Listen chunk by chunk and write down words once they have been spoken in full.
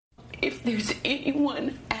if there's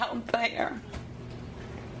anyone out there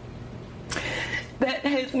that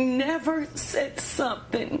has never said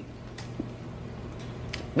something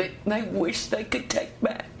that they wish they could take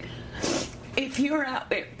back, if you're out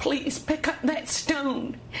there, please pick up that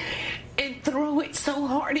stone and throw it so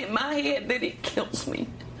hard in my head that it kills me.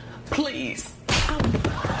 Please.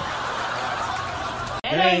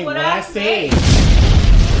 That ain't what I said.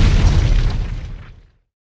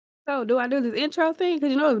 So, do I do this intro thing?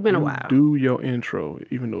 Because it's been a while. Do your intro,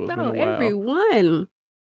 even though it's been a while. Everyone,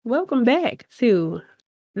 welcome back to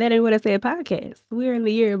That Ain't What I Said podcast. We're in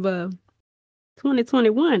the year of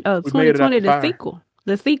 2021. 2020, the sequel.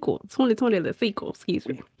 The sequel. 2020, the sequel. Excuse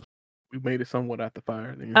me. We made it somewhat out the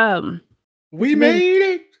fire. Then. We made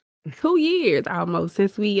it. 2 years almost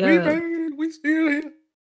since we made it. We still here.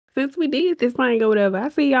 Since we did this thing or whatever. I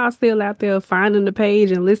see y'all still out there finding the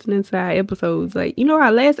page and listening to our episodes. Like,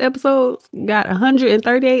 our last episode got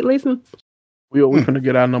 138 listens. We finna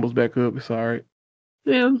get our numbers back up. It's all right.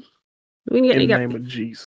 Yeah. In the name of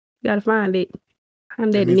Jesus. Gotta find it.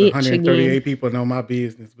 Find that niche 138 again. People know my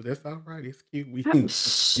business, but that's all right. It's cute. You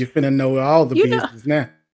finna know all the business now.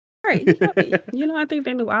 Right. I think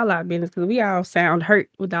they knew all our business because we all sound hurt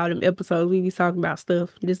with all them episodes. We be talking about stuff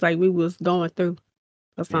just like we was going through.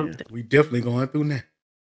 Or something. Yeah, we definitely going through now.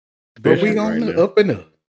 But we on the up and up.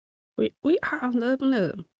 We are on the up and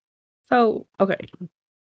up. So, okay.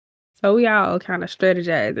 So we all kind of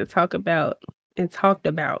strategized and talked about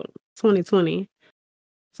 2020.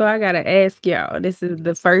 So I gotta ask y'all, this is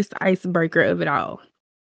the first icebreaker of it all.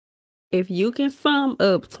 If you can sum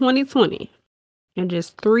up 2020 in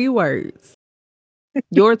just 3 words,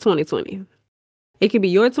 your 2020. It could be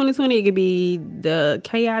your 2020, it could be the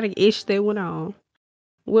chaotic ish that went on.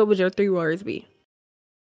 What would your 3 words be?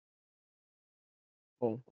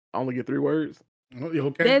 Oh, I only get 3 words.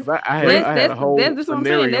 Okay. That's what I'm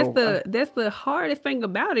saying. That's the hardest thing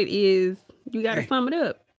about it is you got to sum it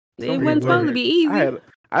up. It wasn't supposed to be easy.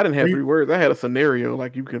 I didn't have 3 words. I had a scenario.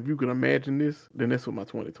 Like if you can imagine this, then that's what my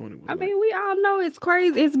 2020 was. I mean, we all know it's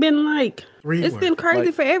crazy. It's been like been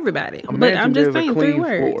crazy for everybody. But I'm just saying 3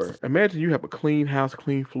 words. Floor. Imagine you have a clean house,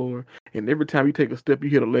 clean floor, and every time you take a step,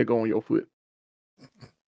 you hit a Lego on your foot.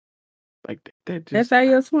 Like that. That's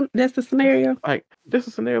that's the scenario. Like that's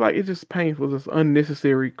a scenario. Like it's just painful. It's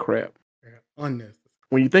unnecessary crap. Unnecessary.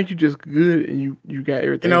 When you think you're just good and you got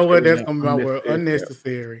everything. You know what? That's coming about word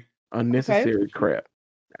unnecessary. Unnecessary crap.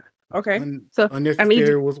 Okay.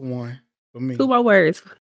 Unnecessary was 1 for me. 2 more words.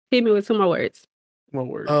 Hit me with 2 more words. More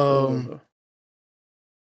words.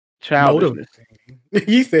 Childishness.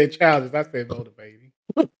 He said childish. I said motivating.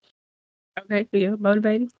 Okay. Yeah,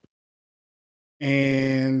 motivating.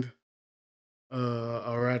 And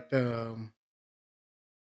all right. I'll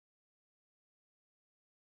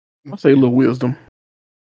say a little wisdom.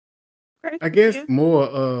 I guess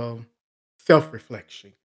more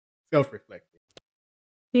self-reflection. Self-reflecting.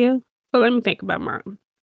 Yeah. So let me think about mine.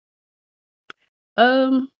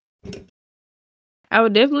 I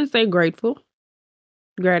would definitely say gratitude,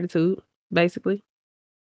 basically.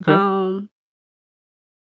 Okay.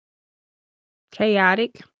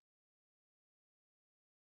 Chaotic.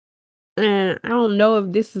 And I don't know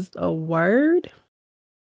if this is a word.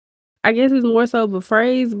 I guess it's more so of a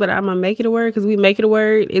phrase, but I'm gonna make it a word because we make it a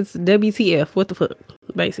word. It's WTF. What the fuck?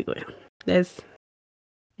 Basically, that's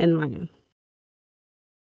in line.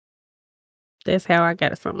 That's how I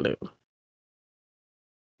got it summed up.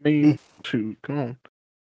 Come on.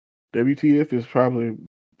 WTF is probably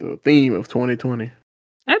the theme of 2020.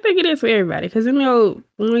 I think it is for everybody because when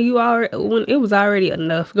it was already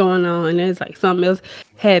enough going on and it's like something else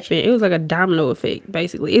happened, it was like a domino effect.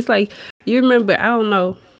 Basically, it's like you remember. I don't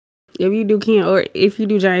know if you do Ken or if you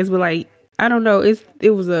do James, but like I don't know.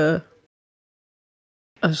 It was a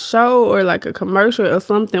show or like a commercial or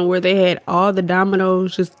something where they had all the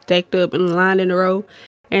dominoes just stacked up and lined in a row,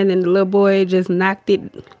 and then the little boy just knocked it,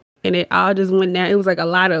 and it all just went down. It was like a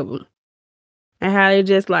lot of them, and how they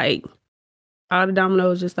just like. All the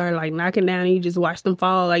dominoes just started like knocking down and you just watch them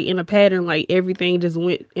fall like in a pattern, like everything just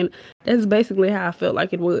went. And that's basically how I felt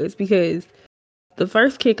like it was because the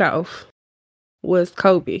first kickoff was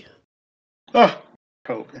Kobe. Oh,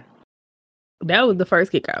 Kobe. That was the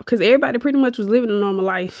first kickoff because everybody pretty much was living a normal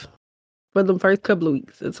life for the first couple of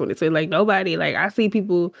weeks. That's what it said. Like nobody, like I see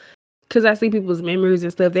people, because I see people's memories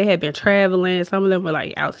and stuff. They had been traveling. Some of them were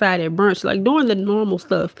like outside at brunch, like doing the normal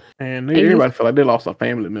stuff. And everybody felt like they lost a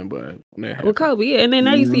family member. Well, Kobe, yeah. And then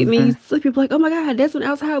now you see people like, oh my God, that's when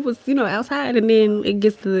outside was, outside. And then it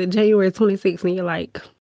gets to January 26th and you're like,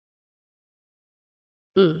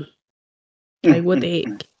 like what the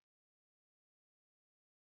heck?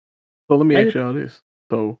 So let me ask y'all this.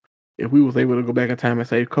 So if we was able to go back in time and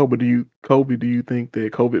save Kobe, do you think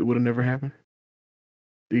that COVID would have never happened?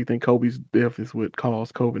 Do you think Kobe's death is what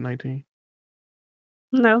caused COVID-19?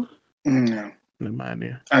 No. No. Never mind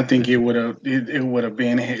then. I think it would have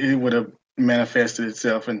manifested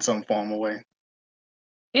itself in some form of way.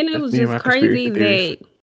 And it was just crazy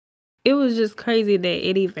that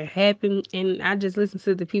it even happened. And I just listened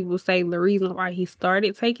to the people say the reason why he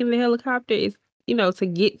started taking the helicopter is, to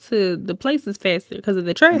get to the places faster because of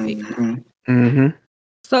the traffic.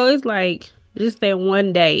 So it's like just that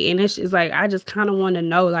one day, and it's just like I just kind of want to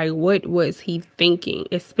know, like, what was he thinking,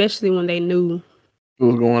 especially when they knew it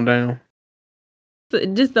was going down. So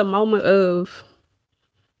just the moment of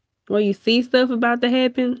where you see stuff about to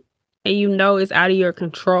happen, and it's out of your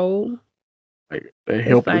control. Like that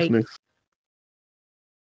helplessness.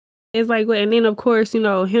 It's like, and then of course,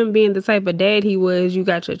 him being the type of dad he was, you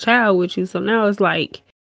got your child with you. So now it's like,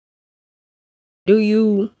 do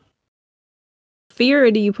you fear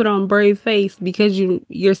or do you put on brave face because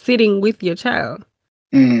you're sitting with your child?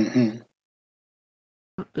 Mm-hmm.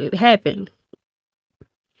 It happened.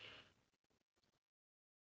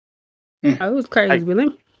 Oh, it was crazy,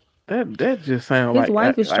 Billy. That just sounds like his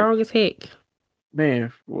wife is strong as heck.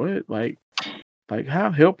 Man, what? Like how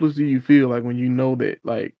helpless do you feel like when you know that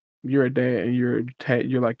like you're a dad and your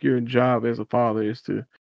job as a father is to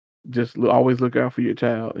just always look out for your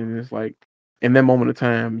child, and it's like in that moment of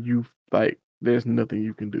time you like there's nothing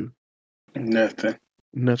you can do. Nothing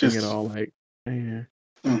at all. Like, man.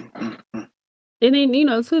 And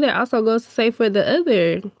then, too, that also goes to say for the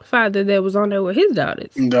other father that was on there with his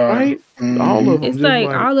daughters. Right? All of them. It's like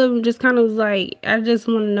all of them just kind of was like, I just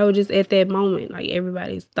want to know just at that moment, like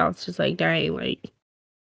everybody's thoughts just like, dang, like,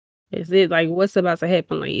 is it like, what's about to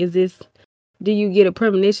happen? Like, is this, do you get a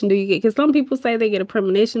premonition? Because some people say they get a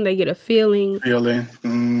premonition, they get a feeling.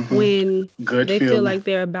 When they feel like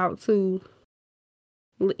they're about to,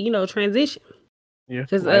 transition. Yeah,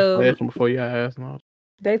 flashing before your eyes and all.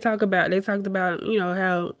 They talked about, how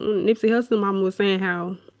Nipsey Hussle mama was saying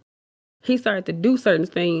how he started to do certain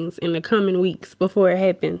things in the coming weeks before it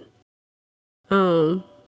happened.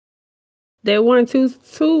 They weren't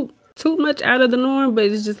too much out of the norm, but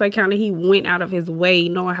it's just like kind of he went out of his way,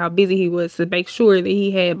 knowing how busy he was to make sure that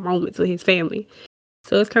he had moments with his family.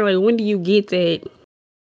 So it's kind of like, when do you get that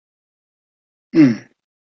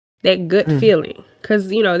that gut feeling? Because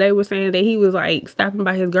they were saying that he was like stopping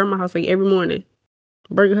by his grandma's house like every morning,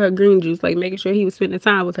 bringing her green juice, like making sure he was spending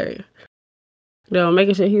time with her.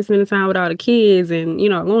 Making sure he was spending time with all the kids and,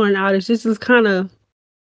 Lauren, all this, just kind of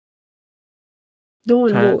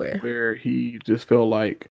doing more. Where he just felt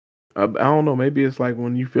like, I don't know, maybe it's like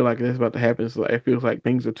when you feel like that's about to happen, it's like, it feels like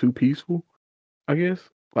things are too peaceful, I guess.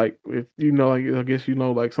 Like, if I guess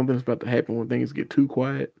like something's about to happen when things get too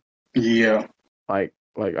quiet. Yeah. Like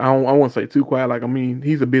I won't say too quiet. Like, I mean,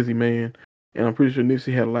 he's a busy man, and I'm pretty sure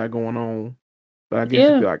Nipsey had a lot going on. But I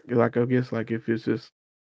guess if it's just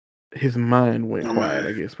his mind went quiet,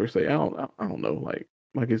 I guess per se. I don't know.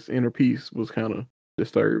 Like his inner peace was kind of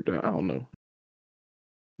disturbed. I don't know.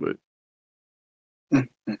 But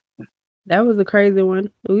that was a crazy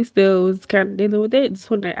one. We still was kind of dealing with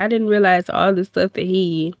that. I didn't realize all the stuff that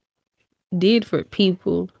he did for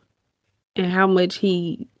people and how much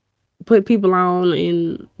he put people on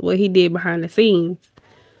and what he did behind the scenes.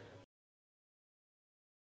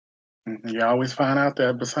 You always find out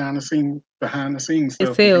that behind the scenes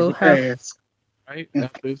stuff. Right?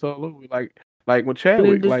 It's all over. Like when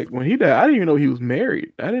Chadwick, like when he died, I didn't even know he was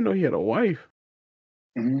married. I didn't know he had a wife.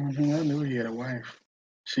 I knew he had a wife.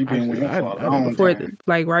 She been with him for a long time.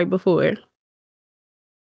 Right before.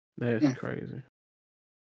 That's crazy.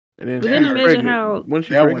 And then imagine how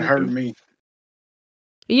that one hurt me.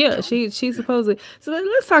 Yeah, she's supposed to. So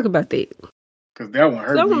let's talk about that. Because that one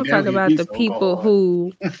hurt me. I want to talk about the people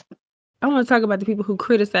who. I want to talk about the people who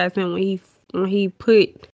criticized him when he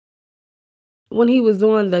was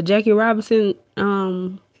doing the Jackie Robinson.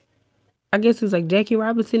 I guess it was like Jackie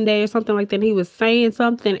Robinson Day or something like that. And he was saying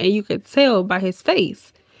something, and you could tell by his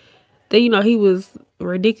face that he was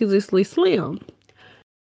ridiculously slim.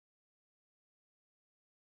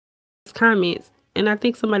 His comments, and I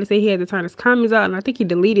think somebody said he had to turn his comments out, and I think he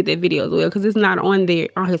deleted that video as well because it's not on there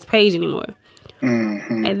on his page anymore.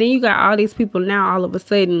 And then you got all these people now all of a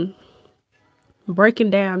sudden breaking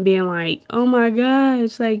down, being like, oh my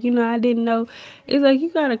gosh, like, I didn't know. It's like, you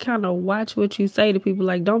gotta kind of watch what you say to people.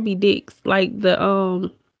 Like, don't be dicks. Like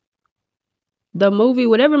the movie,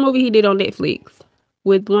 whatever movie he did on Netflix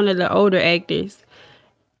with one of the older actors,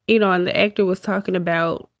 and the actor was talking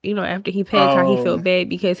about, after he passed, how he felt bad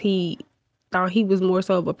because he thought he was more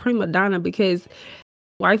so of a prima donna because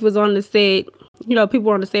wife was on the set, people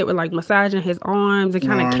on the set were like massaging his arms and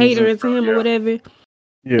kind of catering to him or whatever.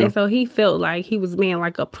 Yeah. And so he felt like he was being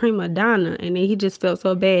like a prima donna, and then he just felt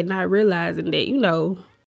so bad not realizing that,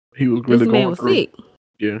 he was really this man was sick.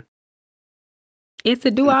 Yeah. And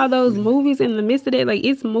to do all those movies in the midst of that, like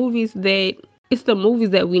it's the movies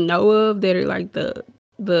that we know of that are like the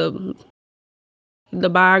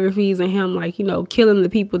biographies of him, like, killing the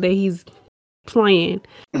people that he's playing.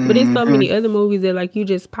 But there's so many other movies that like you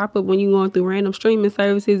just pop up when you're going through random streaming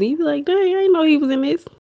services and you be like, dang, I didn't know he was in this.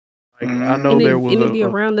 Like, I know there was it'd be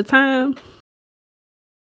around the time.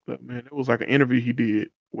 But man, it was like an interview he did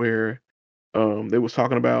where they was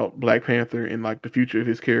talking about Black Panther and like the future of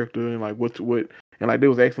his character and like what and like they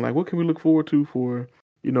was asking like what can we look forward to for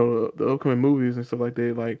the upcoming movies and stuff like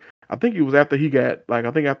that. Like I think it was after he got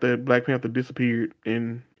after Black Panther disappeared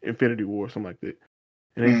in Infinity War or something like that.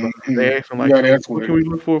 And they asked him like what can we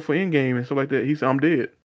look for Endgame and stuff like that. He said I'm dead.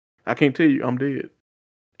 I can't tell you I'm dead.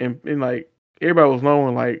 And like everybody was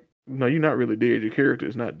knowing like no, you're not really dead. Your character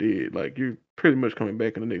is not dead. Like you're pretty much coming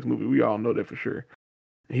back in the next movie. We all know that for sure.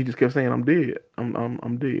 And he just kept saying, "I'm dead.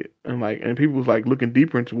 I'm dead." And people was like looking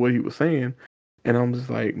deeper into what he was saying, and I'm just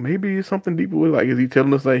like, maybe it's something deeper. With like, is he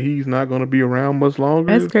telling us that he's not going to be around much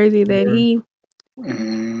longer? That's crazy that he.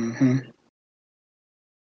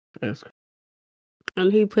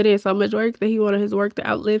 And he put in so much work that he wanted his work to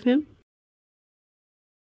outlive him.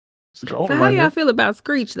 So how y'all feel about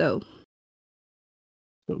Screech though?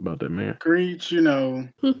 What about that man? Screech,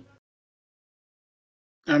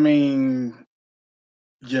 I mean,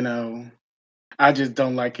 I just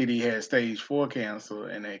don't like it. He had stage 4 cancer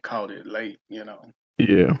and they caught it late,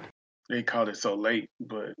 Yeah. They caught it so late,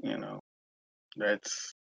 but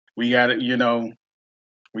we got it,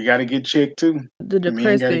 we got to get checked too. The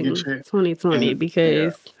depressing 2020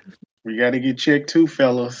 because we got to get checked too,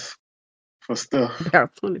 fellas, for stuff.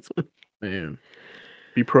 About 2020. Man,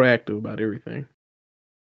 be proactive about everything.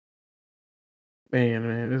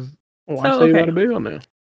 Man, I say about a bill now.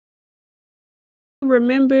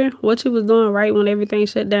 Remember what you was doing right when everything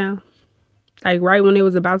shut down? Like right when it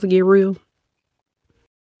was about to get real?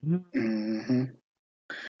 Mm-hmm.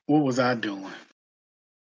 What was I doing?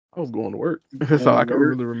 I was going to work. That's all I can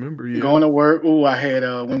really remember. Yeah. Going to work. Oh, I had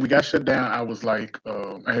when we got shut down, I was like,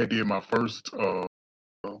 I had did my first. I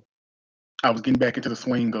was getting back into the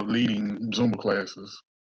swing of leading Zumba classes,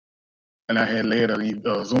 and I had led a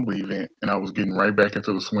Zumba event, and I was getting right back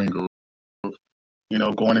into the swing of,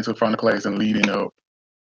 going into the front of class and leading a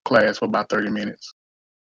class for about 30 minutes.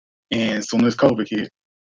 And as soon as COVID hit,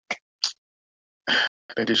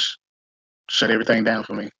 they just shut everything down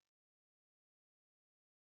for me.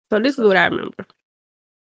 So this is what I remember.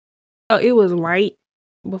 Oh, it was right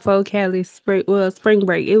before Cali's spring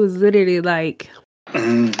break. It was literally like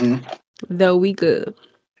the week of.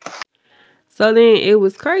 So then it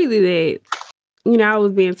was crazy that, I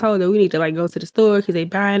was being told that we need to like go to the store because they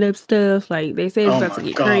buying up stuff. Like they said it's about to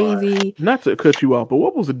get crazy. Not to cut you off, but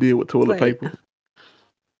what was the deal with toilet paper?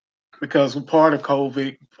 Because part of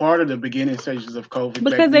COVID, part of the beginning stages of COVID.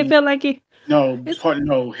 Because they felt like it. No,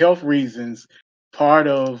 health reasons. Part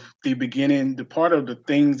of the beginning, part of the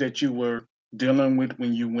things that you were dealing with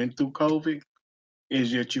when you went through COVID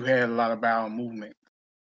is that you had a lot of bowel movement.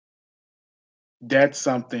 That's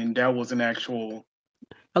something that was an actual.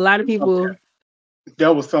 A lot of people.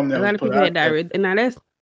 That was something that a lot of people had diarrhea, and now that's.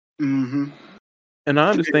 Mm-hmm. And I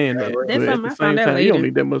understand that. That's but at the same time, you don't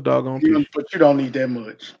need that much doggone tissue. But you don't need that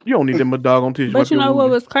much. You don't need that much doggone tissue. But you know what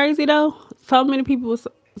was crazy though? So many people was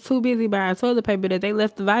too busy buying toilet paper that they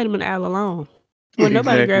left the vitamin aisle alone. Well,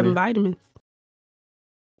 nobody grabbing vitamins.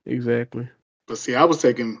 Exactly. But see, I was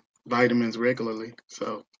taking vitamins regularly,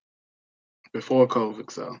 so before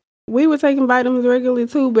COVID, so. We were taking vitamins regularly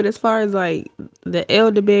too, but as far as like the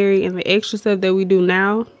elderberry and the extra stuff that we do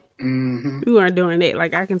now, we weren't doing that.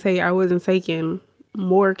 Like I can tell you, I wasn't taking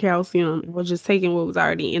more calcium. I was just taking what was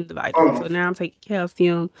already in the vitamins. So now I'm taking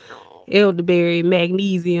calcium, elderberry,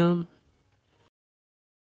 magnesium.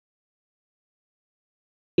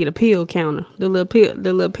 Need a pill counter. The little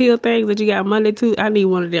pill things that you got Monday to. I need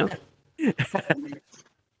one of them.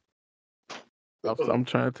 I'm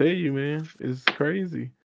trying to tell you, man, it's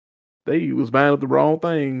crazy. They was buying up the wrong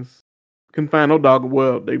things. Couldn't find no dog.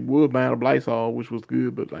 Well, they were buying up Lysol, which was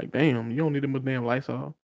good, but like, damn, you don't need them with damn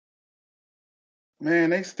Lysol. Man,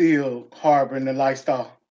 they still harboring the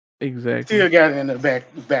Lysol. Exactly. Still got it in the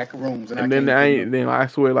back rooms, and then I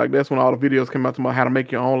swear, like that's when all the videos came out about how to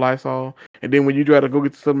make your own Lysol. And then when you try to go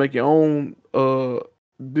get stuff, make your own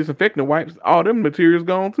disinfectant wipes, all them materials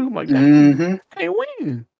gone too. I'm like, can't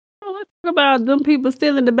win. want to talk about them people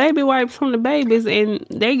stealing the baby wipes from the babies and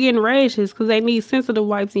they getting rashes because they need sensitive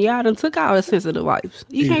wipes and y'all done took out the sensitive wipes.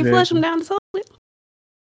 You can't flush them down the toilet.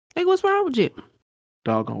 Like, what's wrong with you?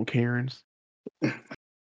 Doggone Karens.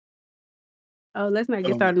 Oh, let's not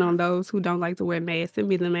get started on those who don't like to wear masks. Them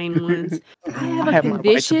be the main ones. I have I a have my right to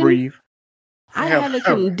condition. breathe. I have a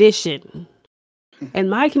condition. And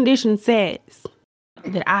my condition says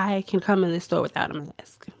that I can come in the store without a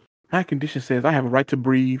mask. My condition says I have a right to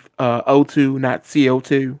breathe O2, not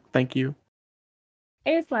CO2. Thank you.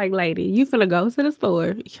 It's like, lady, you finna go to the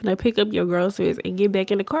store. Can I pick up your groceries and get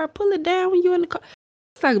back in the car? Pull it down when you in the car.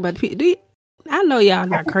 Let's talk about the people. I know y'all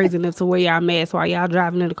not crazy enough to wear y'all mask while y'all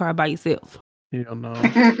driving in the car by yourself. Hell no.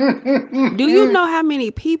 Do you know how many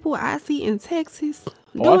people I see in Texas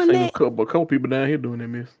doing I seen that? a couple people down here doing that,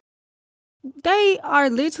 miss. They are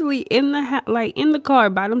literally in the in the car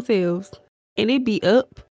by themselves, and it be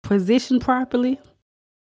up, positioned properly.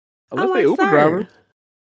 Unless they Uber driver.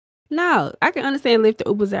 No, I can understand Lyft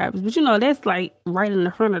or Uber drivers, but you know that's like right in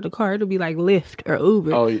the front of the car. It'll be like Lyft or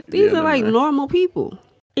Uber. Oh, yeah, These are like normal people,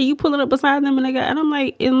 and you pulling up beside them, and I'm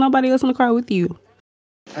like, is nobody else in the car with you?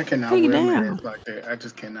 I cannot wear masks like that. I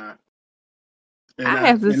just cannot. And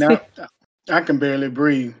I can barely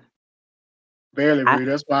breathe.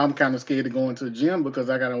 That's why I'm kind of scared to go into the gym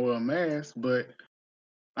because I gotta wear a mask. But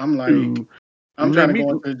I'm like, I'm trying to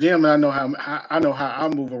go into the gym, and I know how I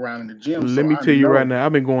move around in the gym. Let me tell you right now,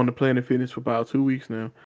 I've been going to Planet Fitness for about 2 weeks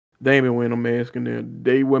now. They ain't been wearing no mask in there.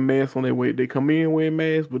 They wear masks on their way. They come in wearing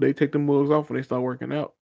masks, but they take the mugs off when they start working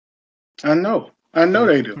out. I know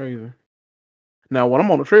they do. Crazy. Now, when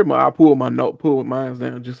I'm on the treadmill, I pull mine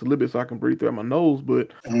down just a little bit so I can breathe through my nose,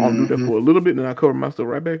 but I want to do that for a little bit, and then I cover myself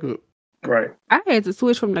right back up. Right. I had to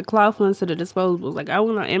switch from the cloth ones to the disposables. Like, I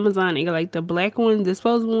went on Amazon and got like the black ones,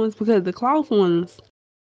 disposable ones, because the cloth ones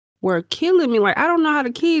were killing me. Like, I don't know how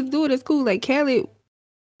the kids do it at school. Like, Callie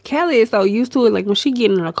is so used to it. Like, when she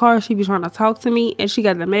get in the car, she be trying to talk to me, and she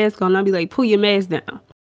got the mask on. I'll be like, pull your mask down.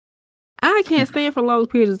 I can't stand for long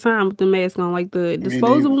periods of time with the mask on. Like, the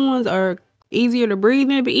disposable ones are easier to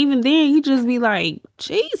breathe in, but even then, you just be like,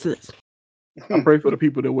 Jesus. I pray for the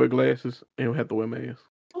people that wear glasses and don't have to wear masks.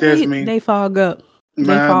 They fog up.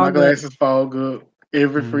 My glasses fog up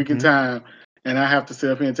every freaking time, and I have to sit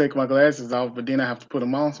up here and take my glasses off. But then I have to put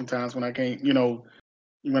them on sometimes when I can't,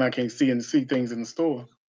 when I can't see things in the store.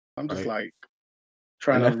 I'm just like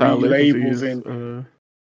trying to read labels, and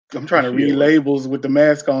I'm trying to read labels with the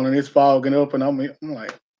mask on, and it's fogging up, and I'm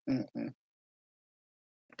like. Mm-mm.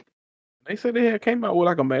 They said they came out with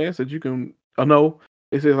like a mask that you can.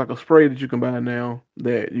 It says like a spray that you can buy now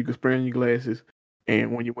that you can spray on your glasses,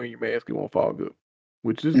 and when you wear your mask, it won't fog up,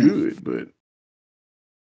 which is good. But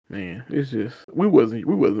man, it's just we all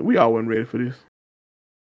wasn't ready for this.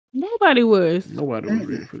 Nobody was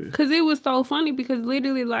ready for this. Because it was so funny because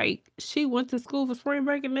literally, like, she went to school for spring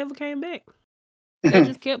break and never came back. They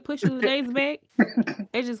just kept pushing the days back.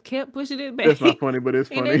 They just kept pushing it back. That's not funny, but it's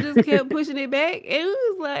funny. And they just kept pushing it back. It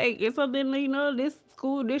was like, it's something, this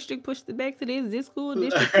school district pushed it back to this school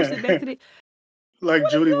district pushed it back to this. Like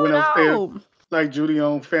Judy went upstairs. Like Judy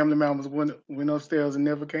on Family Matters went upstairs and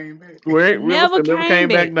never came back. Never came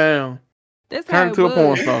back down. That's turned into a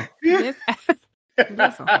porn star.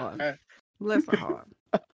 Bless her heart. Bless her heart.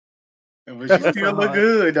 But she still look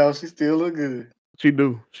good, though. She still look good. She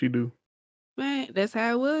do. Man, that's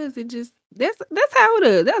how it was. It just that's how it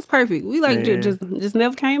is. That's perfect. We just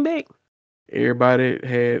never came back. Everybody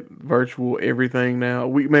had virtual everything now.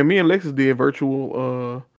 Me and Lexus did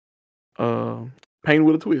virtual Paint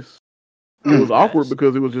with a Twist. It was awkward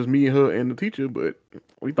because it was just me and her and the teacher, but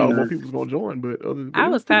we thought more people was gonna join. But I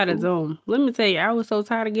was tired of Zoom. Let me tell you, I was so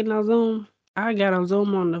tired of getting on Zoom. I got on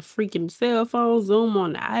Zoom on the freaking cell phone, Zoom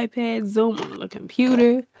on the iPad, Zoom on the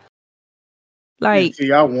computer. Like,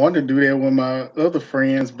 see, I want to do that with my other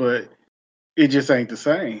friends, but it just ain't the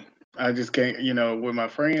same. I just can't, with my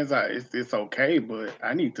friends, it's okay, but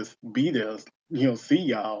I need to be there, see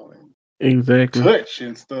y'all and exactly touch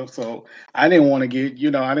and stuff. So I didn't want to I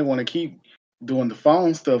didn't want to keep doing the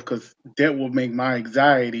phone stuff because that will make my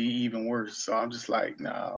anxiety even worse. So I'm just like,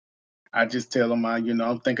 no. I just tell them,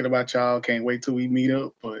 I'm thinking about y'all. Can't wait till we meet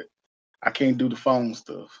up, but I can't do the phone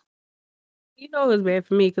stuff. It was bad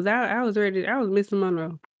for me because I was ready. I was missing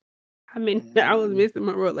Monroe. I was missing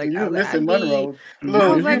Monroe. Like, you missing Monroe. Look, I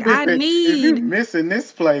was like, if you missing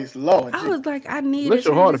this place, Lord. I was like, I need bless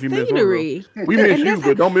your heart if you miss Monroe. We miss you,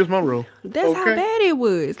 but don't miss Monroe. That's how bad it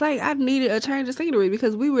was. Like, I needed a change of scenery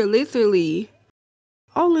because we were literally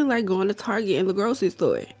only like going to Target and the grocery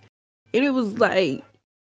store, and it was like.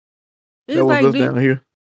 It's like, down here.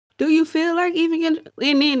 Do you feel like even getting?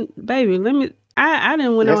 And then, baby, I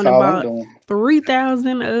done went That's on and all I'm bought doing.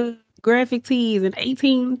 3,000 graphic tees and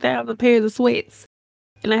 18,000 pairs of sweats.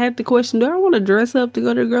 And I have to question, do I want to dress up to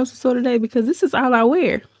go to the grocery store today? Because this is all I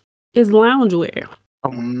wear. It's loungewear.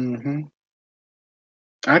 Mm-hmm.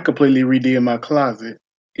 I completely redid my closet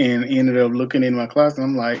and ended up looking in my closet.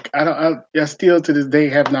 I'm like, I still to this day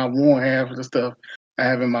have not worn half of the stuff I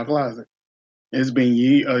have in my closet. It's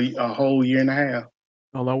been a whole year and a half.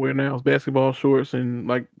 All I wear now is basketball shorts and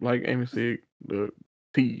like Amy said, the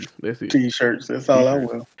tees. That's it. T-shirts. That's all I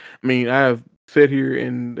T-shirts. wear. I mean, I've sat here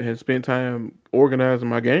and have spent time organizing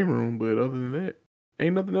my game room, but other than that,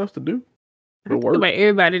 ain't nothing else to do I but think work. about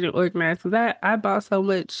everybody didn't organize because I bought so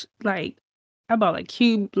much. Like I bought like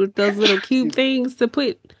those little cube things to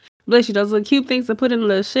put. Bless you, those little cube things to put in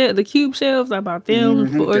the cube shelves. I bought them for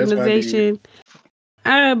That's what I did. organization.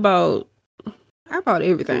 I bought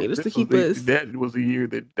everything just to keep us. That was the year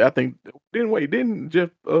that I think. Didn't Jeff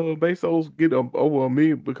Bezos get over $1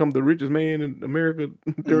 million, become the richest man in America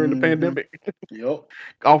during the pandemic? Yep.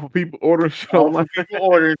 Off of people ordering shit All online. the people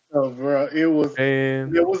ordering stuff, bro. It was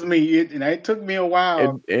me. And it took me a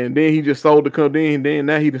while. And then he just sold the company. Then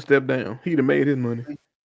now he done stepped down. He done made his money.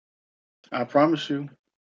 I promise you.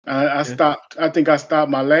 I stopped. I think I stopped.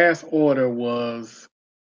 My last order was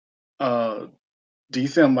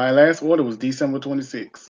December. My last order was December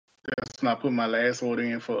 26th. That's when I put my last order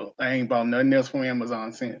in for. I ain't bought nothing else from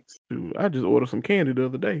Amazon since. Dude, I just ordered some candy the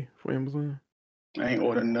other day from Amazon. I ain't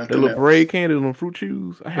ordered nothing. That little parade candy on fruit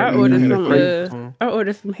chews. I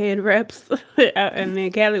ordered some head wraps, and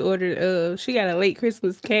then Callie ordered. She got a late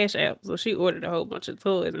Christmas cash app, so she ordered a whole bunch of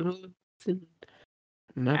toys and hoods.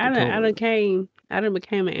 I done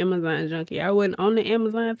became an Amazon junkie. I wasn't on the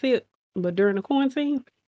Amazon tip, but during the quarantine,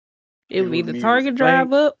 it was either Target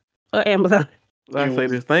Drive Up or Amazon. I say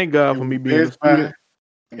this. Thank God for me being a student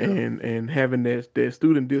and having that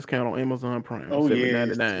student discount on Amazon Prime.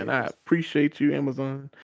 $7.99. I appreciate you, Amazon,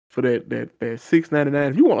 for that $6.99.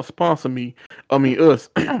 If you want to sponsor me, I mean us,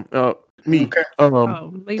 me.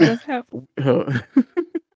 Leave us out.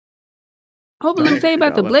 Hopefully, let me tell you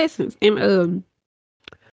about the blessings. And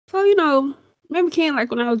so maybe Ken, like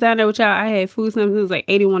when I was down there with y'all, I had food stamps. It was like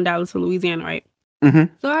 $81 for Louisiana, right?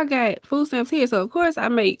 Mm-hmm. So I got food stamps here. So of course I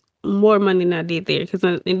make more money than I did there,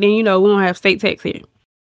 and then we don't have state tax here.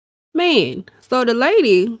 Man, so the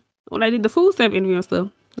lady, when I did the food stamp interview and stuff,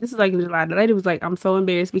 this is like in July, the lady was like, I'm so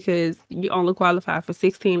embarrassed because you only qualify for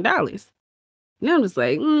 $16. And I'm just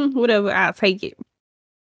like, whatever, I'll take it.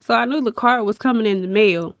 So I knew the card was coming in the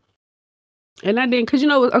mail. And I didn't, because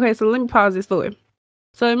okay, so let me pause this story.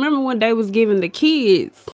 So I remember when they was giving the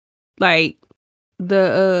kids, like,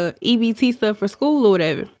 the EBT stuff for school or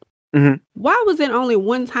whatever. Mm-hmm. Why was it only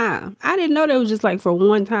one time? I didn't know that was just like for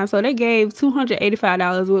one time. So they gave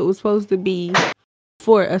 $285, what was supposed to be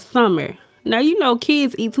for a summer. Now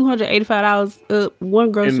kids eat $285 up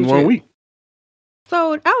one grocery in 1 trip. week.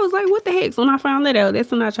 So I was like, what the heck? So when I found that out,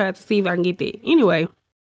 that's when I tried to see if I can get that. Anyway,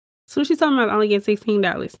 so she's talking about only getting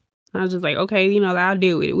 $16. I was just like, okay, I'll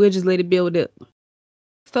deal with it. We'll just let it build up.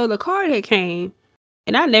 So the card had came,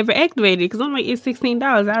 and I never activated it because I'm like, it's $16.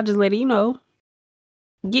 I'll just let it,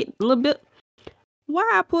 get a little bit. Why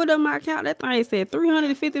I pulled up my account, that thing said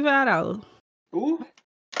 $355. Ooh.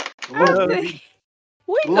 I said,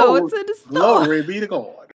 we going to the store. Glory be to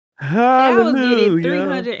God. Hallelujah. I was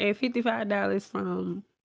getting $355 from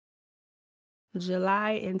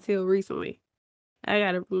July until recently. I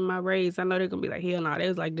got my raise. I know they're gonna be like, hell no, they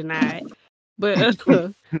was like denied. But yeah,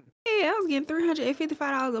 I was getting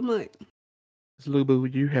 $355 a month. Little boo,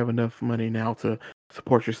 you have enough money now to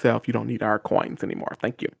support yourself. You don't need our coins anymore.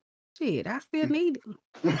 Thank you. Shit, I still need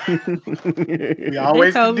it. We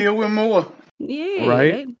always can deal with more. Yeah,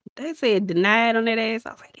 right. They said denied on that ass.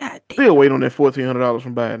 I was like, God damn. Still waiting on that $1,400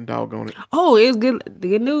 from Biden. Doggone it. Oh, it's good. The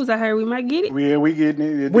good news. I heard we might get it. Yeah, we getting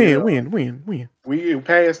it. When? It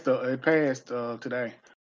passed today.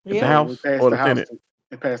 The House or the Senate?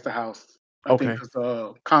 It passed the House. I think it's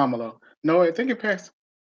Kamala. No, I think it passed.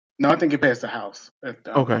 No, I think it passed the House.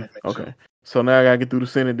 Okay. So now I gotta get through the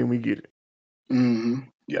Senate, then we get it. Mm-hmm.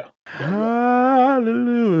 Yeah.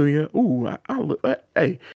 Hallelujah. Ooh,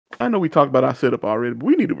 hey, I know we talked about our setup already, but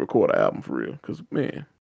we need to record an album for real, because man.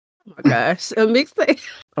 Oh my gosh, a mixtape.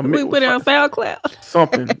 We put it on SoundCloud.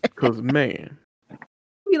 Something, because man.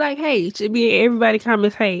 Be like, hey, it should be everybody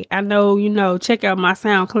comments, hey, I know, check out my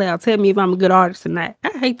SoundCloud. Tell me if I'm a good artist or not. I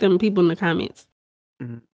hate them people in the comments.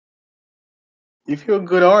 Mm-hmm. If you're a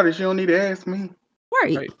good artist, you don't need to ask me.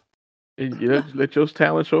 Right. You let your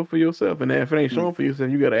talent show for yourself. And if it ain't showing for yourself,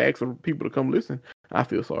 you got to ask for people to come listen. I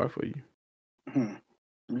feel sorry for you. You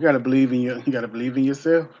got to believe in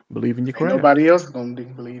yourself. Believe in your craft. Nobody else is going to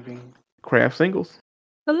believe in you. craft singles.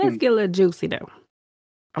 So let's get a little juicy though.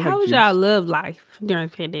 I How like was juice. y'all love life during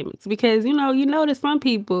pandemics? Because you notice some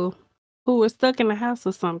people who were stuck in the house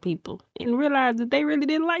with some people and realized that they really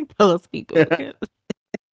didn't like those people.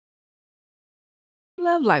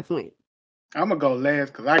 Love life went. I'm gonna go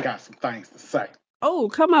last because I got some things to say. Oh,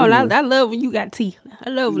 come on. Mhm. I love when you got tea. I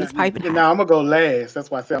love when it's piping hot. I'm gonna go last.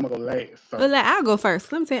 That's why I said I'm gonna go last. So. But I'll go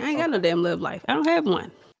first. Let me tell you, I ain't got no damn love life. I don't have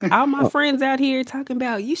one. All my friends out here talking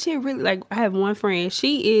about you should really like. I have one friend.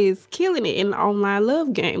 She is killing it in the online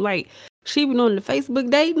love game. Like she been on the Facebook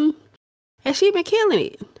dating, and she been killing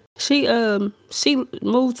it. She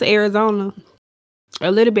moved to Arizona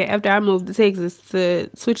a little bit after I moved to Texas to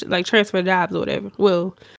switch like transfer jobs or whatever.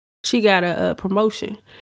 Well, she got a promotion,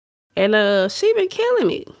 and she been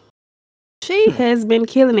killing it. She has been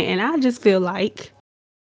killing it, and I just feel like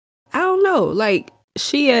I don't know, like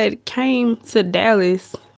she had came to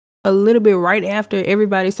Dallas a little bit right after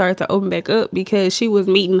everybody started to open back up because she was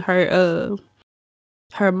meeting her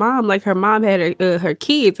mom. Like her mom had her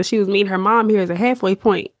kids, and she was meeting her mom here as a halfway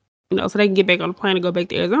point, so they can get back on the plane and go back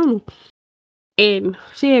to Arizona. And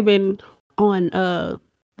she had been on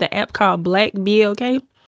the app called Black BLK.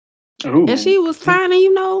 Ooh. And she was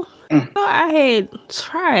finding, so I had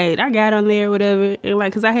tried. I got on there, whatever, and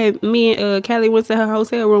because I had me and Callie went to her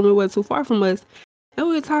hotel room. It wasn't too far from us, and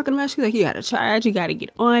we were talking about. She's like, "You gotta try it. You gotta get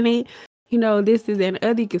on it. This is and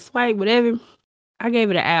other. You can swipe, whatever." I gave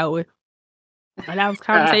it an hour, and I was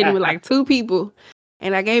conversating with like 2 people,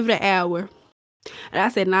 and I gave it an hour, and I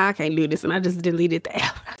said, "Nah, I can't do this," and I just deleted the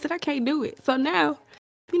app. I said, "I can't do it." So now,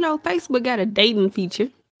 Facebook got a dating feature.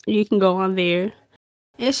 You can go on there.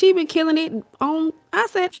 And she been killing it on, I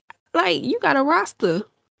said, like, you got a roster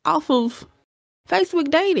off of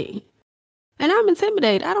Facebook dating. And I'm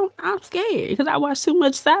intimidated. I'm scared because I watch too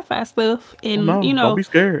much sci-fi stuff and, don't be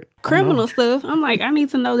scared. criminal stuff. I'm like, I need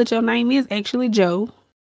to know that your name is actually Joe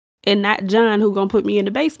and not John who gonna put me in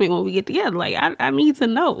the basement when we get together. Like, I need to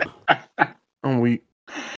know. I'm weak.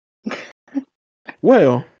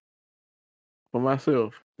 Well, for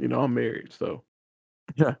myself, I'm married, so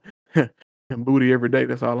yeah. And booty every day.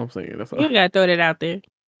 That's all I'm saying. That's all. You gotta throw that out there.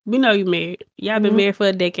 We know you married. Y'all been married for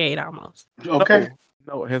a decade almost. Okay.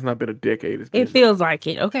 No, it has not been a decade. It feels like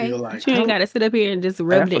it. Okay, like you ain't gotta sit up here and just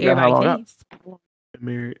rub it in everybody's face. Been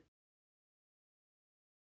married.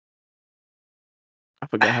 I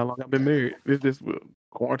forgot how long I've been married. This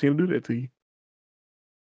quarantine will do that to you.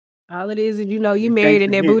 All it is you married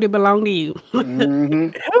and that booty belong to you. I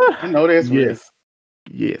know that's right.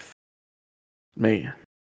 Yes. Man.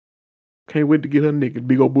 Can't wait to get her naked.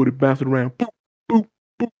 Big old booty bouncing around. Boop, boop,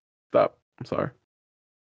 boop. Stop. I'm sorry.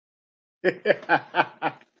 It's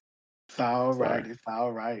all right. It's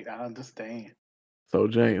all right. I understand. So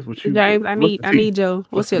James, James, I need Joe.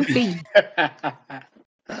 What's your tea?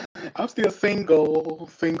 I'm still single.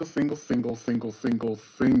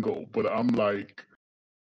 But I'm like,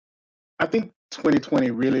 I think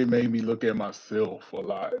 2020 really made me look at myself a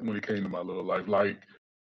lot when it came to my little life. Like,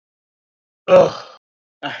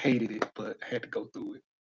 I hated it, but I had to go through it.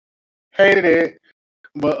 Hated it,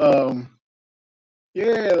 but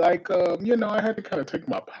yeah, like I had to kind of take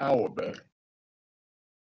my power back.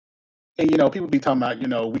 And people be talking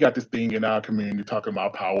about, we got this thing in our community talking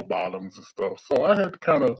about power bottoms and stuff. So I had to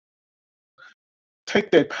kind of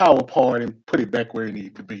take that power part and put it back where it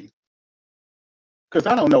needed to be. Because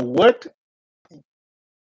I don't know what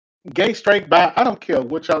gay, straight, bi, I don't care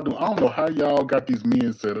what y'all do. I don't know how y'all got these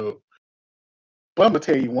men set up. But I'm going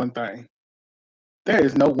to tell you one thing. There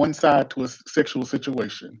is no one side to a sexual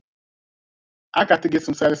situation. I got to get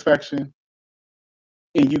some satisfaction,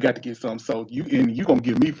 and you got to get some. So you going to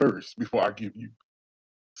give me first before I give you.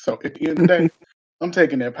 So at the end of the day, I'm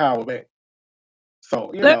taking that power back.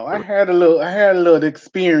 So I had a little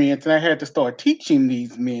experience, and I had to start teaching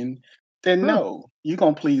these men that no, you're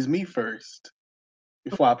gonna please me first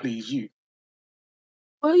before I please you.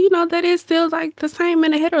 Well, that is still like the same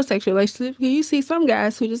in a heterosexual relationship. You see some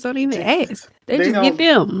guys who just don't even ask. They just get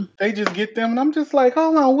them. They just get them, and I'm just like,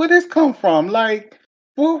 hold on, where this come from? Like,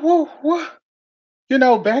 what?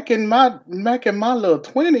 Back in my little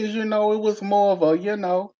 20s, it was more of a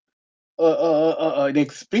an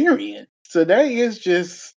experience. Today is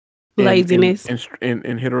just laziness. In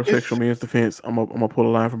heterosexual men's defense, I'm gonna pull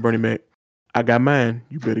a line from Bernie Mac. I got mine.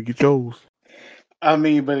 You better get yours. I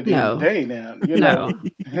mean, but at the end of the day, now,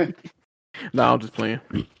 No, I'm just playing.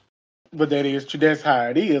 But that's how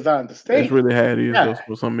it is. I understand. That's really how it is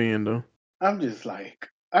for some men, though. I'm just like,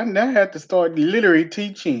 I now had to start literally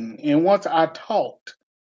teaching, and once I taught,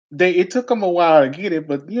 it took them a while to get it,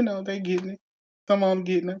 but they getting it. Some of them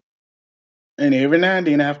getting it, and every now and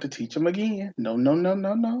then I have to teach them again. No.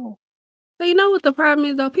 So you know what the problem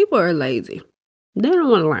is though? People are lazy. They don't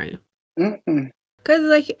want to learn. Cause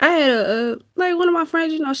like I had a like one of my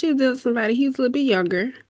friends, you know, she was dealing with somebody. He was a little bit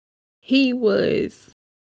younger. He was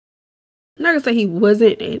I'm not gonna say he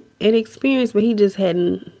wasn't inexperienced, but he just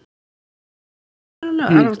hadn't. I don't know.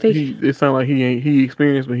 I don't think it sounds like he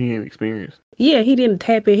experienced, but he ain't experienced. Yeah, he didn't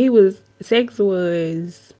tap in. Sex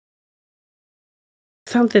was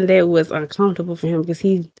something that was uncomfortable for him because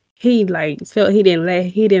he like felt he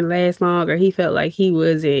didn't last long, or he felt like he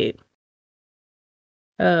wasn't.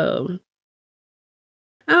 I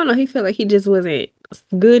don't know. He felt like he just wasn't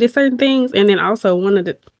good at certain things, and then also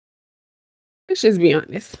let's just be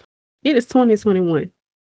honest. It is 2021.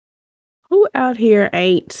 Who out here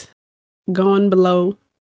ain't going below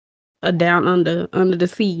or down under the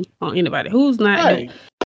sea on anybody? Who's not doing?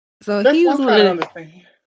 So he was one of the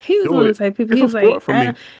type of people. He was like,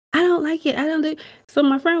 I don't like it. I don't do. So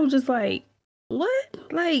my friend was just like, what?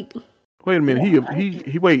 Like, wait a minute. He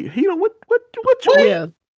wait. He don't what? Yeah.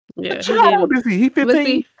 How old is he? He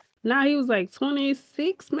 15. No, he was like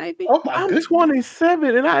 26, maybe. Oh my I'm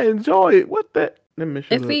 27 and I enjoy it. What the? Let me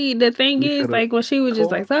shut up. See, the thing is, like, when she was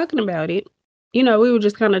just like talking about it, you know, we were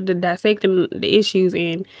just kind of dissecting the issues,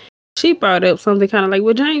 and she brought up something kind of like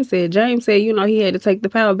what James said. James said, you know, he had to take the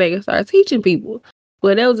power back and start teaching people.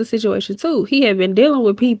 Well, that was a situation too. He had been dealing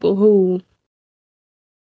with people who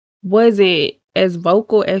wasn't as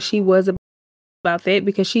vocal as she was about that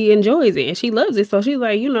because she enjoys it and she loves it. So she's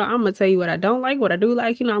like, you know, I'm gonna tell you what I don't like, what I do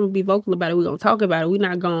like. You know, I'm gonna be vocal about it. We're gonna talk about it. We're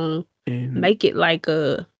not gonna make it like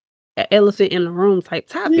an elephant in the room type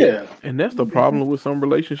topic. Yeah, and that's the problem with some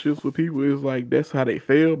relationships with people is like that's how they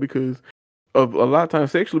fail because of a lot of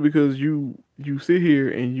times sexually because you sit here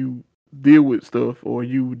and you deal with stuff or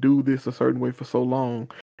you do this a certain way for so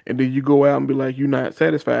long and then you go out and be like you're not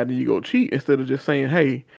satisfied and you go cheat instead of just saying,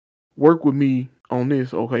 hey, work with me on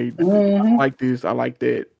this. Okay, I like this, I like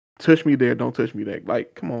that, touch me there, don't touch me there.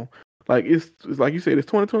 Like, come on. Like it's like you said, it's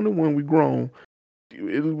 2021, we grown,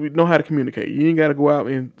 we know how to communicate. You ain't got to go out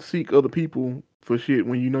and seek other people for shit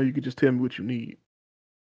when you know you can just tell me what you need.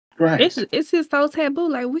 Right. It's just so taboo.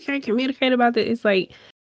 Like, we can't communicate about it. It's like,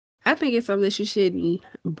 I think it's something that you shouldn't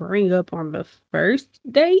bring up on the first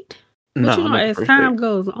date. But you know, as time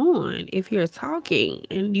goes on, if you're talking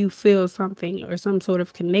and you feel something or some sort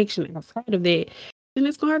of connection outside of that, then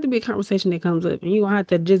it's gonna have to be a conversation that comes up, and you're gonna have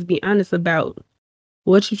to just be honest about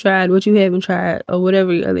what you tried, what you haven't tried, or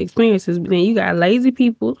whatever your other experiences. But then you got lazy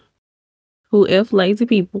people who lazy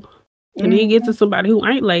people, and then you get to somebody who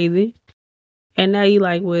ain't lazy, and now you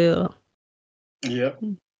like, well, yep,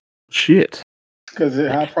 shit. Because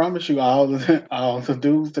I promise you, all the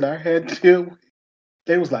dudes that I had to deal with,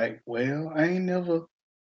 they was like, well, I ain't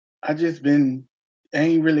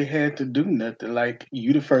really had to do nothing. Like,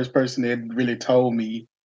 you the first person that really told me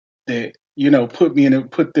that, you know, put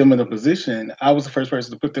them in a position. I was the first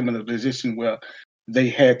person to put them in a position where they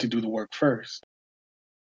had to do the work first.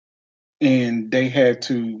 And they had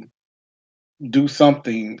to do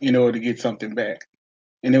something in order to get something back.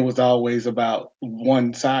 And it was always about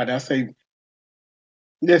one side. I say,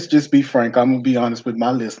 let's just be frank. I'm going to be honest with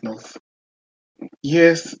my listeners.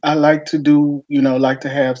 Yes, I like to do, like to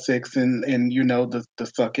have sex and the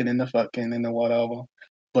sucking and the fucking and the whatever.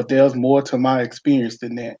 But there's more to my experience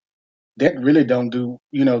than that. That really don't do,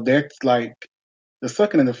 that's like the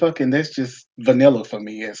sucking and the fucking, that's just vanilla for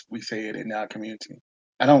me, as we say it in our community.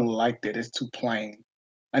 I don't like that. It's too plain.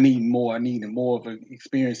 I need more. I need more of an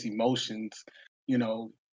experience, emotions,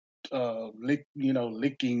 licking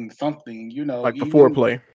something, like the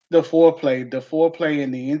foreplay. The foreplay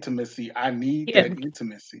and the intimacy. I need that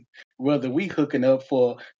intimacy. Whether you hooking up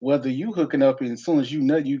and as soon as you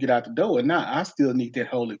nut, you get out the door or not, I still need that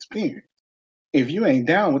whole experience. If you ain't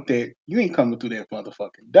down with that, you ain't coming through that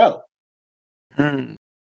motherfucking door.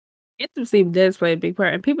 Intimacy does play a big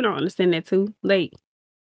part, and people don't understand that too. Like,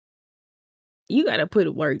 you gotta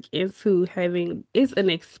put work into having. It's an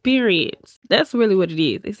experience. That's really what it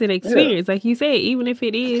is. It's an experience, like you said.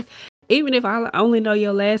 Even if I only know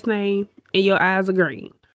your last name and your eyes are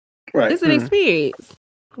green, right? It's an experience.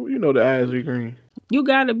 You know the eyes are green. You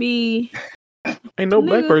gotta be. Ain't no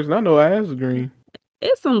black person I know eyes are green.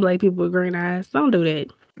 It's some black people with green eyes. Don't do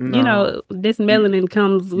that. No. You know, this melanin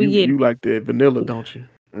comes. You like that vanilla, don't you?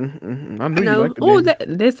 I knew you liked the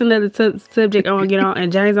that's another subject I want to get on.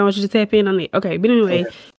 And James, I want you to tap in on it. Okay, but anyway,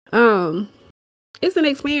 it's an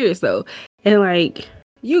experience though, and like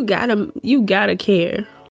you gotta care,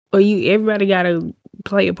 or everybody gotta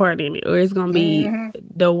play a part in it, or it's gonna be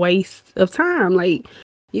the waste of time. Like,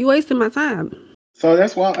 you wasting my time. So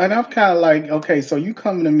that's why, and I'm kind of like, okay, so you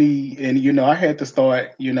coming to me, and I had to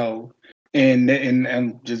start,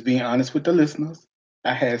 And just being honest with the listeners,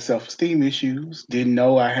 I had self-esteem issues. Didn't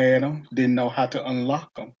know I had them. Didn't know how to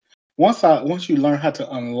unlock them. Once you learn how to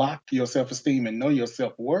unlock your self-esteem and know your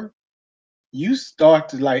self-worth, you start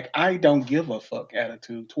to like I don't give a fuck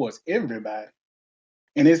attitude towards everybody.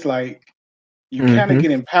 And it's like you kind of Mm-hmm.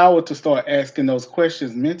 get empowered to start asking those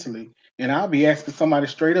questions mentally. And I'll be asking somebody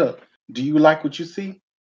straight up, do you like what you see?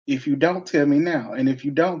 If you don't, tell me now. And if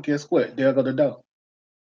you don't, guess what? There go the door.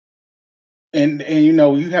 And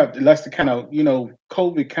you have that's the kind of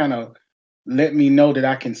COVID kind of let me know that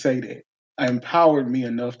I can say that. I empowered me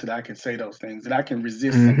enough that I can say those things, that I can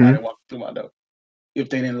resist Mm-hmm. somebody walking through my door if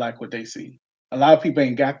they didn't like what they see. A lot of people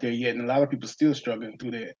ain't got there yet, and a lot of people still struggling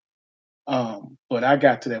through that. But I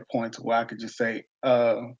got to that point to where I could just say,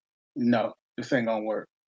 no, this ain't gonna work.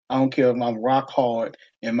 I don't care if I'm rock hard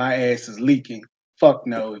and my ass is leaking. Fuck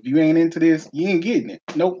no. If you ain't into this, you ain't getting it.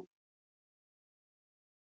 Nope.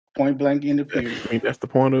 Point blank in the period. I mean, that's the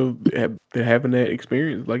point of having that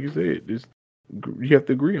experience. Like you said, you have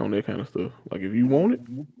to agree on that kind of stuff. Like if you want it,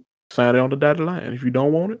 Mhm. sign it on the dotted line. If you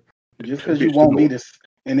don't want it, Just because you bitch the want me door. to,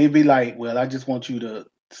 and they be like, well, I just want you to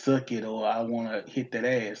suck it or I want to hit that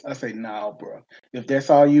ass. I say, nah, bro. If that's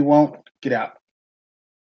all you want, get out.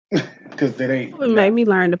 Because that It ain't, would nah. make me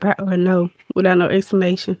learn the power of no without no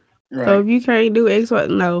explanation. So Right. if you can't do X, Y,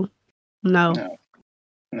 no. No.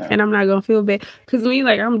 No. And I'm not gonna feel bad. Cause me,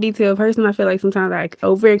 like I'm a detailed person. I feel like sometimes I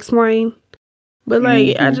over explain. But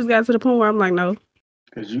like I Mm-hmm. just got to the point where I'm like, no.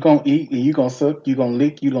 Because you're going to eat and you're going to suck, you're going to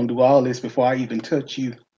lick, you're going to do all this before I even touch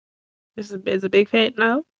you. It's a big fat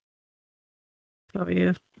no. Oh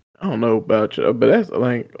yeah. I don't know about you, but that's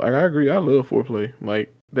like I agree. I love foreplay.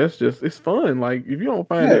 Like that's just it's fun. Like if you don't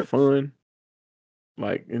find Yeah. that fun,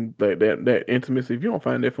 like in that intimacy, if you don't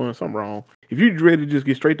find that fun, something wrong. If you ready to just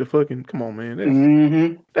get straight to fucking, come on, man.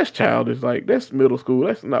 Mm-hmm. That's childish. Like that's middle school.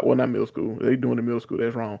 That's not middle school. They doing the middle school.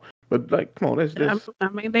 That's wrong. But like, come on, that's. I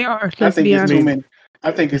mean, they are. I Let's think be it's I too honest. mean, many.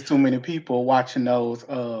 I think it's too many people watching those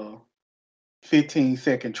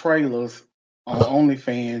 15-second trailers on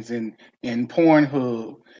OnlyFans and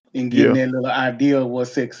Pornhub and getting yeah, that little idea of what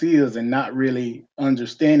sex is and not really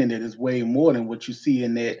understanding that it's way more than what you see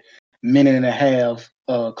in that minute and a half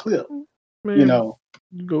clip. You man. know.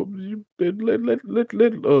 Let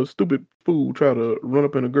stupid fool try to run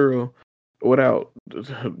up in a girl without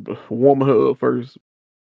warming her up first,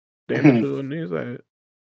 damage her on the inside.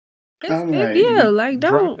 I'm like, Yeah, like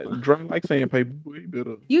don't Dry like sandpaper. You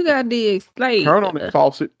better you got this like turn on that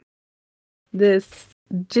faucet. this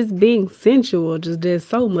just being sensual just does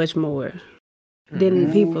so much more than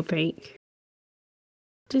Mm-hmm. people think.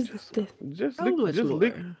 Just Just so lick, much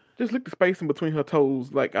more. just lick the space in between her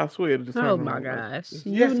toes. Like I swear, to just Oh turn my on. Like gosh.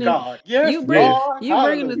 yes, God. Yes, You bring yes, God. you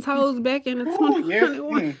bringing the Hallelujah. toes back into Ooh, yes.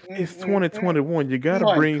 2021. it's 2021. You gotta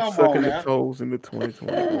Honey, bring come on sucking the now. toes into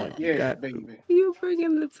 2021. You Yes, got to. baby. You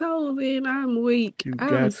bringing the toes in. I'm weak. You I'm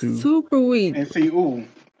got to. super weak. And see,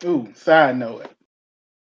 side note,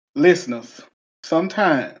 listeners,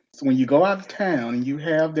 sometimes when you go out of town and you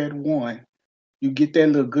have that one, you get that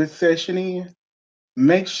little good session in,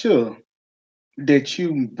 make sure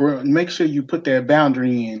make sure you put that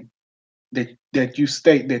boundary in that you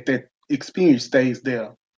state that experience stays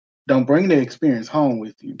there. Don't bring the experience home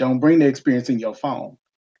with you. Don't bring the experience in your phone.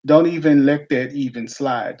 Don't even let that even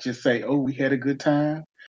slide. Just say, "Oh, we had a good time,"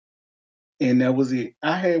 and that was it.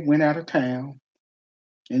 I had went out of town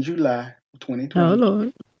in July of Oh 2020,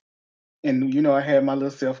 Lord. and I had my little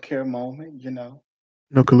self care moment.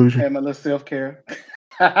 No collusion. Had my little self care.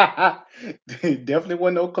 Definitely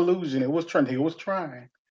wasn't no collusion. It was trying. He was trying,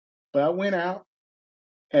 but I went out,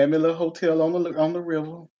 had my little hotel on the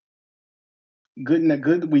river.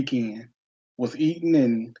 Good weekend. Was eating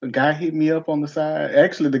and a guy hit me up on the side.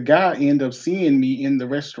 Actually, the guy ended up seeing me in the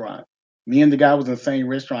restaurant. Me and the guy was in the same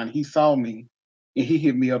restaurant. He saw me and he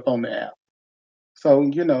hit me up on the app.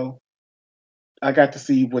 So, I got to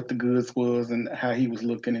see what the goods was and how he was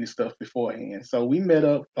looking and stuff beforehand. So we met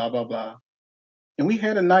up, blah, blah, blah. And we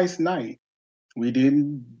had a nice night. We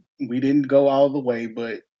didn't go all the way,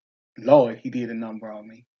 but Lord, he did a number on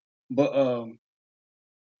me. But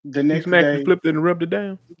the He next smacked and day, flipped it and rubbed it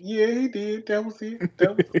down. yeah, he did. That was it.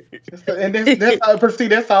 And that's but see,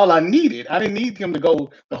 that's all I needed. I didn't need him to go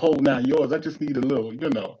the whole 9 yards. I just needed a little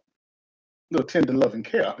tender love and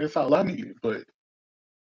care. That's all I needed. But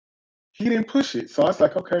he didn't push it. So I was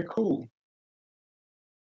like, okay, cool.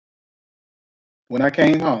 When I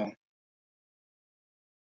came home,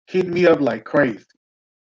 hit me up like crazy.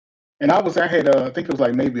 And I had I think it was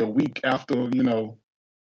like maybe a week after that,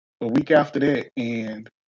 and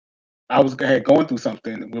had going through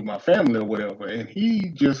something with my family or whatever, and he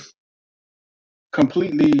just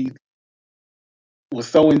completely was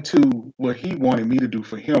so into what he wanted me to do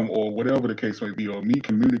for him, or whatever the case may be, or me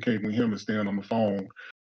communicating with him and staying on the phone,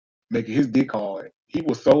 making his dick hard. He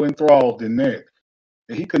was so enthralled in that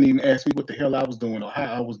he couldn't even ask me what the hell I was doing or how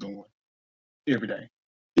I was doing every day.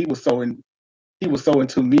 He was so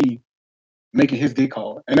into me making his dick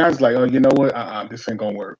hard. And I was like, oh, you know what? This ain't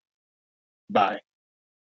gonna work. Bye.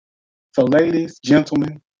 So ladies,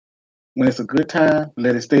 gentlemen, when it's a good time,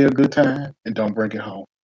 let it stay a good time and don't bring it home.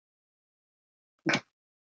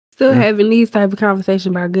 Still having these type of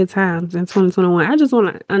conversations about good times in 2021. I just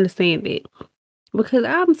want to understand that. Because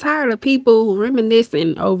I'm tired of people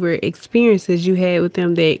reminiscing over experiences you had with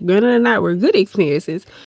them that, granted or not, were good experiences.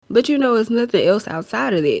 But you know, it's nothing else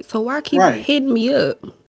outside of that. So why keep hitting me up?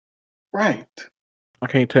 Right. I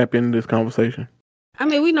can't tap into this conversation. I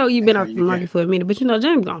mean, we know you've been off the market for a minute, but you know,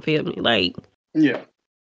 James gonna feel me. Like, yeah.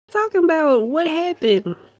 Talking about what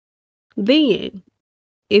happened then.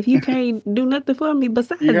 If you can't do nothing for me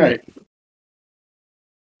besides it.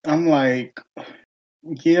 I'm like,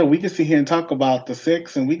 yeah, we can sit here and talk about the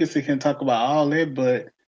sex and we can sit here and talk about all that, but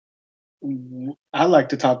I like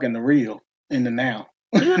to talk in the real, in the now.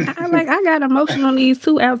 I got emotional needs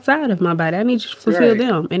too outside of my body. I need you to fulfill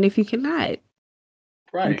them. And if you cannot,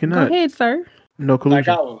 you cannot. Go ahead, sir. No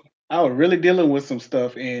collusion. Like I was really dealing with some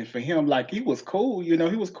stuff, and for him, like, he was cool, he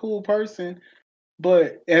was a cool person.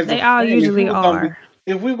 But as they all friend, usually are.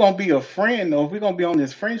 If we're gonna be a friend, or if we're gonna be on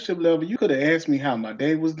this friendship level, you could have asked me how my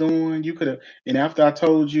day was doing. You could have, and after I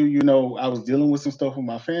told you, I was dealing with some stuff with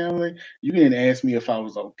my family, you didn't ask me if I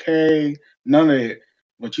was okay. None of that.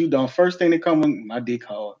 But you don't. First thing that come in, my dick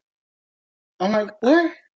hard. I'm like,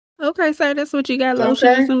 what? Okay, sir, that's what you got lotion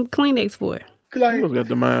and some Kleenex for. Like, you got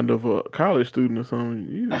the mind of a college student or something.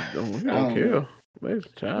 You don't care. That's a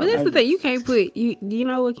child. But that's the thing. You can't put you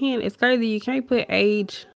know what, Ken? It's crazy. You can't put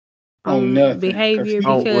age on behavior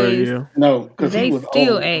because they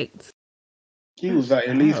still act. He was like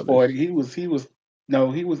at least 40. He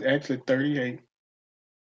was actually 38.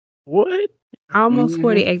 What? Almost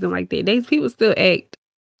 40 acting like that. These people still act.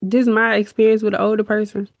 This is my experience with an older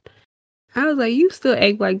person. I was like, you still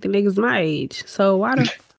act like the niggas my age. So why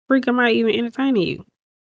the freak am I even entertaining you?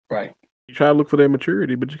 Right. You try to look for that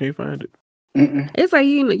maturity, but you can't find it. It's like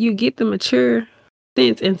you get the mature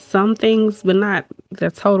sense in some things, but not the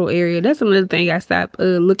total area. That's another thing I stopped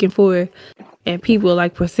looking for in people,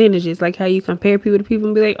 like percentages, like how you compare people to people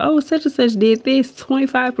and be like, oh, such and such did this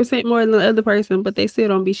 25% more than the other person, but they still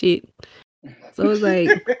don't be shit. So it's like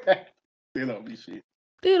they don't be shit.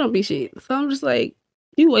 They don't be shit. So I'm just like,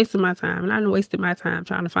 you wasting my time, and I done wasted my time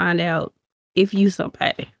trying to find out if you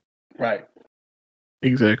somebody. Right.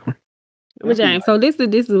 Exactly. But James, so this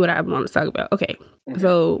is what I want to talk about. Okay.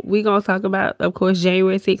 So we're gonna talk about, of course,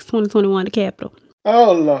 January 6, 2021, the Capitol.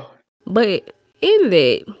 Oh Lord. But in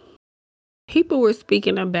that, people were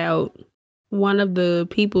speaking about one of the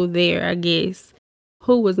people there, I guess,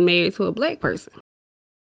 who was married to a black person.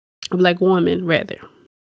 A black woman, rather.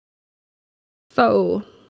 So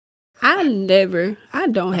I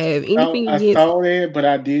don't have anything against. I saw it, but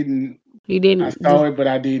I didn't. You didn't. I saw it, but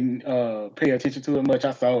I didn't pay attention to it much.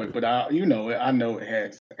 I saw it, but I know it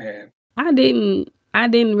has. I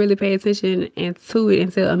didn't really pay attention to it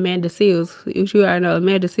until Amanda Seales. You already know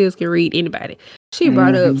Amanda Seales can read anybody. She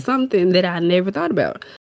brought up something that I never thought about.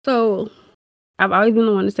 So I've always been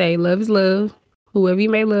the one to say, love is love. Whoever you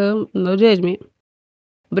may love, no judgment.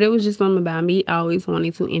 But it was just something about me always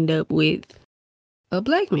wanting to end up with a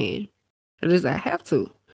black man. I have to.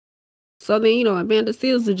 So then, Amanda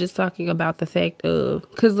Seales was just talking about the fact of,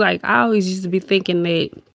 because like I always used to be thinking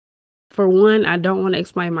that, for one, I don't want to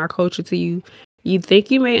explain my culture to you. You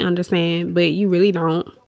think you may understand, but you really don't.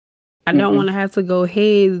 I don't want to have to go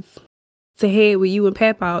head to head with you and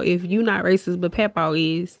Papaw if you're not racist, but Papaw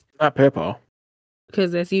is. Not Papaw.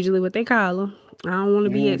 Because that's usually what they call him. I don't want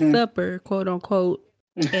to be at supper, quote unquote,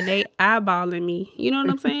 and they eyeballing me. You know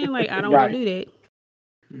what I'm saying? Like, I don't want to do that.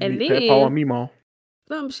 And then Papaw and Meemaw.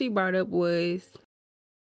 Something she brought up was,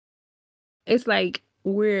 it's like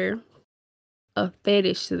we're a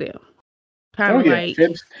fetish to them. Kind of like,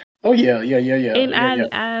 yeah. And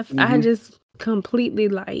I just completely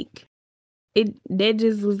like it. That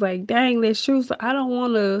just was like, dang, that's true. So I don't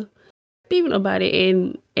want to speak about it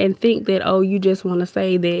and think that, oh, you just want to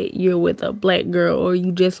say that you're with a black girl, or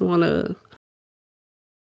you just want to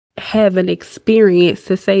have an experience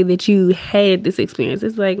to say that you had this experience.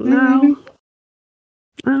 It's like, no.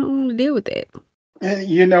 I don't want to deal with that. And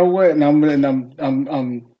you know what? And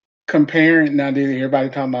I'm comparing. Now, everybody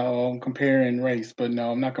talking about, I'm comparing race, but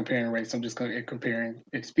no, I'm not comparing race. I'm just comparing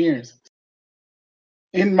experiences.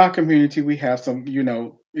 In my community, we have some,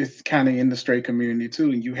 it's kind of in the straight community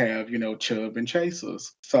too, and you have chub and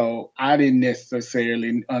chasers. So I didn't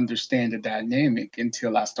necessarily understand the dynamic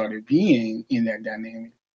until I started being in that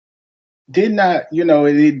dynamic. Did not,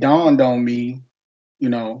 it dawned on me, you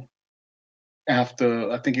know, after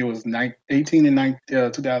I think it was 18 and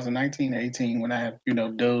 2019, 18 when I had,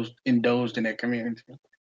 indulged in that community.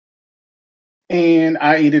 And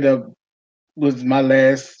I ended up was my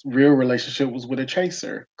last real relationship was with a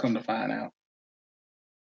chaser, come to find out.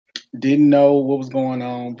 Didn't know what was going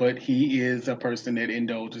on, but he is a person that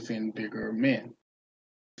indulges in bigger men.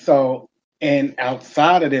 So, and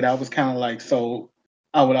outside of that, I was kind of like, so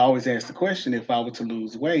I would always ask the question, if I were to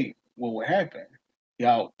lose weight, what would happen?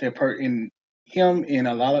 In him and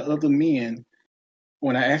a lot of other men,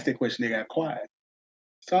 when I asked that question, they got quiet.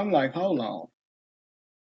 So I'm like, hold on.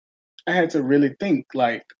 I had to really think,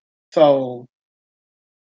 like, so,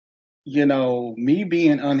 me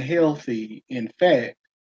being unhealthy and fat,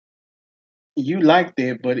 you like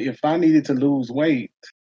that, but if I needed to lose weight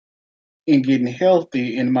and getting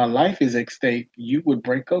healthy and my life is at stake, you would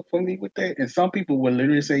break up for me with that? And some people would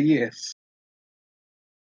literally say yes.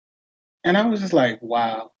 And I was just like,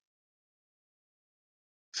 wow.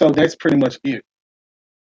 So that's pretty much it.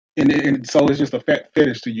 And so it's just a fat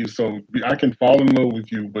fetish to you. So I can fall in love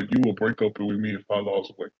with you, but you will break up with me if I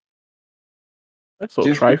lost weight. That's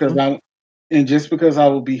so trifling. Just because I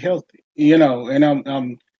will be healthy, and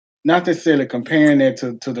I'm not necessarily comparing that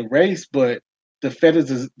to the race, but the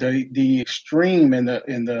fetish is the extreme and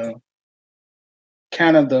the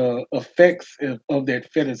kind of the effects of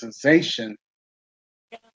that fetishization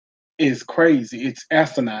is crazy. It's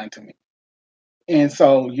asinine to me. And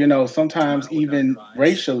so, sometimes even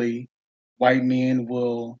racially, white men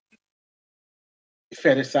will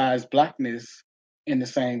fetishize blackness in the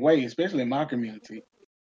same way, especially in my community.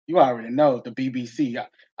 You already know the BBC.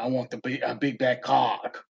 I want a big back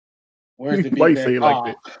cock. Where's the big back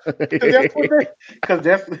cock? Because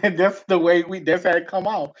that's the way that's how it come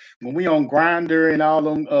off when we on Grindr and all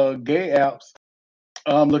them gay apps.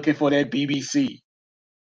 I'm looking for that BBC.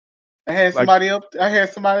 I had somebody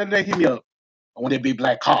that hit me up. I want that big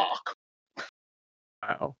black cock.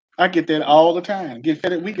 Wow. I get that all the time.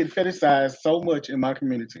 We get fetishized so much in my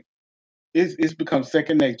community. It's become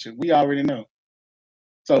second nature. We already know.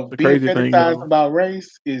 So being fetishized about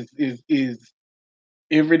race is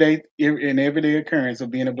everyday occurrence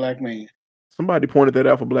of being a black man. Somebody pointed that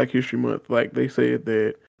out for Black History Month. Like they said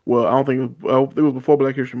that. Well, I don't think it was before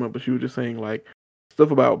Black History Month, but she was just saying like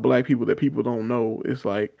stuff about black people that people don't know. It's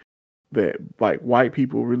like that, like white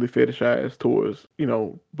people really fetishize towards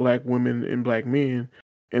black women and black men,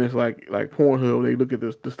 and it's like Pornhub. They look at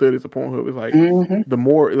the studies of Pornhub. It's like the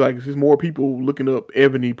more like it's just more people looking up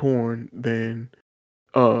ebony porn than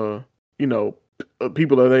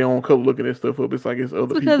people of their own color looking at stuff up. It's like it's other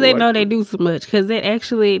people. Because they know they do so much. Because that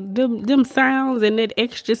actually them sounds and that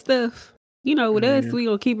extra stuff. With us, we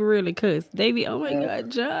gonna keep it really cuss. They be, oh my God,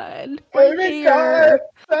 John, right here.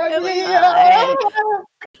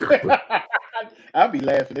 I'll be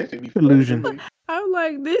laughing. That should be illusion. I'm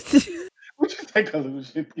like, this. What you think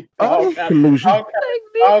illusion? Illusion.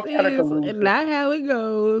 All kind of collusion. Not how it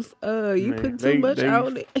goes. You put too much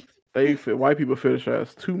on it. White people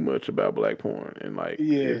fetishize too much about black porn, and like,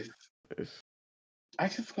 yes, I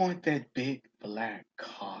just want that big black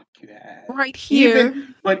cock you have right here.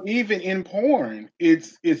 Even in porn,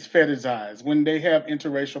 it's fetishized. When they have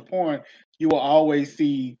interracial porn, you will always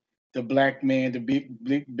see the black man, the big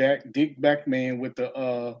dick back man with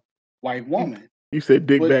the white woman. You said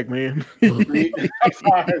dick back man. I'm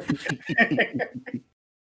sorry.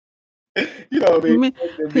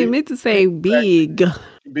 He meant to say big.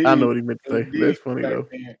 I know what he meant to say. That's funny though.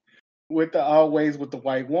 Always with the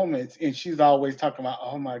white woman, and she's always talking about,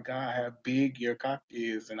 oh my God, how big your cock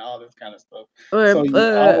is, and all this kind of stuff.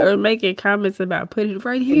 Or making comments about put it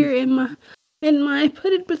right here in my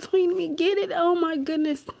put it between me, get it. Oh my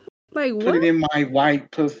goodness, like put it in my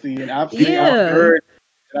white pussy, and I've heard.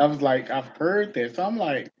 And I was like, I've heard that, so I'm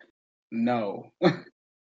like, no.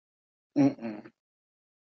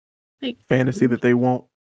 Fantasy that they want.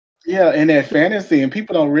 Yeah, and that fantasy, and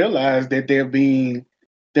people don't realize that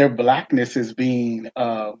their blackness is being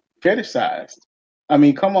fetishized. I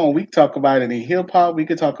mean, come on, we talk about it in hip hop, we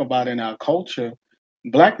could talk about it in our culture.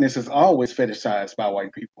 Blackness is always fetishized by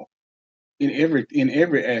white people in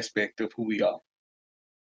every aspect of who we are.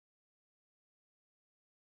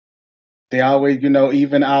 They always,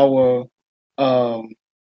 even our how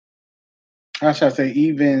should I say,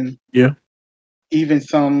 even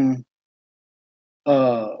some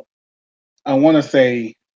I want to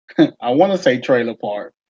say trailer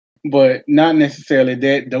park, but not necessarily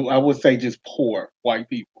that. Though I would say just poor white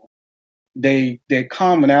people. Their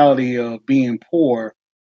commonality of being poor,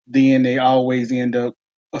 then they always end up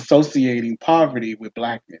associating poverty with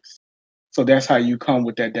blackness. So that's how you come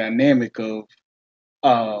with that dynamic uh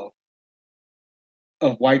of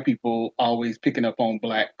white people always picking up on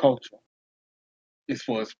black culture as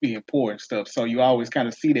far as being poor and stuff. So you always kind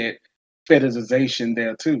of see that fetishization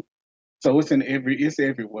there too. So it's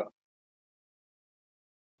everywhere.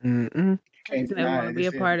 Mm-mm. You I can't just never deny want to it. be a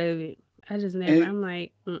It's part everywhere. of it. I just never. I'm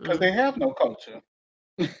like, Because they have no culture.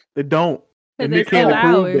 They don't, because and they they can't still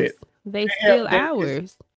prove ours. that. They They have still it's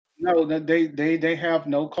ours. no, they have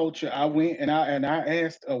no culture. I went and I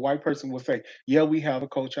asked a white person would say, "Yeah, we have a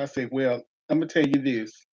culture." I said, "Well, I'm gonna tell you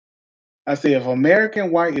this." I said,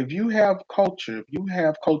 if you have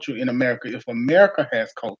culture in America, if America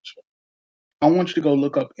has culture, I want you to go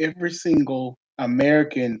look up every single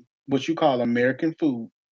American, what you call American food,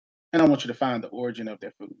 and I want you to find the origin of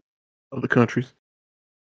that food. Other countries,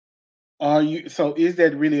 Is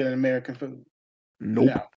that really an American food? nope.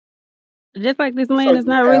 No. Just like this So land is you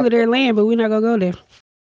not have really their land, but we're not gonna go there.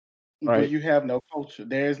 but Right, you have no culture.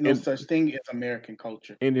 There is no and such thing as American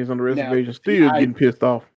culture. Indians on the Now, reservation the still I getting pissed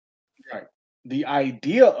off. right. The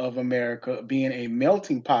idea of America being a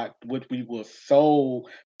melting pot, which we were sold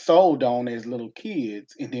on as little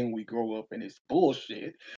kids, and then we grow up and it's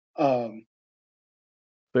bullshit. Um,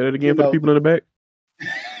 Say that you again for the know, people in the back.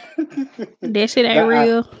 That shit ain't that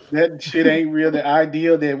real. that shit ain't real. The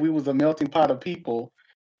idea that we was a melting pot of people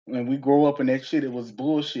when we grow up and that shit, it was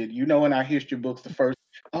bullshit. You know, in our history books,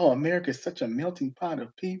 America is such a melting pot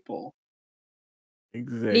of people. Then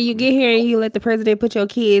you Exactly. get here and you let the president put your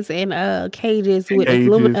kids in cages with Cages,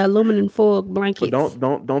 aluminum foil but blankets.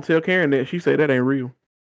 don't tell Karen that. She said that ain't real.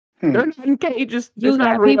 Hmm. They're not in cages. You It's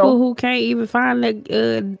not got people real. who can't even find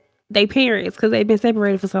their parents because they've been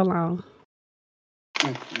separated for so long.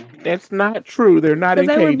 That's not true. They're not Because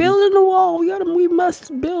in they were cages. building the wall. We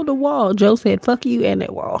must build a wall. Joe said, "Fuck you and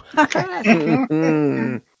that wall."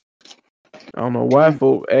 I don't know why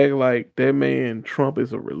folk act like that man Trump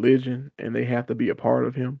is a religion and they have to be a part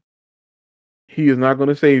of him. He is not going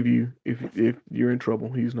to save you if you're in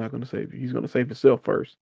trouble. He's not going to save you. He's going to save himself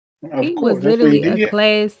first. Of He course, was that's what he literally a did.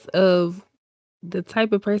 class of the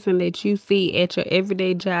type of person that you see at your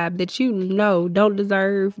everyday job that you know don't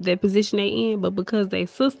deserve that position they in, but because they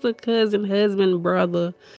sister, cousin, husband,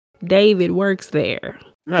 brother, David works there.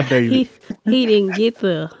 Not David. He didn't get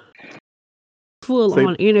the full Say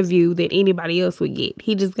on interview that anybody else would get.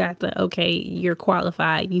 He just got the okay, you're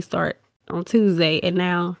qualified. You start on Tuesday, and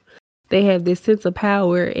now they have this sense of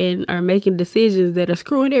power and are making decisions that are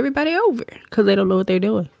screwing everybody over because they don't know what they're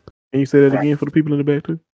doing. Can you say that Right. again for the people in the back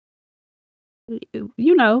too?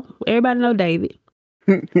 You know, everybody know David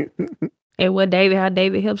and how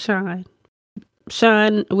David helped Sean.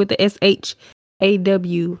 Sean with the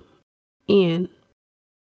SHAWN.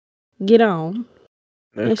 Get on.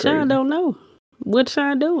 That's And Sean crazy. don't know what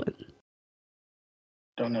Sean doing.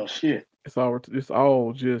 Don't know shit. It's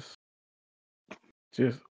all just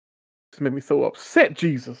made me so upset.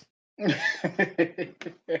 Jesus,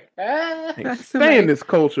 I can't stand this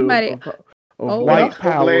culture somebody- of Oh, white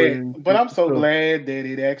power. I'm so glad that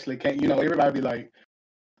it actually came. You know, everybody be like,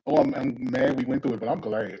 "Oh, I'm mad we went through it," but I'm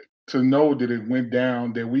glad to know that it went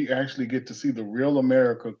down. That we actually get to see the real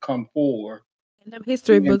America come forward. them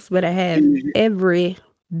history books better have every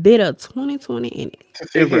bit of 2020 in it. To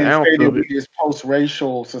sit Every here and ounce say that of we it. this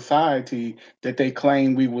post-racial society that they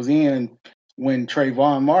claim we was in when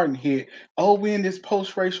Trayvon Martin hit. Oh, we in this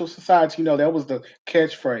post-racial society. You know, that was the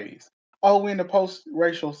catchphrase. Oh, we in the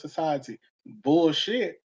post-racial society.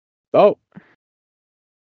 Bullshit. Oh,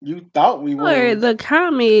 You thought we Or were. the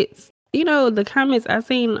comments, the comments I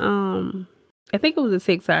seen, I think it was a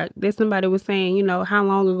TikTok that somebody was saying, how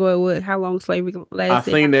long ago it was, how long slavery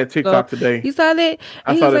lasted. I seen that TikTok today. You saw that?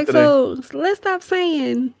 I And he saw was that like, today. so let's stop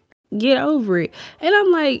saying get over it. And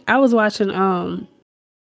I'm like, I was watching,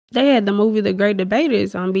 they had the movie The Great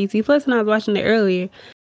Debaters on BT Plus, and I was watching it earlier,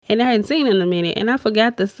 and I hadn't seen it in a minute, and I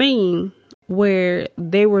forgot the scene where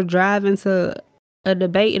they were driving to a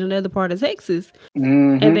debate in another part of Texas,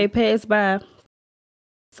 and they passed by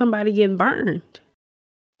somebody getting burned.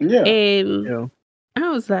 Yeah. And Yeah. I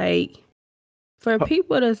was like, for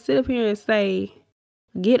people to sit up here and say,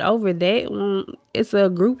 get over that when it's a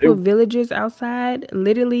group of villagers outside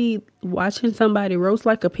literally watching somebody roast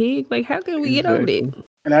like a pig, like how can we get over that?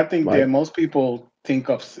 And I think Like- that most people think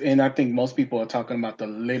of, and I think most people are talking about the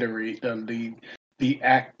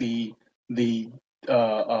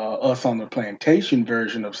us on the plantation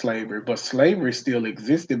version of slavery, but slavery still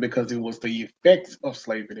existed because it was the effects of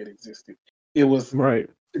slavery that existed. It was Right.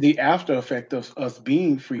 the after effect of us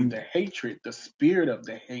being free, the hatred, the spirit of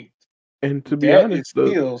the hate, And to be that is honest,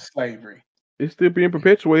 still slavery. it's still being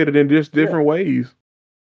perpetuated in just Yeah, different ways.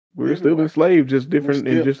 We're still everywhere. enslaved, just We're different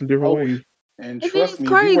in still just in different oh, ways. and And then trust it's me, if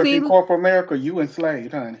you work crazy, in corporate America, you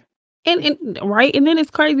enslaved, honey. and right, and then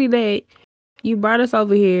it's crazy that you brought us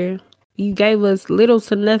over here. You gave us little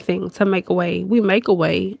to nothing to make a way. We make a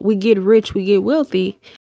way. We get rich. We get wealthy.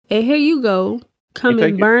 And here you go, come take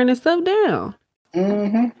and it. burning stuff down.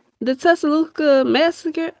 Mm-hmm. The Tuscaloosa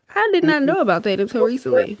massacre. I did not Mm-hmm. know about that until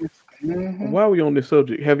recently. Mm-hmm. While we on this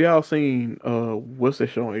subject, have y'all seen what's that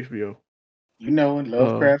show on HBO? You know,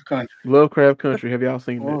 Lovecraft Country. Lovecraft Country. Have y'all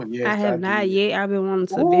seen Oh that? I yes, I have not did. yet. I've been wanting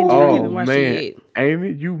to Ooh, binge it. I Oh haven't watched it man, yet.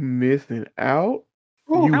 Amy, you missing out.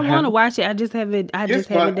 ooh. You I want to have watch it. I just haven't. I It's just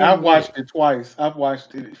haven't fun. done I've it watched yet. it twice. I've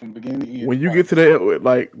watched it from beginning to end when you twice. get to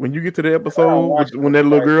that when you get to the I episode watched when it that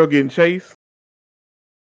little twice. girl getting chased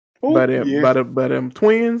by Oh them yes. by them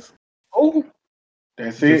twins, Oh,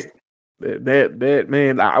 that's just it. that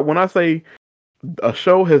man. When I say a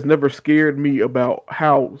show has never scared me about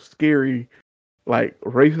how scary like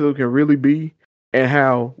racism can really be, and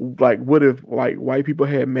how like what if like white people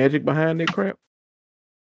had magic behind that crap,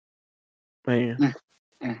 man.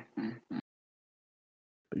 Mm-hmm.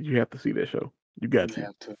 You have to see that show. You got You to.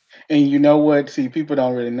 have to. And you know what? See, people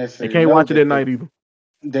don't really You necessarily can't know watch it that at night either.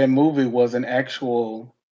 that movie was an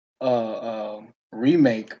actual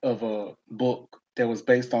remake of a book that was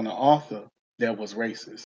based on an author that was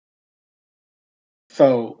racist.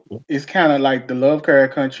 So it's kind of like the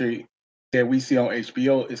Lovecraft Country that we see on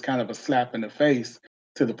HBO is kind of a slap in the face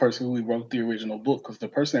to the person who wrote the original book, because the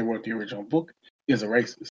person that wrote the original book is a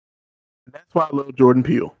racist. That's why I love Jordan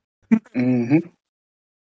Peele. Mm-hmm.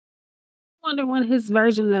 I wonder when his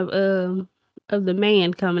version of the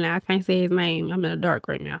man coming out. I can't say his name. I'm in the dark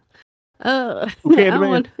right now. Who I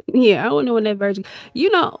Candyman? wonder when that version. You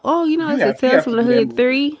know, it's the He Tales has from to the do that Hood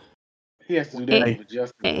movie. 3. He has to do that And, movie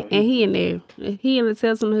justice. and Though. he in there. He in the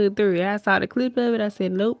Tales from the Hood 3. I saw the clip of it. I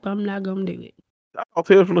said, nope, I'm not gonna do it. I thought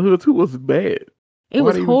Tales from the Hood 2 was bad. It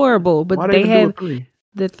was horrible, Why but they they even do a have 3?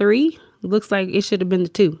 the 3 looks like it should have been the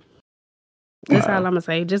 2. That's all Wow. I'm gonna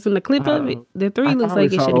say. Just in the clip of it, the 3 I looks finally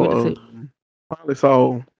like it should have been the 2. finally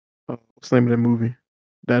saw what's the name of that movie?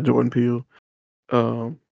 That Jordan Peele.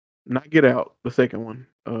 Not Get Out, the second one.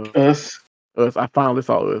 Us. I finally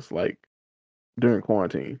saw Us like during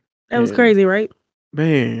quarantine. That was And, crazy, right?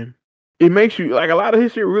 man, it makes you like a lot of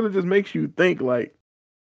his shit really just makes you think like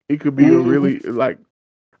it could be a Mm-hmm. really like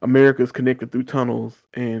America's connected through tunnels,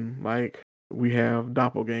 and like we have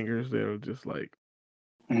doppelgangers that are just like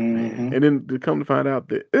Mm-hmm. man. And then to come to find out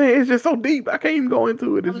that it's just so deep, I can't even go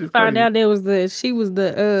into it. It's just Found crazy. out she was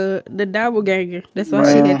the doppelganger. That's why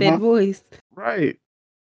Right. she had that voice. Right.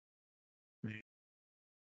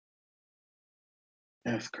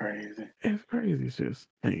 That's crazy. It's crazy. It's just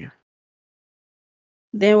man.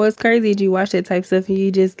 Then what's crazy is you watch that type stuff and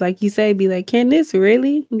you just like you say, be like, can this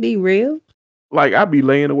really be real? Like I be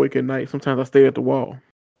laying awake at night. Sometimes I stare at the wall,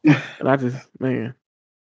 and I just man,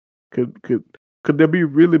 could there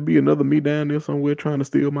really be another me down there somewhere trying to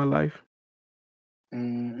steal my life?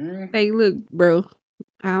 Mm-hmm. Hey, look, bro,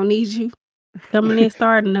 I don't need you coming in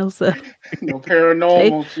starting no stuff. No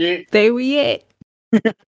paranormal shit. Stay where you at.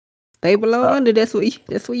 Stay below under. That's where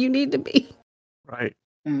you need to be. Right.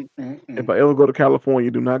 Mm-mm-mm. If I ever go to California,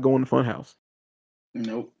 do not go in the fun house.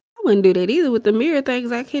 Nope. I wouldn't do that either with the mirror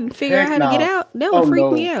things. I couldn't figure out how to get out. That would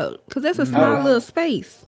freak me out because that's a small little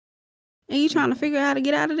space. And you trying to figure out how to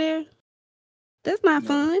get out of there? That's not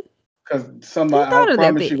fun. Because somebody, I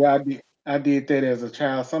promise you, I did that as a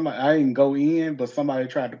child. I didn't go in, but somebody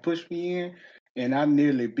tried to push me in, and I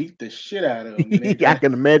nearly beat the shit out of them. I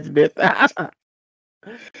can imagine that.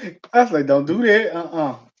 I was like, don't do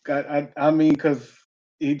that. I mean, because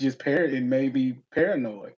it just it made me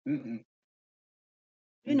paranoid. Mm-mm.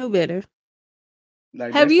 You know better.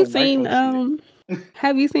 Like, have you seen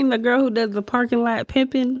have you seen the girl who does the parking lot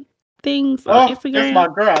pimping things on Instagram? That's my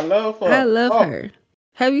girl. I love her. I love her.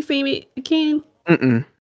 Have you seen it, Ken? Mm-mm.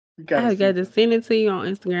 I got to send it to you on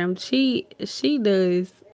Instagram. She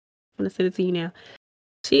does. I'm gonna send it to you now.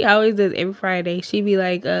 She always does every Friday. She be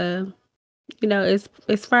like,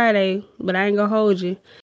 it's Friday, but I ain't gonna hold you.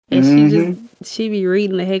 And she be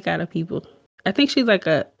reading the heck out of people. I think she's like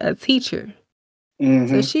a teacher.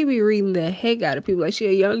 So she be reading the heck out of people. Like she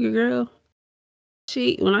a younger girl.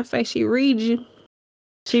 When I say she reads you,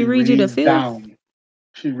 she reads you the filth. Down.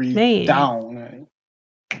 She reads down.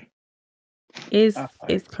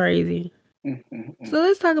 It's crazy. So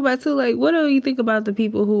let's talk about too. Like, what do you think about the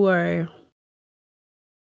people who are?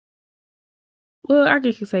 Well, I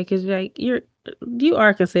guess you say because like you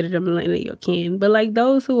are considered a millennial, Ken, but like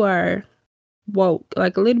those who are woke,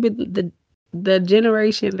 like a little bit the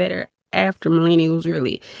generation that are after millennials,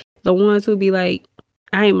 really, the ones who be like,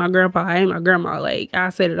 I ain't my grandpa, I ain't my grandma, like I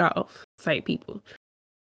set it off type people.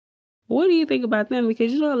 What do you think about them?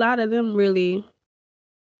 Because a lot of them really,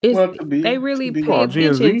 they really pay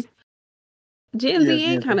Gen attention. Z? Gen Z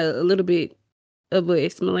ain't kind of a little bit of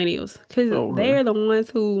us millennials because they're the ones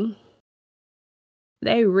who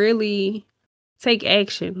they really take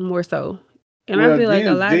action more so, and I feel like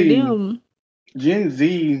a lot of them. Gen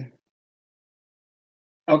Z.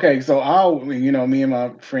 Okay, so me and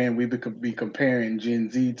my friend, we be comparing Gen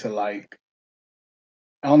Z to like,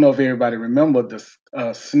 I don't know if everybody remember the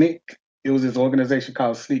SNCC. It was this organization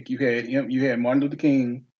called SNCC. You had Martin Luther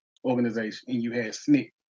King organization, and you had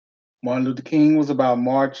SNCC. Martin Luther King was about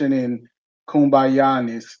marching and kumbaya, and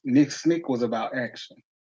SNCC was about action.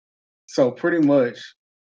 So pretty much,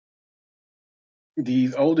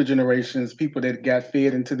 these older generations, people that got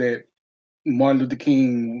fed into that Martin Luther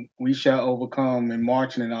King, we shall overcome, and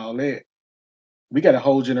marching and all that, we got a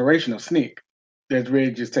whole generation of SNCC that's ready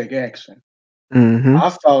to just take action. Mm-hmm. I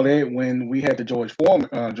saw that when we had the George Floyd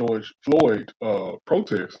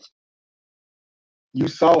protests. You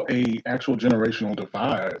saw a actual generational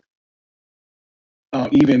divide.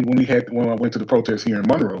 Even when I went to the protest here in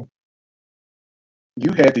Monroe,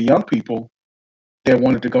 you had the young people that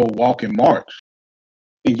wanted to go walk and march,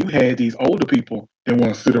 and you had these older people that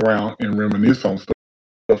want to sit around and reminisce on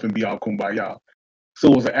stuff and be all kumbaya.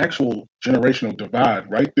 So it was an actual generational divide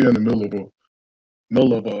right there in the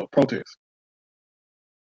middle of a protest.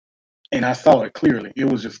 And I saw it clearly. It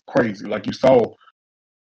was just crazy. Like you saw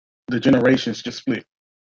the generations just split.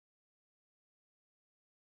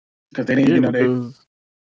 Because they didn't, because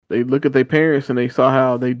they look at their parents and they saw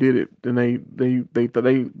how they did it, and they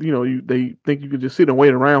think you could just sit and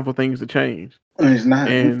wait around for things to change. It's not.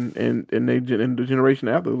 And the generation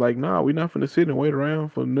after, like, nah, we're not finna sit and wait around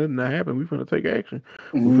for nothing to happen. We finna take action.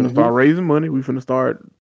 We finna start raising money. We finna start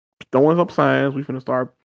throwing up signs. We finna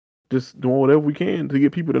start just doing whatever we can to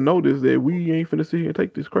get people to notice that we ain't finna sit here and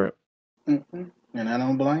take this crap. Mm-hmm. And I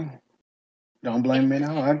don't blame. Don't blame me at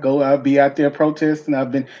all. I'll be out there protesting.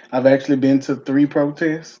 I've actually been to 3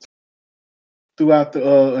 protests throughout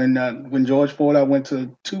when George Floyd, I went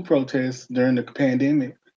to 2 protests during the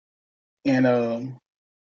pandemic. And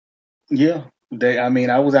yeah,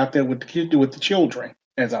 I was out there with the children,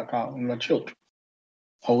 as I call them, my children,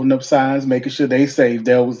 holding up signs, making sure they safe.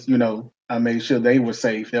 That was, I made sure they were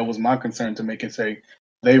safe. That was my concern, to make it safe.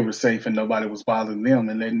 They were safe and nobody was bothering them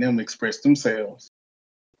and letting them express themselves.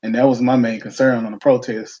 And that was my main concern on the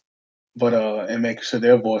protest, but and making sure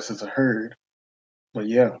their voices are heard. But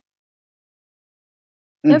yeah.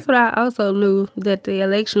 That's what I also knew, that the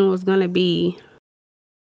election was going to be.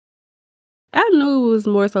 I knew it was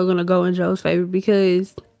more so going to go in Joe's favor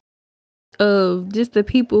because of just the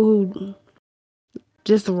people who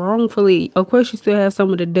just wrongfully, of course you still have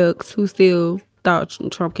some of the ducks who still thought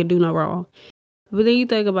Trump could do no wrong. But then you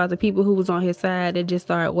think about the people who was on his side that just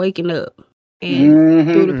started waking up. And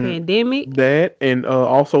through the pandemic, that, and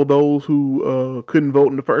also those who couldn't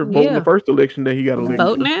vote in the first election that he got elected.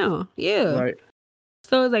 Vote now, right.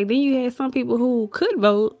 So it's like then you had some people who could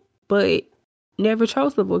vote but never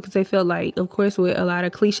chose to vote because they felt like, of course, with a lot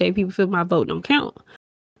of cliche, people feel my vote don't count.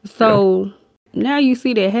 So now you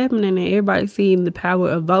see that happening, and everybody seeing the power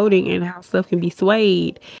of voting and how stuff can be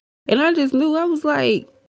swayed. And I just knew, I was like,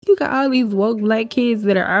 you got all these woke black kids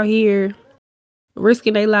that are out here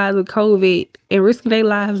risking their lives with COVID and risking their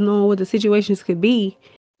lives knowing what the situations could be.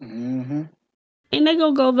 Mm-hmm. And they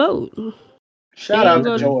gonna go vote. Shout out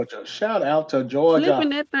to Georgia. Flipping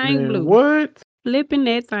that thing blue. What? Flipping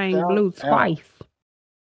that thing blue twice.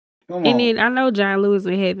 And then I know John Lewis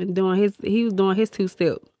in heaven he was doing his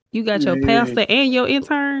 2-step. You got your pastor and your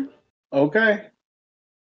intern. Okay.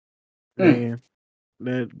 Man,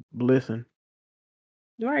 that blessing.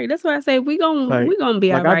 Right, that's why I say we gonna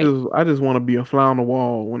be all right. I just want to be a fly on the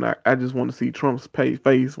wall when I just want to see Trump's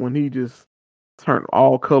face when he just turned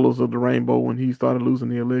all colors of the rainbow when he started losing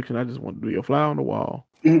the election. I just want to be a fly on the wall.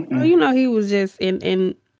 Well, he was just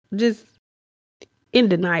in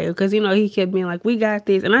denial because he kept being like, "We got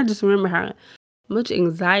this," and I just remember how much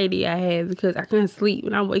anxiety I had because I couldn't sleep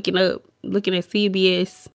when I'm waking up looking at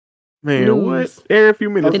CBS. Man, news, what? Every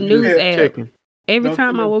few minutes, the news app. Checking. Every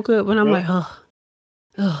time I woke up, and I'm like, oh.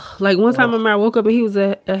 Like one time, I woke up and he was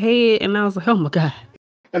ahead, and I was like, oh my God.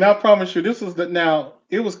 And I promise you,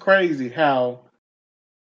 it was crazy how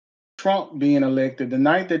Trump being elected, the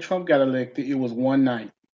night that Trump got elected, it was one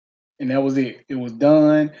night. And that was it. It was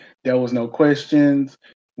done. There was no questions.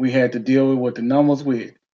 We had to deal with what the numbers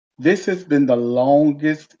with. This has been the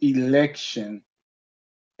longest election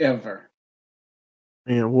ever.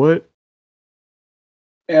 And what?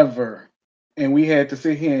 Ever. And we had to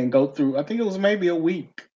sit here and go through, I think it was maybe a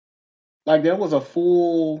week. Like there was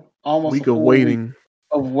almost Week a of full waiting. week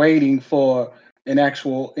of waiting for an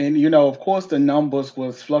actual, and of course the numbers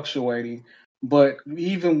was fluctuating, but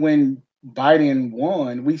even when Biden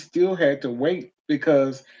won, we still had to wait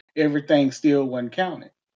because everything still wasn't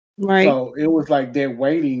counted. Right. So it was like they're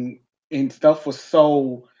waiting and stuff was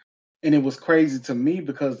and it was crazy to me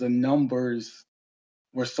because the numbers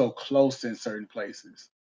were so close in certain places.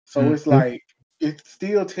 So it's like, it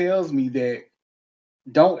still tells me that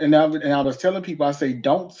and I was telling people, I say,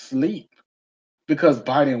 don't sleep because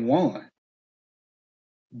Biden won.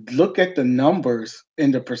 Look at the numbers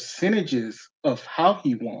and the percentages of how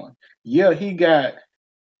he won. Yeah, he got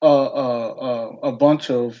a bunch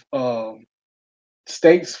of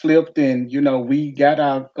states flipped, and we got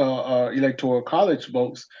our electoral college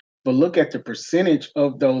votes. But look at the percentage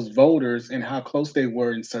of those voters and how close they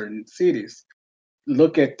were in certain cities.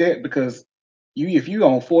 Look at that, because if you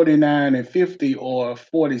on 49 and 50 or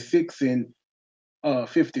 46 and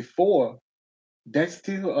 54, that's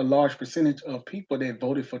still a large percentage of people that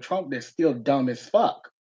voted for Trump that's still dumb as fuck.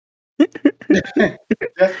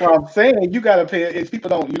 That's what I'm saying. You gotta pay. If people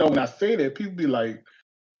don't, when I say that, people be like,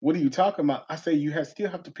 "What are you talking about?" I say still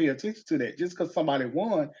have to pay attention to that. Just because somebody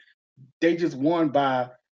won, they just won by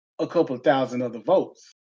a couple of thousand other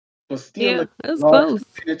votes, but still Yeah, a it was large close.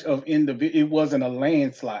 percentage of individual. It wasn't a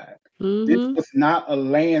landslide. This Mm-hmm. was not a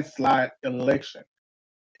landslide election.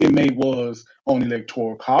 It was on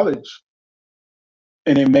electoral college,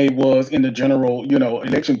 and it was in the general,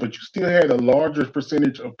 election, but you still had a larger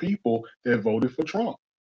percentage of people that voted for Trump.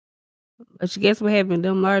 But you guess what happened?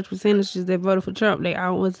 Them large percentages that voted for Trump, they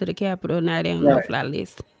all went to the Capitol. Now they on Right. no-fly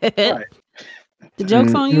list. Right. The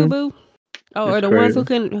joke's on you, boo. Oh, or It's the ones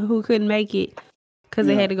crazy. who couldn't make it because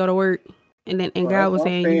they Yeah. had to go to work, and Well, God that's was what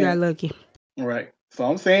I'm saying you got saying. lucky. Right. So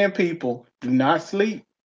I'm saying, people, do not sleep.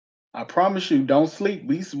 I promise you, don't sleep.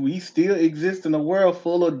 We still exist in a world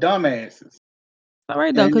full of dumbasses. All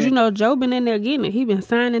right though, And because Joe been in there getting it. He been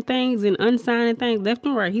signing things and unsigning things left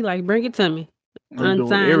and right. He like, bring it to me, They're doing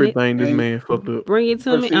unsign it, everything this and- man fucked up. bring it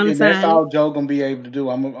to but me, see, and that's unsign it. all Joe gonna be able to do.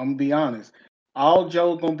 I'm gonna be honest. All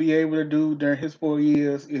Joe gonna be able to do during his 4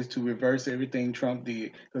 years is to reverse everything Trump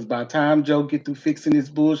did. Because by the time Joe get through fixing this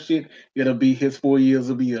bullshit, it'll be his 4 years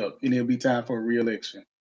will be up, and it'll be time for a re-election.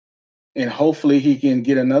 And hopefully he can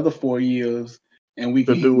get another 4 years, and we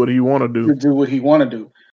To can do what he want to do. to do what he want to do.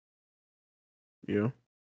 Yeah.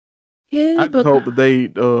 Yeah, I just hope that they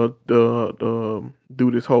do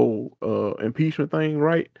this whole impeachment thing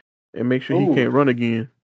right and make sure he Ooh. can't run again.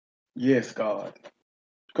 Yes, God.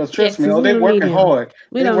 Because trust Yes, me, 'cause we they're don't need working him. hard.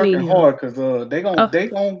 We They're don't need working him. hard because they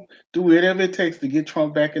gonna do whatever it takes to get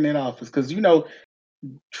Trump back in that office. Because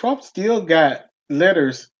Trump still got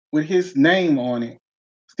letters with his name on it,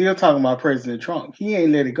 still talking about President Trump. He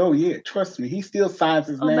ain't let it go yet. Trust me, he still signs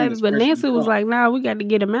his Oh, name baby, as but President Nancy was Trump. like, "Nah, we got to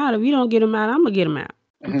get him out. If you don't get him out, I'm gonna get him out."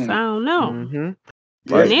 Mhm. So I don't know. Mm-hmm.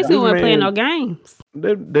 Yes, Nancy this wasn't playing no man, games.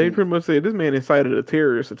 they pretty much said this man incited a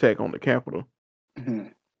terrorist attack on the Capitol.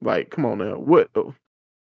 Mhm. Like, come on now, what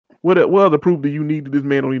other proof do you need that this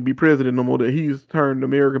man don't even be president no more? That he's turned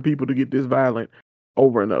American people to get this violent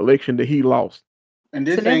over an election that he lost. And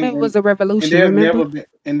So this that man ain't was a and revolution. there's Remember? never been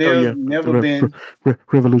and there's never been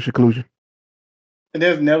revolution collusion. and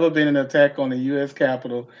there's never been an attack on the U.S.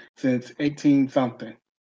 Capitol since 18 something.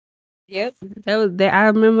 Yep. That. I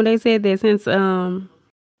remember they said that since It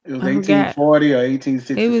was I 1840 or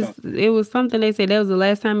 1860 something. it was something they said that was the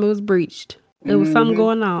last time it was breached. It was something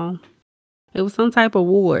going on. It was some type of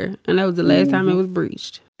war, and that was the last time it was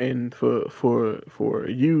breached. And for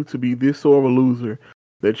you to be this sort of a loser,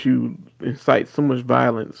 that you incite so much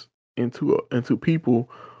violence into people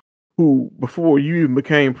who, before you even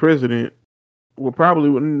became president, were probably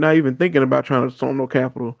not even thinking about trying to storm no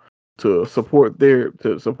Capitol to support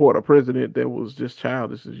a president that was just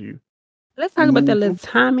childish as you. Let's talk about that little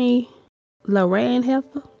Tommy Loran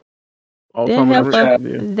heifer.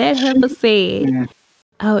 That heifer said,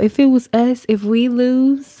 "Oh, if it was us, if we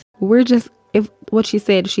lose, what she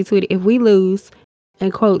said, she tweeted, if we lose,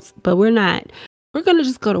 in quotes, but we're not, we're going to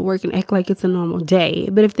just go to work and act like it's a normal day.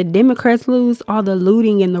 But if the Democrats lose, all the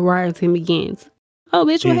looting and the rioting begins." Oh,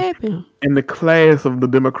 bitch, what happened? In the class of the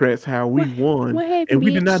Democrats, how we won, what happened, and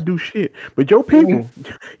we did not do shit. But your people,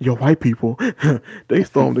 your white people, they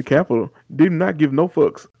stormed the Capitol. Did not give no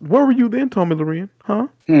fucks. Where were you then, Tommy Loren? Huh?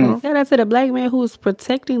 Shout out to the black man who was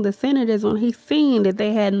protecting the senators when he seen that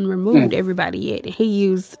they hadn't removed everybody yet. He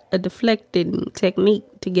used a deflecting technique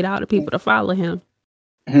to get all the people to follow him.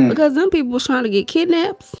 because them people was trying to get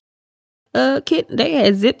kidnaps. They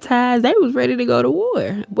had zip ties. They was ready to go to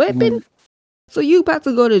war. Weapon. So you about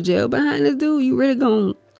to go to jail behind this dude? You really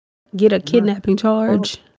gonna get a kidnapping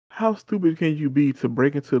charge? How stupid can you be to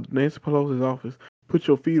break into Nancy Pelosi's office, put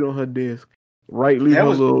your feet on her desk, leave her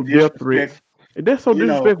little death threats? And that's so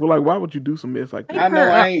disrespectful. Like, why would you do some mess like that? I know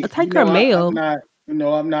I ain't. Take her mail.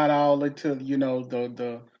 I'm not all into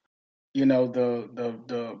the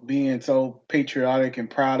being so patriotic and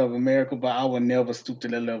proud of America, but I would never stoop to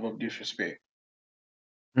that level of disrespect.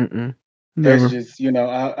 Never. That's just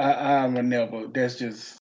I would never. That's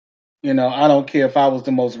just I don't care if I was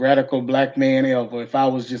the most radical black man ever, if I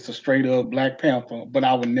was just a straight up Black Panther, but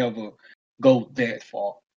I would never go that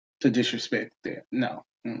far to disrespect that. No.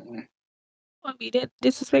 Won't be that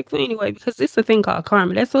disrespectful anyway, because it's a thing called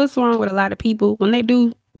karma. That's what's wrong with a lot of people. When they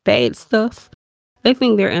do bad stuff, they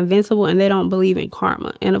think they're invincible and they don't believe in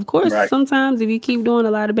karma. And of course, sometimes if you keep doing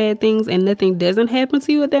a lot of bad things and nothing doesn't happen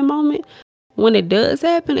to you at that moment, when it does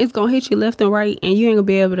happen, it's going to hit you left and right, and you ain't going to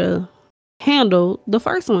be able to handle the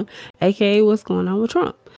first one, aka what's going on with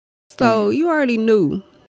Trump. So you already knew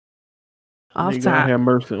off top. God have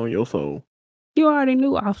mercy on your soul. You already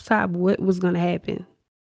knew off top what was going to happen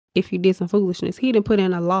if you did some foolishness. He didn't put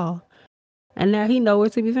in a law, and now he nowhere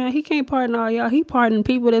to be found. He can't pardon all y'all. He pardoned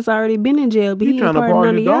people that's already been in jail, but he ain't pardon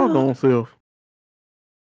none of y'all. Doggone self.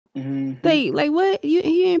 They like what?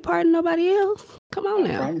 He ain't pardon nobody else. Come on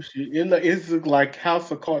now. I promise you, it's like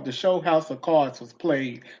House of Cards. The show House of Cards was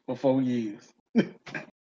played for 4 years.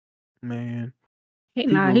 Man, he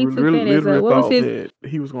took that as a what was his?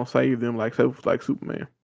 He was gonna save them like Superman.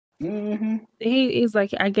 He's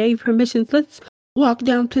like, I gave permission. Let's walk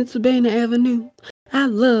down Pennsylvania Avenue. I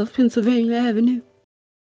love Pennsylvania Avenue.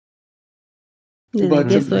 But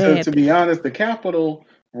to be honest, the Capitol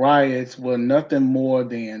riots were nothing more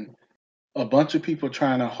than a bunch of people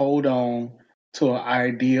trying to hold on to an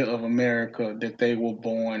idea of America that they were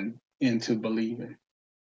born into believing.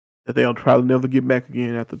 That they'll probably never get back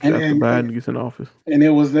again after Biden gets in office. And it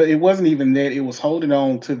wasn't even that. It was holding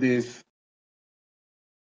on to this.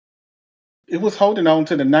 It was holding on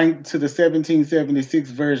to the 1776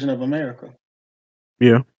 version of America.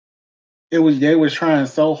 Yeah. They were trying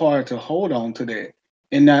so hard to hold on to that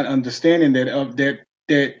and not understanding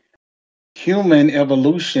that human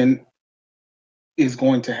evolution is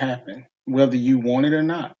going to happen, whether you want it or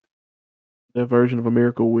not. That version of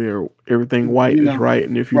America where everything white is right,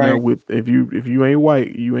 and if you're not with, if you ain't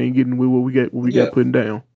white, you ain't getting with what we got putting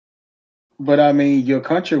down. But I mean, your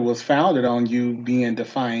country was founded on you being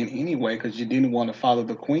defiant anyway, because you didn't want to follow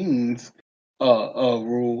the Queen's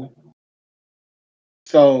rule.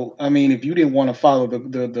 So I mean, if you didn't want to follow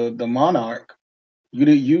the monarch,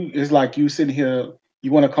 it's like you sitting here.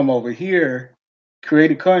 You want to come over here, create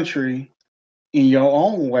a country in your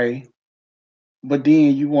own way, but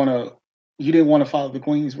then you didn't want to follow the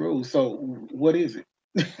Queen's rules. So what is it?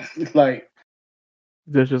 Like,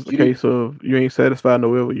 that's just a case of you ain't satisfied no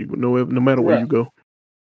matter where you go.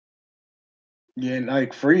 Yeah,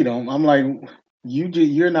 like freedom. I'm like,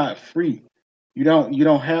 you're not free. You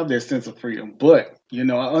don't have that sense of freedom. But I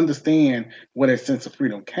understand where that sense of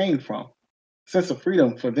freedom came from. Sense of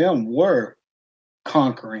freedom for them were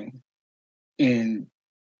conquering and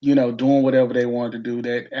doing whatever they wanted to do,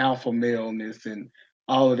 that alpha maleness and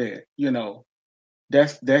all of that.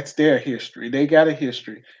 That's their history. They got a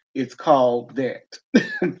history. It's called that.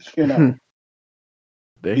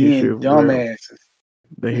 Their being dumbasses.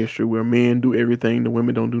 The history where men do everything, the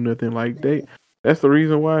women don't do nothing. Like that's the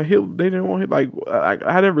reason why they didn't want him. Like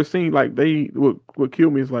I never seen like what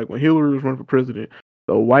killed me is like when Hillary was running for president,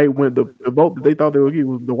 the white went the vote that they thought they would get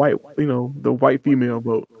was the white the white female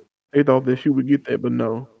vote. They thought that she would get that, but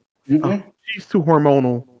no, she's too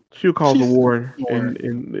hormonal. She'll cause a war,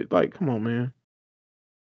 and like, come on, man.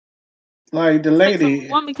 Like the lady, a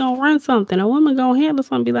woman gonna run something. A woman gonna handle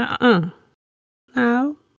something. Be like,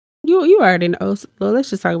 no, you already know. Well, let's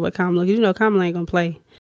just talk about Kamala, because Kamala ain't gonna play.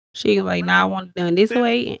 She gonna like, I want it done this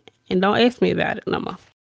way, and don't ask me about it no more.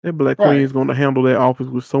 That black queen is gonna handle that office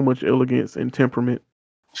with so much elegance and temperament.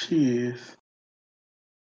 She is.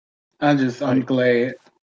 I'm glad.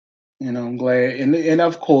 I'm glad, and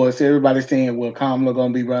of course, everybody's saying, "Well, Kamala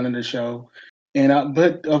gonna be running the show,"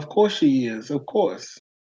 but of course she is. Of course,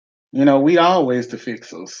 we always the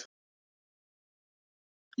fixers.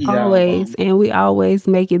 Always, and we always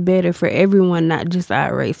make it better for everyone, not just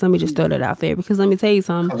our race. Let me just throw that out there, because let me tell you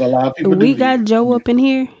something. A lot of people we got Joe up in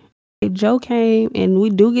here. If Joe came and we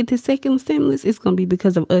do get the second stimulus, it's gonna be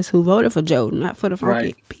because of us who voted for Joe, not for the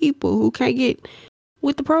fucking people who can't get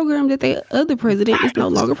with the program that the other president is no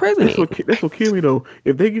longer president. That's what killed me though.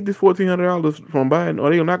 If they get this $1,400 from Biden, are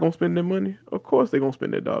they not gonna spend their money? Of course they're gonna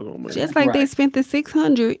spend their doggone money. Just like they spent the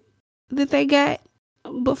 $600 that they got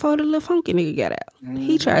before the little funky nigga got out.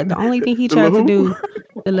 He tried the only thing he tried to do.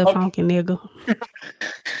 The little funky nigga.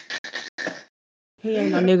 He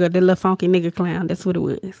ain't no nigga. The little funky nigga clown. That's what it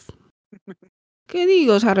was. Cause he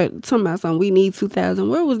go try to talk about something. We need 2,000.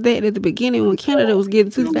 Where was that at the beginning when Canada was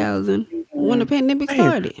getting 2,000 when the pandemic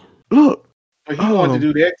started? Look, but he wanted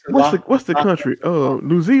to do that. What's the country?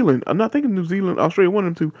 New Zealand. I'm not thinking New Zealand. Australia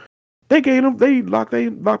wanted them to. They locked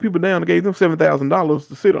people down and gave them $7,000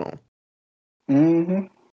 to sit on. Mm-hmm.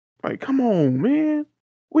 Like, come on, man.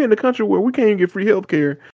 We're in a country where we can't even get free health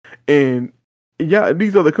care, and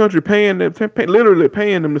these other countries literally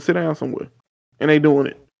paying them to sit down somewhere, and they doing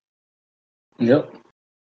it. Yep.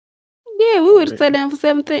 Yeah, we would have sat down for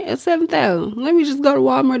 7,000. Let me just go to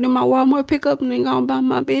Walmart, do my Walmart pickup, and then go about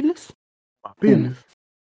my business. My business.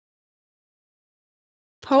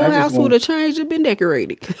 Whole house would have changed and been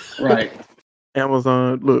decorated. Right.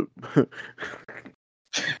 Amazon, look.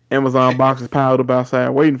 Amazon boxes piled up outside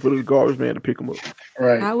waiting for the garbage man to pick them up.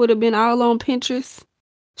 Right. I would have been all on Pinterest,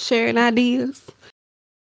 sharing ideas.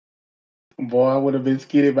 Boy, I would have been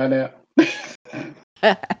skinny by now.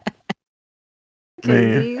 I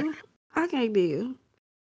can't deal.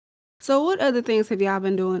 So what other things have y'all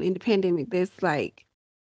been doing in the pandemic that's like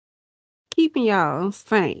keeping y'all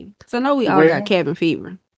sane? Because I know we all got cabin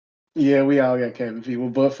fever. Yeah, we all got cabin fever.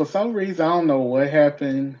 But for some reason, I don't know what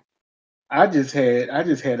happened. I just had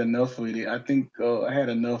enough with it. I think I had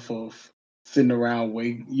enough of sitting around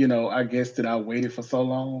waiting. You know, I guess that I waited for so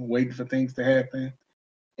long, waiting for things to happen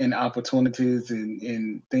and opportunities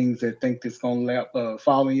and things that think it's gonna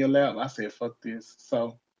fall in your lap. I said, fuck this.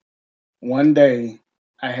 So one day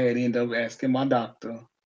I had ended up asking my doctor,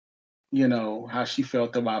 you know, how she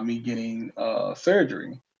felt about me getting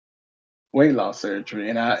surgery, weight loss surgery.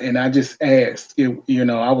 And I just asked, you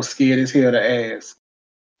know, I was scared as hell to ask.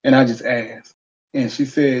 And I just asked, and she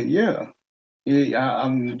said, "Yeah."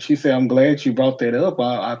 She said, "I'm glad you brought that up.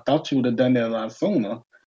 I thought you would have done that a lot sooner."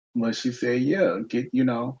 But she said, "Yeah,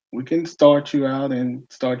 we can start you out and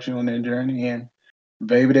start you on that journey." And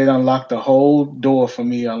baby, that unlocked the whole door for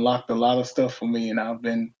me. Unlocked a lot of stuff for me, and I've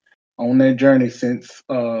been on that journey since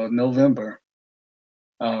November,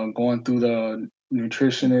 going through the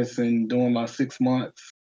nutritionist and doing my 6 months.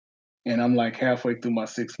 And I'm like halfway through my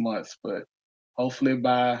 6 months, but hopefully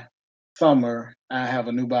by summer, I have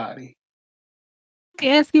a new body. I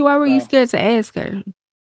ask you, why were you scared to ask her?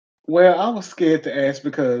 Well, I was scared to ask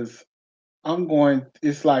because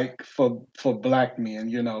it's like for Black men,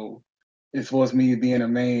 you know, it was me being a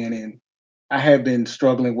man, and I had been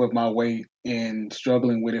struggling with my weight and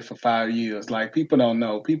struggling with it for 5 years. Like, people don't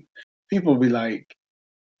know. People be like,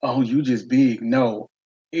 "Oh, you just big." No.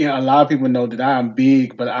 Yeah, a lot of people know that I'm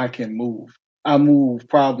big, but I can move. I move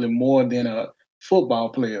probably more than a football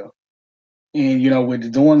player. And, you know,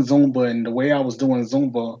 with doing Zumba and the way I was doing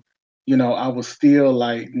Zumba, you know, I was still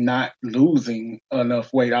like not losing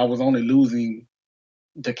enough weight. I was only losing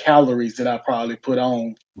the calories that I probably put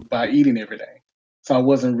on by eating every day. So I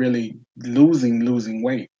wasn't really losing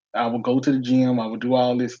weight. I would go to the gym, I would do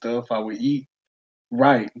all this stuff, I would eat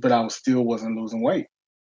right, but I still wasn't losing weight.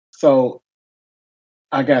 So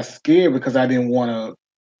I got scared because I didn't want to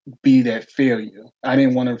be that failure. I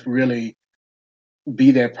didn't want to really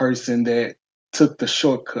be that person that took the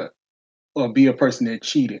shortcut or be a person that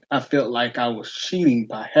cheated. I felt like I was cheating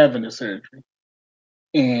by having the surgery.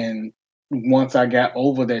 And once I got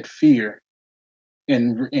over that fear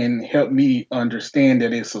and helped me understand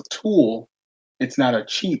that it's a tool, it's not a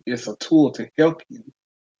cheat, it's a tool to help you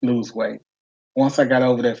lose weight. Once I got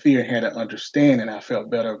over that fear and had an understanding, I felt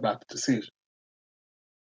better about the decision.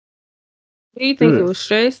 Do you think it was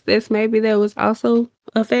stress that was also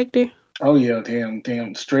a factor? Oh yeah,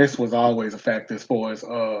 damn. Stress was always a factor as far as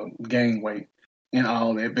gain weight and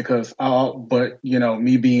all that because but you know,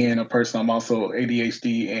 me being a person, I'm also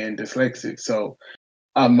ADHD and dyslexic, so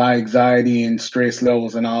my anxiety and stress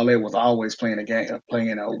levels and all that was always playing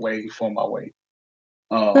a way for my weight.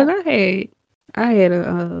 But I had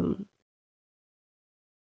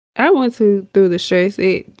I went through the stress.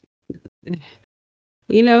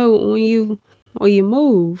 You know, when you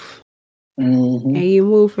move mm-hmm. and you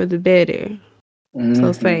move for the better. Mm-hmm.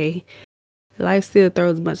 So say life still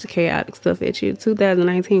throws a bunch of chaotic stuff at you.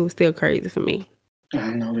 2019 was still crazy for me.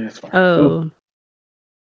 I know that's right.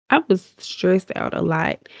 I was stressed out a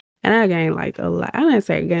lot, and I gained like a lot. I didn't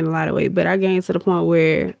say I gained a lot of weight, but I gained to the point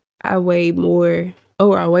where I weighed more,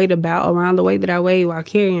 or I weighed about around the weight that I weighed while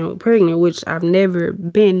pregnant, which I've never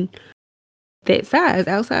been that size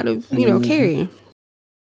outside of, carrying.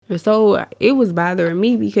 And so it was bothering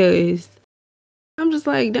me because I'm just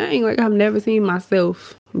like, dang, like I've never seen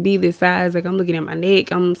myself be this size. Like I'm looking at my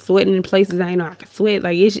neck, I'm sweating in places I didn't know I could sweat.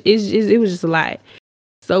 Like it was just a lot.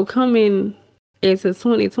 So coming into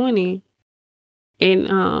 2020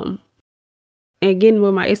 and getting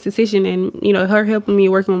with my esthetician and, her helping me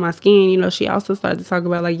working with my skin, she also started to talk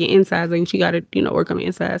about like your insides, like she got to, work on the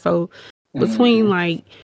inside. So between like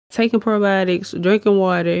taking probiotics, drinking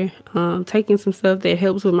water, taking some stuff that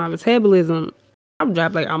helps with my metabolism, I've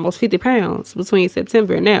dropped like almost 50 pounds between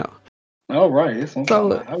September and now. Oh, right.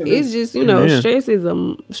 So it's just, stress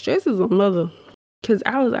is a mother. Cause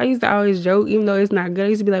I used to always joke, even though it's not good. I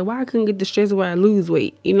used to be like, why I couldn't get the stress where I lose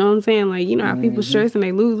weight? You know what I'm saying? Like, how people stress and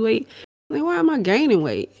they lose weight. Like, why am I gaining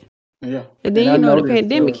weight? Yeah. And then, the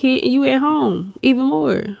pandemic hit and you at home even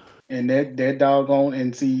more. And that doggone,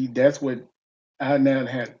 and see, that's what I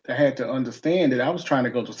had to understand, that I was trying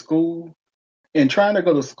to go to school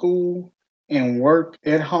and work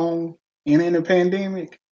at home and in the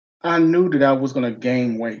pandemic. I knew that I was going to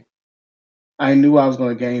gain weight. I knew I was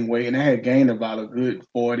going to gain weight, and I had gained about a good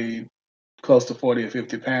 40, close to 40 or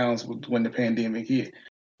 50 pounds when the pandemic hit.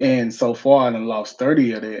 And so far, I done lost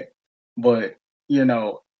 30 of that. But,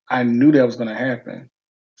 I knew that was going to happen.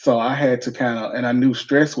 So I had to and I knew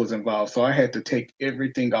stress was involved. So I had to take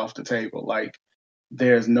everything off the table. Like,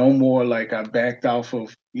 there's no more, like, I backed off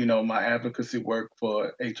of, my advocacy work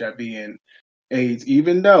for HIV and AIDS,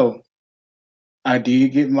 even though I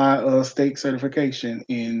did get my state certification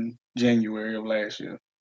in January of last year.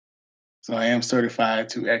 So I am certified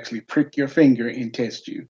to actually prick your finger and test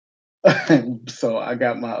you. So I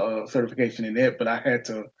got my certification in that, but I had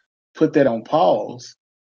to put that on pause,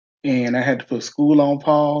 and I had to put school on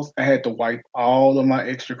pause. I had to wipe all of my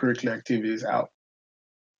extracurricular activities out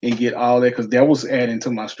and get all that, because that was adding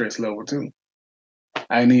to my stress level too.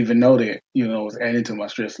 I didn't even know that, it was adding to my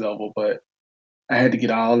stress level, but I had to get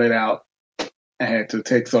all that out. I had to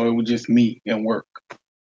take, so it was just me and work.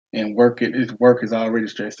 And work is already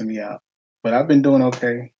stressing me out. But I've been doing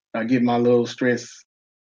okay. I get my little stress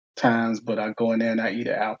times, but I go in there and I eat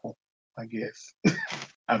an apple, I guess.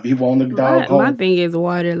 I be wanting to dog home. My thing is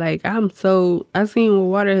water. Like I seen what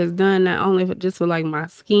water has done, not only just for like my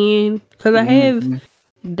skin, because I have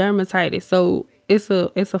dermatitis, so it's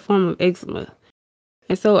a form of eczema.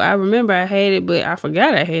 And so I remember I had it, but I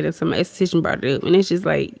forgot I had it. So my esthetician brought it up, and it's just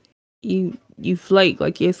like you flake,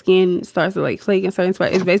 like your skin starts to like flake in certain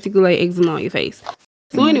spots. It's basically like eczema on your face.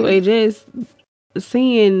 So anyway, just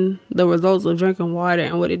seeing the results of drinking water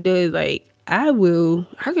and what it does, like I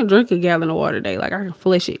can drink a gallon of water a day. Like I can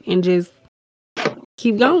flush it and just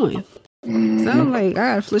keep going. So I'm like,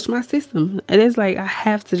 I gotta flush my system. And it's like I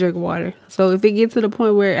have to drink water. So if it gets to the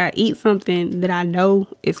point where I eat something that I know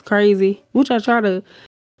is crazy, which I try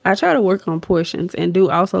to work on portions and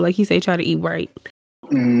do also, like you say, try to eat right.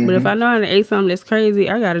 But if I know I ate something that's crazy,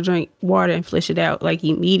 I gotta drink water and flush it out like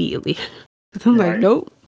immediately. I'm like,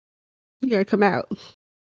 nope, you gotta come out.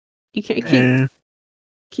 You can't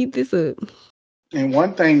keep this up. And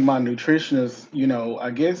one thing my nutritionist,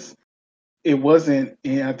 I guess it wasn't,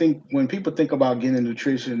 and I think when people think about getting a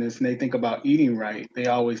nutritionist and they think about eating right, they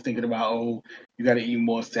always thinking about, oh, you got to eat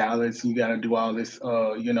more salads, you got to do all this,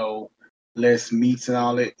 less meats and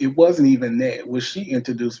all that. It wasn't even that. What she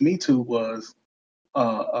introduced me to was,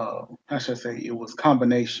 how should I say, it was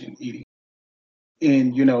combination eating.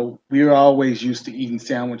 And, we were always used to eating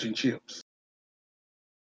sandwich and chips.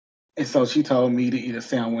 And so she told me to eat a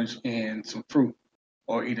sandwich and some fruit,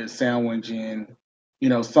 or eat a sandwich and,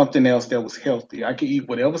 something else that was healthy. I could eat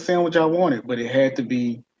whatever sandwich I wanted, but it had to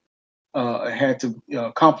be, it had to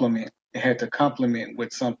complement. It had to complement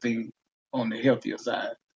with something on the healthier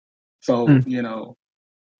side. So,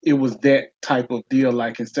 it was that type of deal.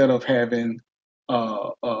 Like instead of having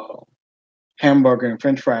hamburger and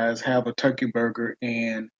French fries, have a turkey burger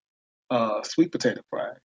and sweet potato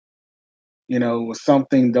fry. It was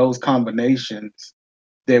something, those combinations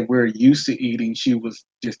that we're used to eating, she was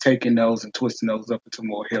just taking those and twisting those up into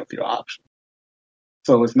more healthier options.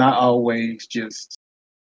 So it's not always just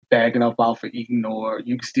bagging up off of eating, or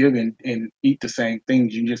you can still eat the same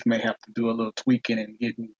things. You just may have to do a little tweaking and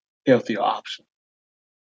getting healthier options.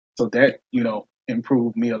 So that,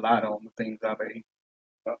 improved me a lot on the things I've ate.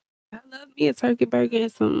 I love me a turkey burger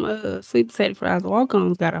and some sweet potato fries.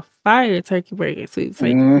 Walk-On's got a fire turkey burger and sweet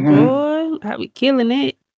potato. Boy, I be killing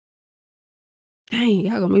it. Dang,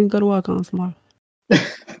 y'all gonna make me go to Walk-On's tomorrow.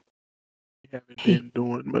 Haven't been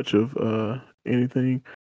doing much of anything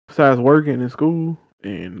besides working in school,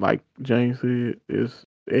 and like James said,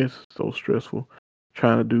 it's so stressful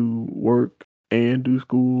trying to do work and do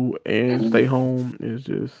school and stay home. It's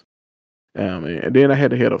just, man. And then I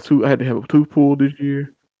had to have a tooth pulled this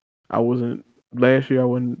year. Last year I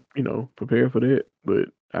wasn't, prepared for that, but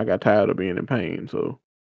I got tired of being in pain. So,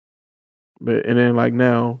 and then like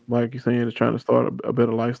now, like you're saying, is trying to start a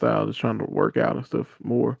better lifestyle, just trying to work out and stuff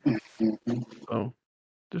more. So,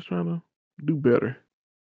 just trying to do better.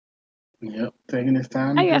 Yep, taking this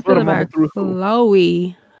time. How y'all feel about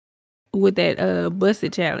Chloe with that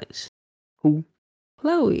busted challenge? Who?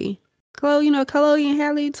 Chloe, Chloe and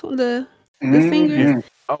Halle, the singers.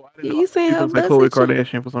 Oh, I didn't know. You saying her busted? Khloe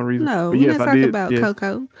Kardashian for some reason. No, but we're yes, not I talking did. about Yes.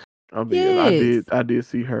 Coco. Yes. I did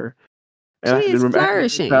see her. And she is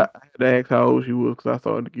flourishing. I had to ask how old she was because I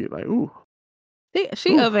started to get like, ooh.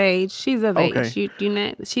 She of age. She's of age.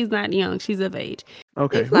 She's not young. She's of age.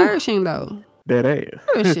 Okay. Flourishing though. That ass.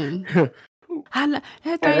 Flourishing. I know,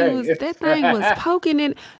 that thing was poking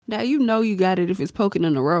in. Now you got it if it's poking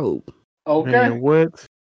in the robe. Okay. Man, what?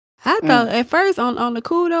 I thought at first on the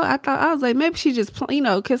cool though, I was like maybe she just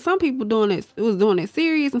because some people was doing it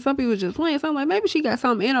serious and some people just playing. So I'm like maybe she got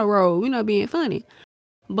something in her robe, being funny.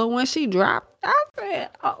 But when she dropped, I said,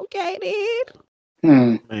 okay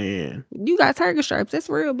then. Man, you got tiger stripes. That's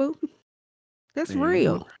real, boo. That's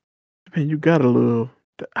real. Man, you gotta love.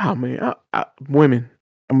 Man, women.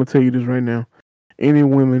 I'm gonna tell you this right now. Any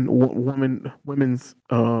women's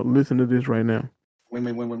listen to this right now.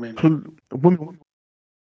 Women.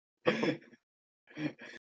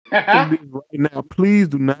 Right now, please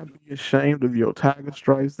do not be ashamed of your tiger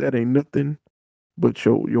stripes. That ain't nothing but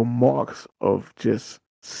your marks of just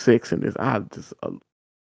sexiness.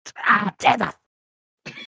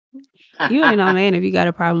 You ain't no man if you got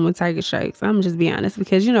a problem with tiger stripes. I'm just be honest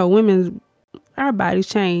because our bodies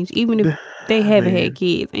change even if they haven't had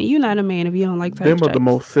kids, and you're not a man if you don't like tiger stripes. Them are the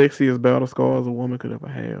most sexiest battle scars a woman could ever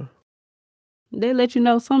have. They let you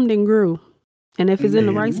know something grew, and if it's in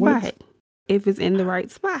the right spot. If it's in the right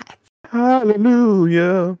spot.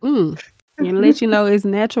 Hallelujah. And let you know it's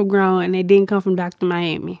natural grown and it didn't come from Dr.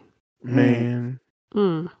 Miami. Man.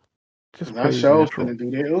 Just I sure gonna do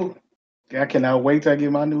that. Ooh. I cannot wait till I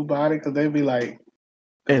get my new body because they be like,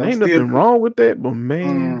 and ain't nothing wrong with that, but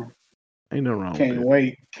man, ain't nothing wrong with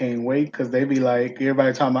that. Can't wait because they be like,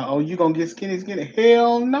 everybody talking about, oh, you gonna get skinny.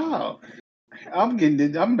 Hell no. I'm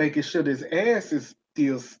making sure this ass is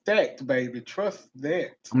still stacked, baby. Trust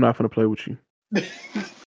that. I'm not gonna play with you.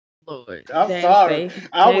 Lord, I'm sorry. He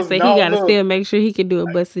gotta still make sure he can do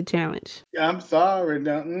a busted challenge. I'm sorry.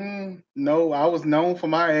 No, I was known for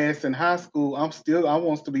my ass in high school. I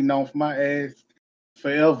want to be known for my ass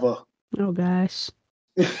forever. Oh gosh.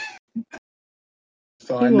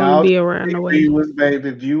 So I now be around the way.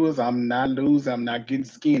 Viewers, I'm not losing. I'm not getting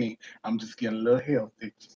skinny. I'm just getting a little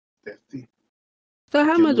healthy. That's it. So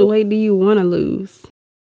how much weight do you want to lose?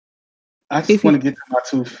 I just want to get to my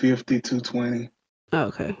 250, 220.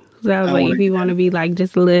 Okay. So I was like, if you want to be like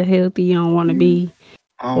just a little healthy, you don't want to be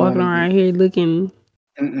walking around here looking.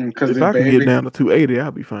 Because if I can get down to 280,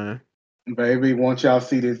 I'll be fine. Baby, once y'all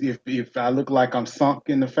see this, if I look like I'm sunk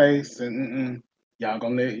in the face, and y'all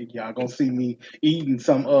gonna see me eating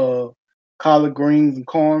some collard greens and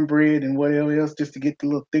cornbread and whatever else just to get the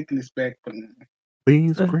little thickness back.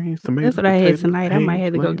 Beans, greens, tomatoes. That's what I had tonight. I might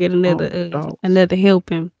have to go get another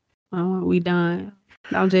helping. We done.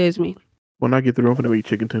 Don't judge me. When I get through, I'm gonna eat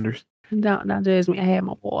chicken tenders. Don't judge me. I had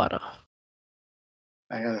my water.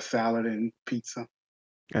 I got a salad and pizza.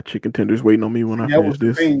 Got chicken tenders waiting on me when I finish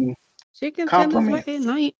this. Chicken tenders waiting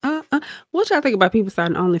on you. What y'all think about people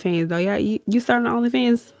starting OnlyFans though? Yeah, you starting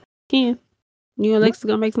OnlyFans, Ken? You and Lex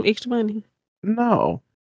gonna make some extra money? No.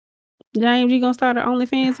 James, you gonna start an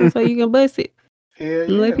OnlyFans so you can bust it? Hell yeah.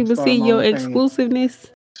 And let people see your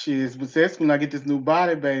exclusiveness. Shit, but that's when I get this new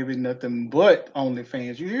body, baby. Nothing but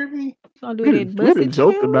OnlyFans. You hear me? Gonna do that busted we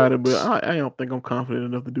joked about it, but I don't think I'm confident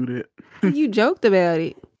enough to do that. You joked about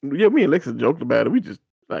it. Yeah, me and Lexus joked about it. We just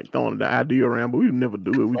like throwing the idea around, but we never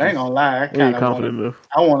do it. I ain't gonna lie, I kind of confident enough.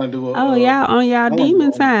 I want to do it. Oh, y'all on y'all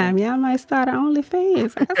demon time. Y'all might start an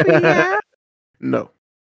OnlyFans. I see y'all. No.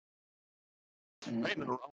 Ain't nothing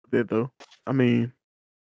wrong with that though. I mean,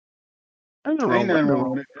 ain't nothing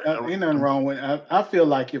wrong with it. I feel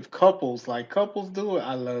like if couples do it,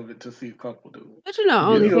 I love it to see a couple do it. But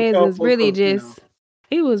OnlyFans is really just.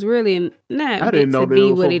 It was really not meant to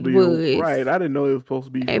be what it was. Right. I didn't know it was supposed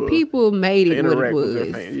to be. And people made it what it was.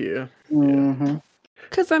 Yeah. Mm-hmm.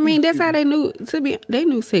 Because, that's how they knew. They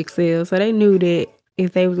knew sex sales. So they knew that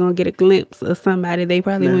if they was going to get a glimpse of somebody they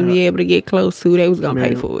probably wouldn't be able to get close to, they was going to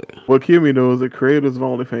pay for it. What killed me, though, is the creators of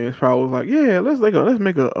OnlyFans probably was like, yeah, let's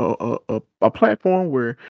make a platform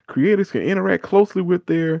where creators can interact closely with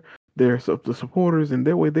their the supporters, and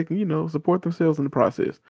that way they can support themselves in the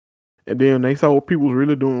process. And then they saw what people was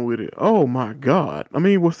really doing with it. Oh my God! I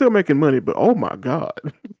mean, we're still making money, but oh my God!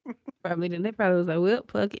 Probably then they probably was like, well,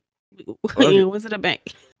 fuck it. What's it a bank?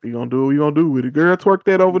 You gonna do what you gonna do with it, girl? Twerk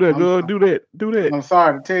that over there, girl. Do that. I'm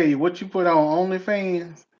sorry to tell you, what you put on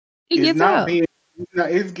OnlyFans is not being.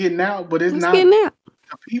 It's getting out, but it's not getting out.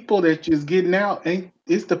 The people that just getting out.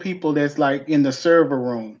 It's the people that's like in the server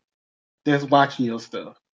room that's watching your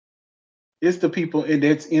stuff. It's the people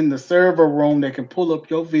that's in the server room that can pull up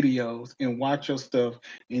your videos and watch your stuff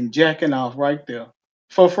and jacking off right there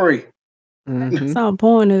for free. It's on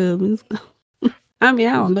Pornhub. I mean,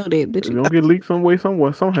 I don't know that, but you're gonna get leaked some way,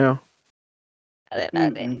 somewhere, somehow.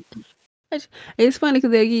 It's funny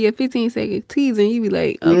because they give you a 15-second teaser and you be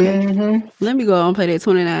like, okay, let me go on and play that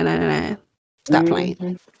 $29.99. Stop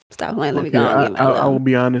playing. Stop playing. Let me go on and get my I will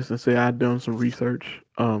be honest and say I've done some research.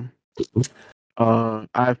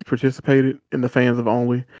 I've participated in the fans of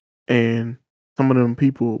Only, and some of them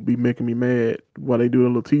people be making me mad while they do the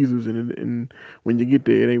little teasers, and when you get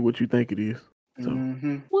there, it ain't what you think it is. So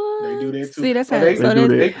what? They do that too. See, that's how they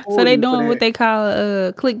doing what they call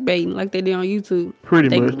clickbait, like they do on YouTube. Pretty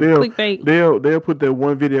much, they'll put that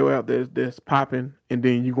one video out that's popping, and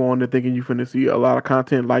then you go on there thinking you finna see a lot of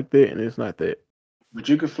content like that, and it's not that. But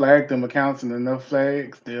you can flag them accounts, and enough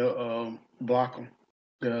flags, they'll block them.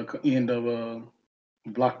 They'll end up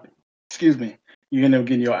blocked. Excuse me. You end up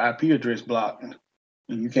getting your IP address blocked, and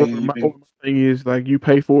you can't. My thing is like you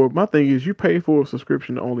pay for. My thing is you pay for a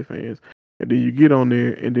subscription to OnlyFans, and then you get on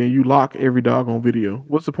there, and then you lock every doggone video.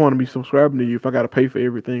 What's the point of me subscribing to you if I got to pay for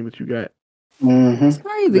everything that you got? It's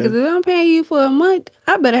crazy because if I'm paying you for a month,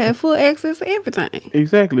 I better have full access to everything.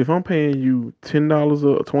 Exactly. If I'm paying you $10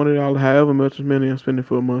 or $20, however much money I'm spending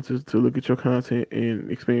for a month to look at your content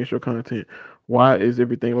and experience your content, why is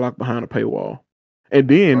everything locked behind a paywall? And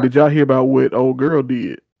then did y'all hear about what old girl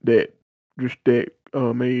did that made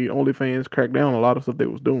OnlyFans crack down on a lot of stuff they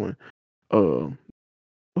was doing?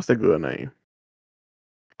 What's that girl name?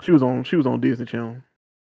 She was on Disney Channel.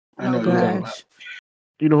 I know gosh.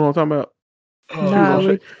 You know who I'm talking about?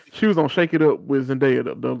 She was on Shake It Up with Zendaya,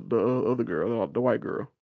 the other girl, the white girl.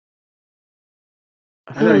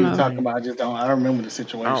 I know you're talking about. I just don't. I don't remember the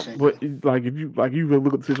situation. But like if you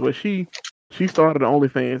look at the situation, she started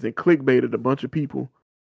OnlyFans and clickbaited a bunch of people,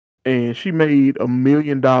 and she made $1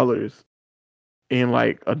 million in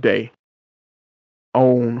like a day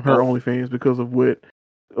on her OnlyFans because of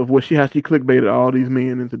how she clickbaited all these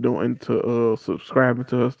men into subscribing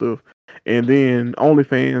to her stuff. And then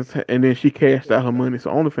OnlyFans, and then she cashed out her money. So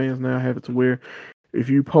OnlyFans now have it to where if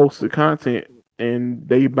you post the content and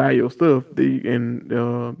they buy your stuff, they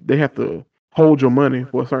have to hold your money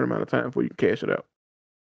for a certain amount of time before you can cash it out.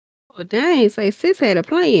 Oh dang! Say sis had a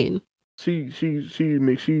plan. She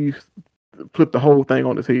flipped the whole thing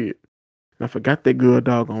on his head. I forgot that good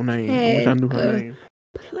doggone name. I wish I knew her name.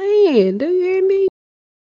 Plan? Do you hear me?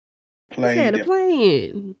 Had a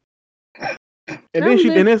plan. And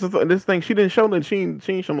then this thing, she didn't show that she ain't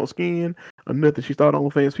show no skin or nothing. She started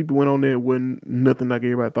OnlyFans. People went on there, wasn't nothing like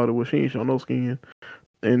everybody thought it was. She ain't show no skin,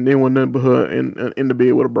 and then wasn't nothing but her in the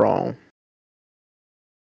bed with a bra on.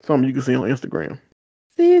 Something you can see on Instagram.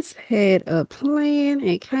 Sis had a plan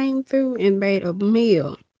and came through and made a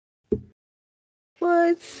meal.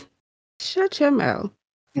 What? Shut your mouth.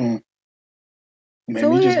 So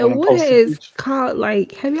what has called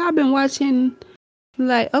like? Have y'all been watching?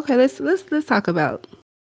 Like, okay, let's talk about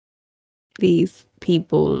these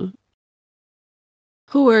people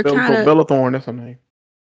who are kind of Bella Thorne. That's her name.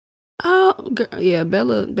 Oh, girl, yeah,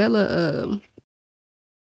 Bella.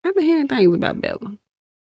 I've been hearing things about Bella.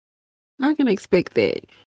 I can expect that.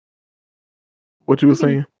 What you were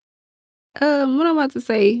saying? What I'm about to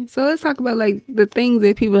say. So let's talk about like the things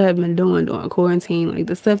that people have been doing during quarantine, like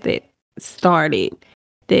the stuff that started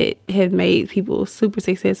that have made people super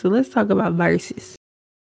successful. Let's talk about Versus.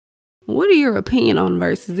 What are your opinion on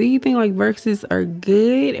Versus? Do you think like Versus are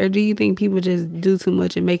good, or do you think people just do too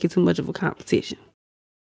much and make it too much of a competition?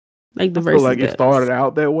 Like the Versus. Like it started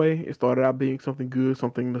out that way. It started out being something good,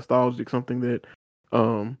 something nostalgic, something that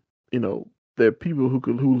that people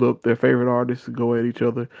who love their favorite artists to go at each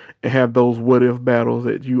other and have those what if battles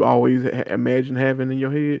that you always imagine having in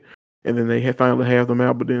your head, and then they finally have them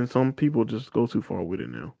out. But then some people just go too far with it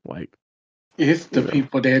now. Like it's the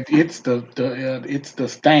people that it's the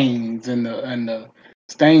stains and the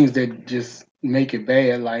stains that just make it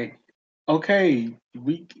bad. Like okay,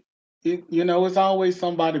 it's always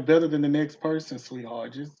somebody better than the next person,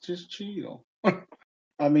 sweetheart. Just chill.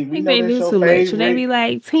 I mean, I we think know they that's do your too much. They favorite. be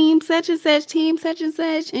like team such and such, and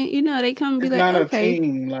they come and be It's like, not a okay,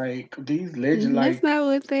 team. Like these legends, that's like not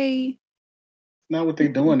what they not what they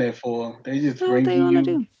doing that for. They just not what they bringing want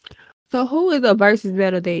to you. do. So who is a versus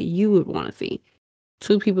battle that you would want to see?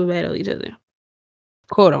 Two people battle each other,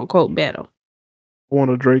 quote unquote battle. I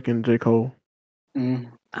want a Drake and J. Cole.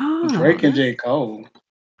 Oh, Drake and J. Cole.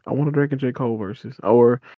 I want a Drake and J. Cole versus,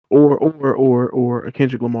 or a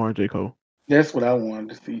Kendrick Lamar and J. Cole. That's what I wanted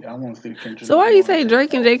to see. I want to see Kendrick so why Lamar you and say J.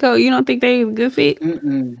 Drake and J Cole? You don't think they a good fit?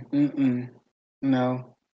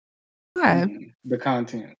 No. Why? The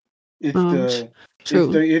content. It's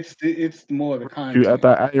True. it's more the Shoot, content.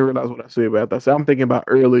 I didn't realize what I said, but I said I'm thinking about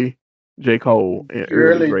early J. Cole and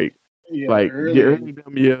early Early, Drake. yeah, Like early.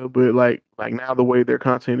 them, yeah, but like now the way their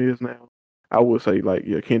content is now, I would say like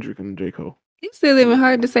Kendrick and J. Cole. It's still even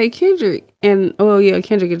hard to say Kendrick and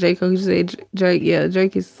Kendrick and J Cole. You say Drake. Yeah,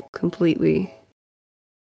 Drake is completely.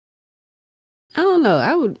 I don't know.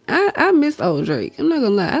 I miss old Drake. I'm not gonna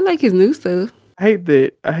lie. I like his new stuff. I hate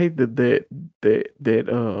that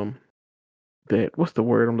that what's the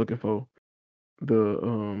word I'm looking for?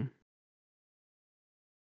 The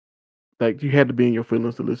like you had to be in your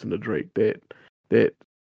feelings to listen to Drake. That that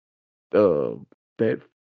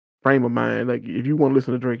frame of mind. Like if you want to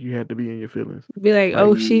listen to Drake, you had to be in your feelings. Be like,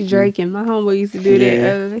 Like, she's Drake, and my homeboy used to do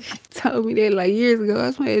Yeah. that. He told me that like years ago. I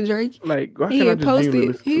was playing Drake. like why He can't I had just genuinely posted.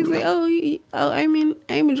 listen He's to like, it?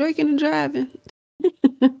 I'm Drake and driving.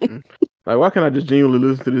 Like why can't I just genuinely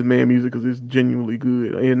listen to this man music because it's genuinely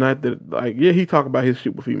good and not that like he talk about his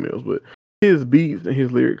shit with females, but his beats and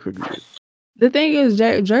his lyrics are good. The thing is,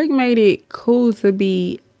 Drake made it cool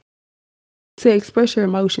to express your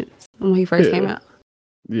emotions when he first came out.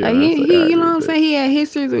 Yeah, Like I he you agree know what with I'm that. saying? He had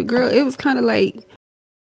histories with girls. It was kind of like,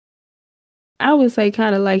 I would say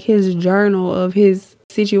kind of like his journal of his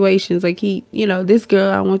situations. Like this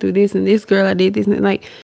girl I went through this, and this girl I did this, and like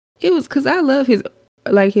it was because I love his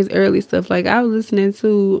early stuff. Like I was listening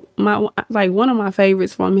to one of my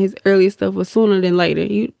favorites from his early stuff was Sooner Than Later.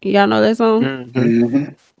 Y'all know that song?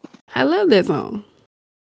 Mm-hmm. I love that song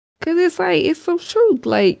because it's some truth.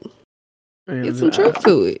 Like And it's some truth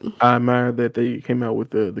to it. I admire that they came out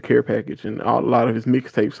with the care package and a lot of his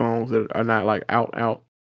mixtape songs that are not like out.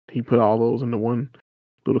 He put all those into one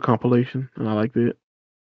little compilation, and I like that.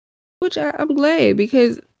 Which I'm glad,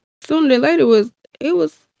 because Sooner Than Later was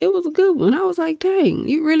a good one. I was like, dang,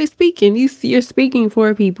 you really speaking. You're speaking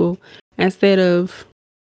for people instead of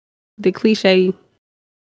the cliche,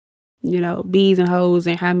 bees and hoes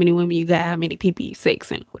and how many women you got, how many people you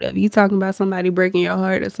sexing, whatever. You talking about somebody breaking your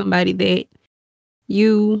heart or somebody that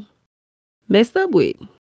you messed up with.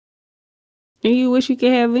 And you wish you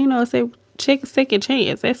could have, check a second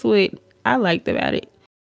chance. That's what I liked about it.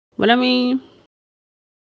 But I mean,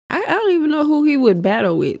 I don't even know who he would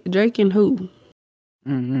battle with. Drake and who?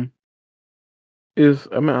 Mm-hmm.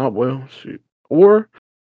 Shoot. Or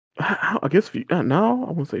I guess no,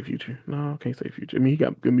 I won't say Future. No, I can't say Future. I mean, he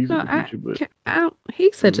got good music No, with Future, but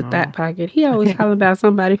he's such a thought pocket. He always talking about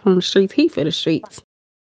somebody from the streets. He for the streets.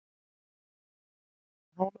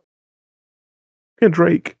 And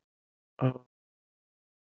Drake.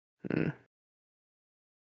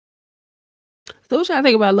 So what y'all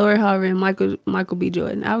think about Lori Harvey and Michael B.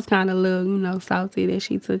 Jordan? I was kind of a little, salty that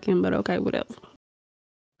she took him, but okay, whatever.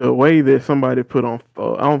 The way that somebody put on,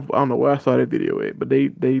 I don't know where I saw that video at, but they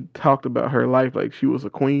talked about her life like she was a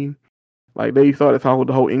queen. Like they started talking with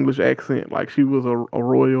the whole English accent, like she was a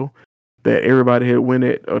royal that everybody had went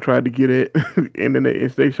at or tried to get at, and then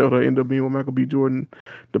they showed her end up being with Michael B. Jordan,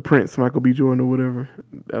 the Prince Michael B. Jordan or whatever.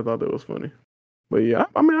 I thought that was funny. But yeah,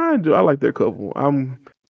 I mean, I like their couple.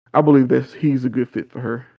 I believe that he's a good fit for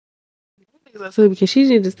her. So because she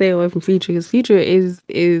needs to stay away from Future, because Future is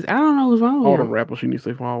I don't know what's wrong with all him. the rappers. She needs to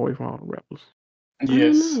stay far away from all the rappers.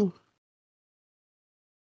 Yes.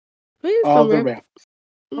 All the rappers.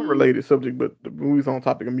 Unrelated subject, but the movie's on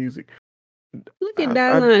topic of music. Look at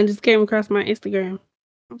Dylan just came across my Instagram.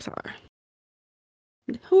 I'm sorry.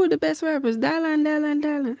 Who are the best rappers? Dylan.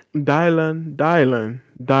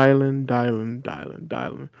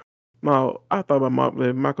 I thought about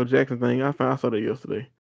the Michael Jackson thing. I saw that yesterday.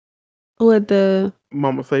 What the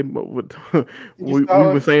Mama say? We've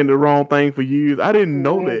been saying the wrong thing for years. I didn't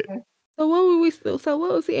know that. So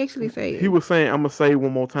what was he actually saying? He was saying, "I'm gonna say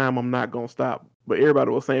one more time. I'm not gonna stop." But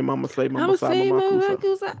everybody was saying, "Mama say, Mama say, Mama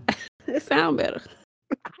Kusa." It sound better.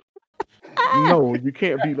 No, you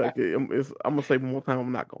can't be like that. I'm gonna say one more time.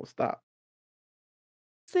 I'm not gonna stop.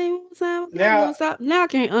 Say one more time. I'm not gonna stop. Now I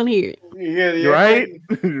can't unhear it. Yeah. Right.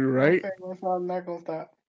 You're right. I'm not gonna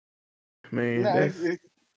stop. Man,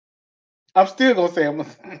 I'm still gonna say I'm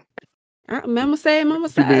gonna. Mama said, You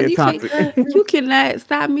being toxic. you cannot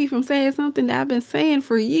stop me from saying something that I've been saying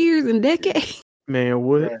for years and decades. Man,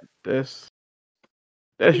 what? Right. That's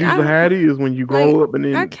Like, usually how it is when you grow up and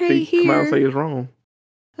I then can't they come out and say hear. it's wrong.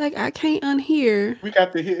 Like, I can't unhear. We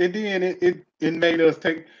got to hit, and then it made us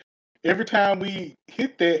take. Every time we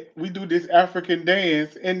hit that, we do this African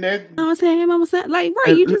dance, and that Mama said, like, right,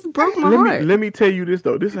 And you just broke my heart. let me tell you this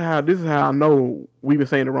though. This is how I know we've been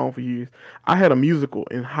saying it wrong for years. I had a musical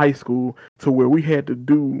in high school to where we had to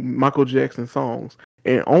do Michael Jackson songs.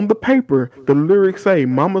 And on the paper, the lyrics say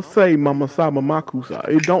 "Mama say, Mama sa, Mama kusa."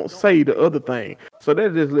 It don't say the other thing. So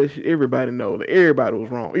that just lets everybody know that everybody was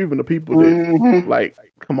wrong, even the people that like.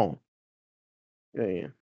 Come on,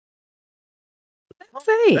 man.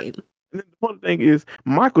 Say. The funny thing is,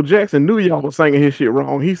 Michael Jackson knew y'all was singing his shit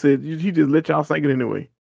wrong. He said he just let y'all sing it anyway.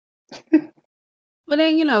 But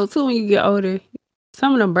then, too, when you get older,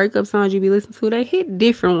 some of them breakup songs you be listening to, they hit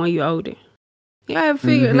different when you're older. You ever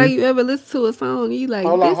figure, like, you ever listen to a song and you like,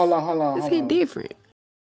 hold on. this hit different.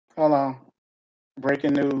 Hold on.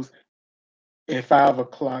 Breaking news at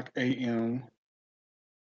 5:00 a.m.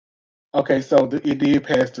 Okay, so it did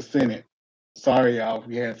pass the Senate. Sorry, y'all.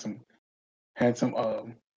 We had some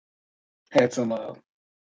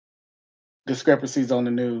discrepancies on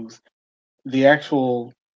the news. The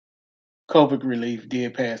actual COVID relief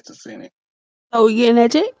did pass the Senate. Oh, we getting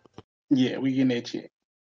that check? Yeah, we getting that check.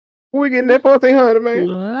 We getting that 1,400, man.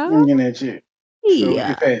 We getting that check. So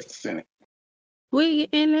Yeah. it passed the Senate. We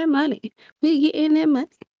getting that money.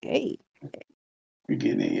 Hey. We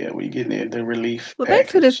getting it. Yeah, we getting it. The relief. Well, package.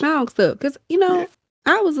 back to the song stuff, because Yeah.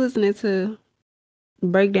 I was listening to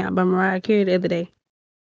 "Breakdown" by Mariah Carey the other day,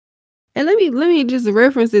 and let me just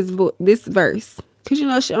reference this verse,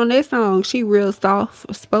 because she, on that song she real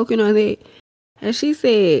soft spoken on it, and she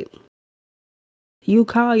said, "You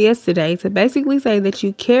called yesterday to basically say that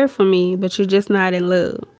you care for me, but you're just not in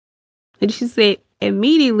love." And she said,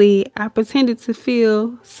 "Immediately, I pretended to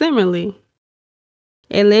feel similarly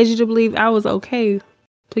and led you to believe I was okay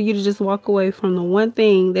for you to just walk away from the one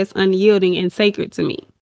thing that's unyielding and sacred to me."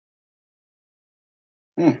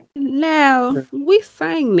 Now, we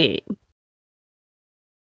sang that.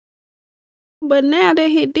 But now that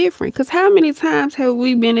hit different. Because how many times have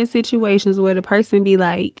we been in situations where the person be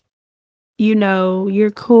like,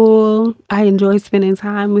 you're cool. I enjoy spending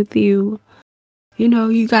time with you.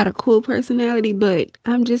 You got a cool personality, but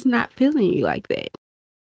I'm just not feeling you like that.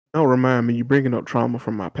 Don't remind me, you bringing up trauma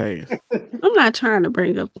from my past. I'm not trying to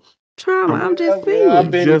bring up trauma. I'm just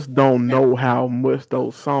saying. You just don't know how much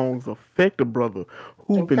those songs affect a brother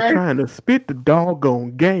who's been trying to spit the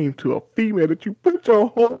doggone game to a female that you put your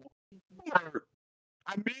whole heart.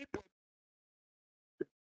 I mean,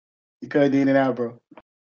 you cut in and out, bro.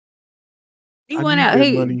 He went out.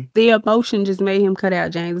 The emotion just made him cut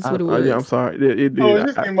out, James. That's what it was. Yeah, I'm sorry. It did.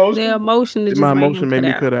 The emotion just my made emotion him made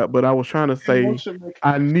me out. cut out. But I was trying to say,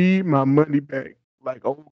 I need my money back. Like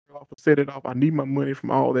old girl set it off. I need my money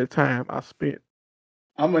from all that time I spent.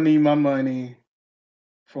 I'm gonna need my money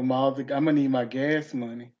from I'm gonna need my gas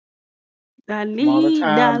money. I need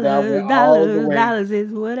dollars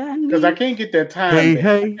is what I need. Because I can't get that time back.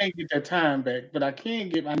 Hey. I can't get that time back, but I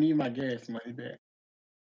need my gas money back.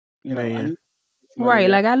 I need right,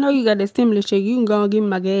 like I know you got that stimulus check. You can go and give me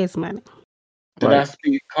my gas money. Did I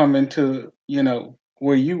speak coming to,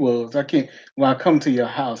 where you was? I can't I come to your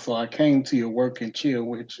house, so I came to your work and chill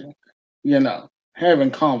with you.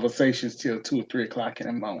 Having conversations till 2 or 3 o'clock in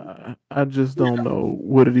the morning. I just don't know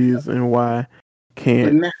what it is and why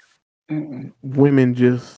can't women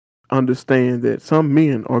just understand that some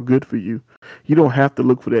men are good for you. You don't have to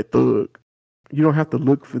look for that thug. You don't have to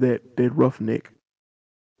look for that roughneck.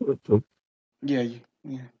 Yeah.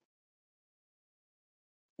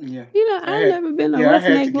 I've never been a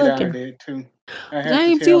roughneck looking. That too.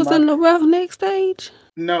 James, you was in the roughneck stage?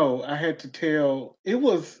 No, I had to tell. It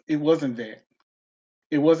wasn't that.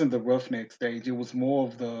 It wasn't the roughneck stage. It was more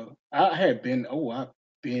of the. I've been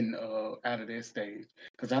out of that stage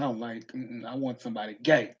because I don't like. I want somebody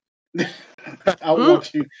gay. I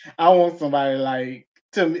want somebody like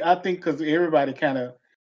to me. I think because everybody kind of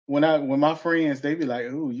when my friends they be like,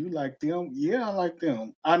 "Oh, you like them? Yeah, I like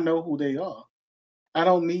them. I know who they are. I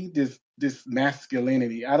don't need this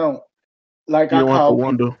masculinity. I don't like. You don't have to people,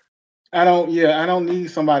 wonder. I don't. Yeah, I don't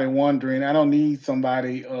need somebody wondering. I don't need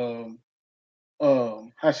somebody.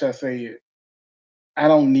 How should I say it? I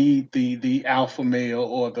don't need the alpha male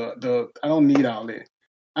or the. I don't need all that.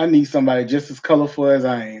 I need somebody just as colorful as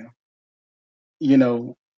I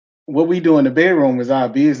am. What we do in the bedroom is our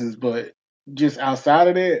business, but just outside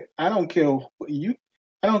of that, I don't care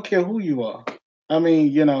I don't care who you are. I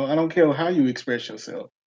mean, I don't care how you express yourself.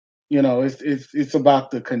 It's about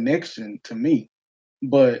the connection to me.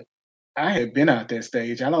 But I had been out that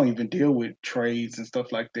stage. I don't even deal with trades and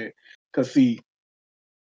stuff like that. Cause see,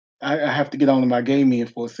 I have to get on to my game in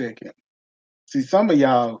for a second. See, some of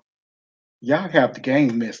y'all have the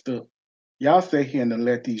game messed up. Y'all sit here and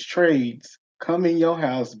let these trades come in your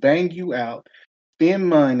house, bang you out, spend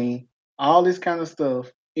money, all this kind of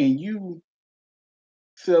stuff, and you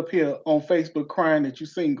sit up here on Facebook crying that you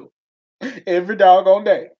single every doggone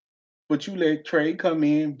day. But you let trade come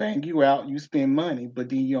in, bang you out, you spend money, but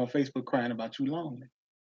then you on Facebook crying about you lonely.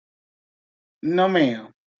 No, ma'am.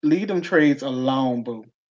 Leave them trades alone, boo.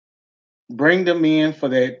 Bring them in for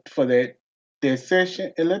that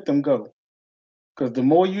session and let them go. Because the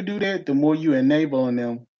more you do that, the more you enabling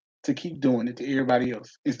them to keep doing it to everybody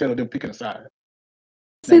else instead of them picking a side.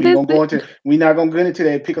 Now, we're not gonna get into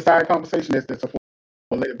that pick a side conversation. That's a for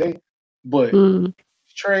later day. But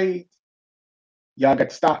trades, y'all got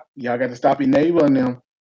to stop. Y'all got to stop enabling them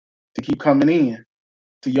to keep coming in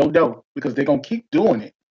to your door because they're gonna keep doing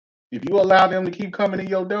it. If you allow them to keep coming in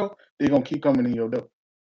your door, they're gonna keep coming in your door.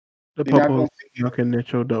 The popo knocking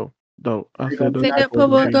at your door. I said the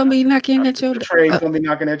popo gonna be knocking at your door. The trade's gonna be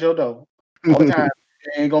knocking at your door. All the time.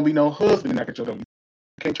 There ain't gonna be no husband knocking at your door. You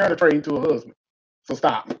can't turn a trade into a husband. So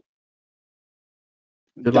stop.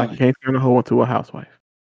 Just like you can't turn a hoe into a housewife.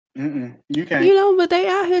 You can't. But they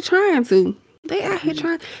out here trying to. They out here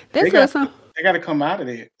trying. They got to come out of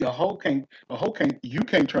that. You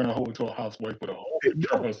can't turn a hoe into a housewife, but a hoe can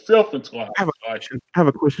turn herself into a housewife. I have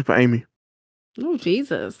a question for Amy. Oh,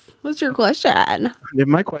 Jesus. What's your question?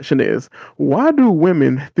 My question is, why do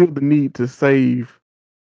women feel the need to save?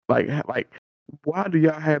 Like, why do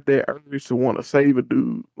y'all have that urge to want to save a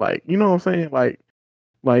dude? Like, you know what I'm saying?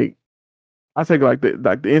 Like, I take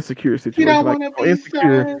the insecure situation. Like,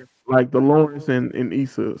 insecure, like the Lawrence and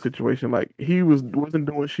Issa situation. Like, he wasn't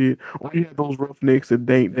doing shit. Or you have those roughnecks that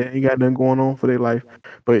ain't got nothing going on for their life.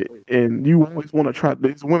 And you always want to try.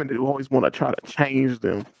 There's women that always want to try to change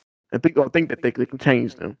them. And think that they can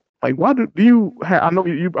change them. Like, why do you have? I know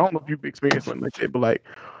you. I don't know if you've experienced something like that, but like,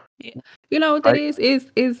 you know what that is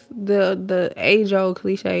the age old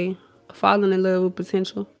cliche, falling in love with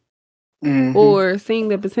potential, or seeing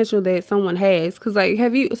the potential that someone has. Because like,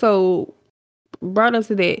 brought up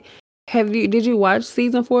to that? Did you watch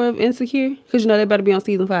season 4 of Insecure? Because they better be on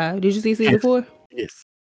season 5. Did you see season 4? Yes.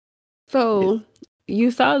 So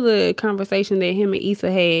you saw the conversation that him and Issa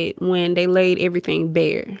had when they laid everything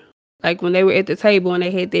bare. Like when they were at the table and they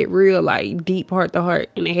had that real like deep heart to heart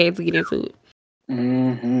and they had to get into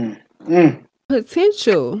it.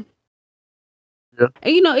 Potential. Yeah.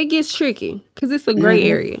 And it gets tricky because it's a gray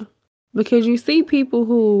area. Because you see people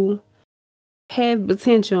who have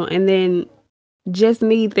potential and then just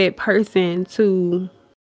need that person to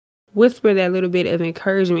whisper that little bit of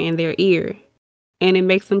encouragement in their ear. And it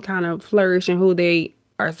makes them kind of flourish in who they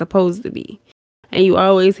are supposed to be. And you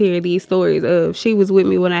always hear these stories of, she was with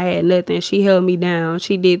me when I had nothing. She held me down.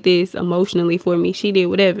 She did this emotionally for me. She did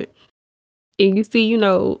whatever. And you see,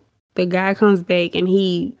 the guy comes back and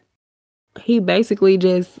he basically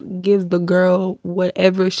just gives the girl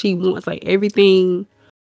whatever she wants. Like everything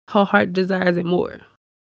her heart desires and more.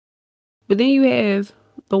 But then you have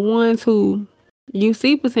the ones who you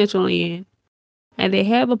see potential in and they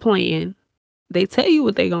have a plan. They tell you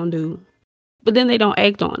what they're going to do, but then they don't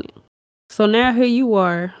act on it. So now here you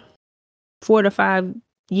are, 4 to 5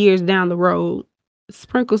 years down the road,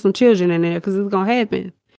 sprinkle some children in there because it's going to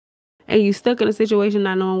happen. And you stuck in a situation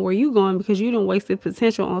not knowing where you're going because you done wasted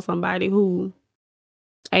potential on somebody who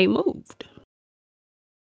ain't moved.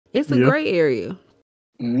 It's a gray area.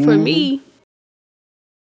 For me,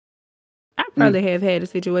 I probably have had a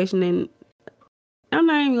situation, and I'm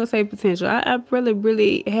not even going to say potential. I probably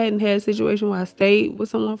really hadn't had a situation where I stayed with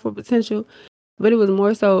someone for potential. But it was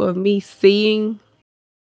more so of me seeing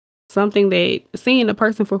the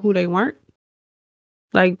person for who they weren't.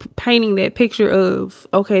 Like painting that picture of,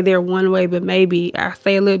 okay, they're one way, but maybe I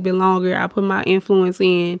stay a little bit longer. I put my influence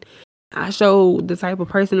in. I show the type of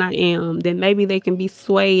person I am. Then maybe they can be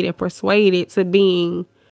swayed and persuaded to being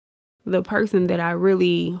the person that I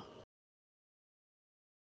really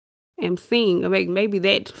am seeing. Like maybe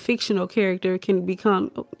that fictional character can become,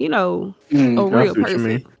 a real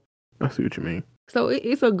person. I see what you mean. So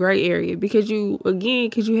it's a gray area because you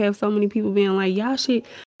have so many people being like, y'all should,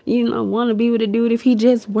 want to be with a dude if he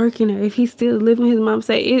just working or if he's still living with his mom.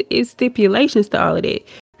 Say it's stipulations to all of that.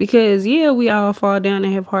 Because we all fall down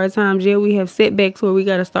and have hard times. Yeah, we have setbacks where we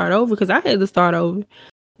got to start over because I had to start over.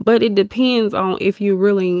 But it depends on if you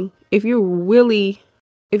really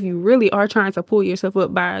are trying to pull yourself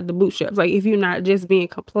up by the bootstraps. Like if you're not just being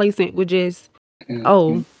complacent with just,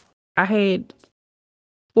 I had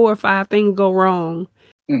 4 or 5 things go wrong,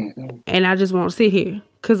 Mm-hmm. and I just won't sit here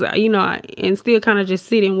because and still kind of just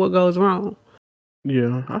sit in what goes wrong.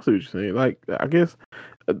 Yeah, I see what you're saying. Like, I guess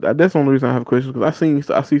that's the only reason I have questions because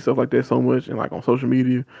I see stuff like that so much and like on social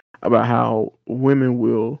media about how women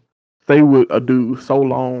will stay with a dude so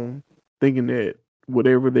long, thinking that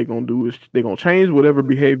whatever they're gonna do is they're gonna change whatever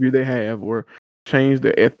behavior they have or change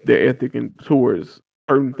their ethic and towards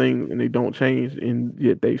certain things, and they don't change, and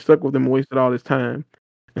yet they stuck with them and wasted all this time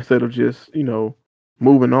instead of just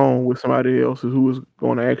moving on with somebody else who is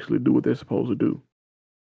going to actually do what they're supposed to do.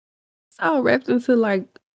 It's all wrapped into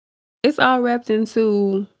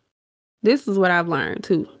this is what I've learned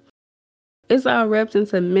too. It's all wrapped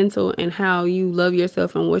into mental and how you love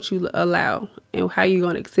yourself and what you allow and how you're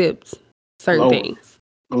going to accept certain things.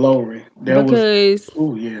 Glory. Because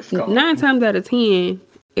yes, 9 times out of 10,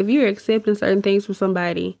 if you're accepting certain things from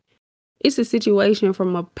somebody, it's a situation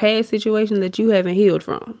from a past situation that you haven't healed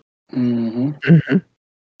from. Mm-hmm.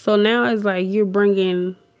 So now it's like you're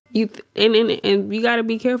bringing and you got to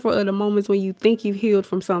be careful of the moments when you think you've healed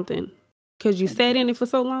from something because you sat in it for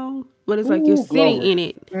so long, but it's like you're sitting in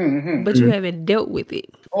it, but you haven't dealt with it.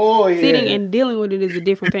 Oh yeah, sitting and dealing with it is a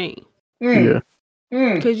different thing. Yeah,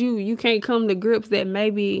 because you can't come to grips that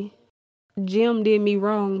maybe Jim did me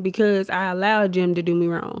wrong because I allowed Jim to do me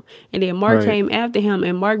wrong, and then Mark came after him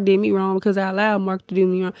and Mark did me wrong because I allowed Mark to do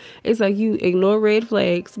me wrong. It's like you ignore red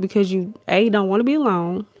flags because you A, don't want to be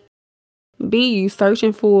alone, B, you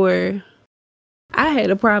searching for. I had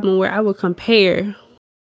a problem where I would compare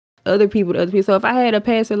other people to other people. So if I had a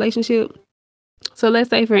past relationship, so let's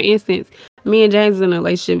say for instance, me and James was in a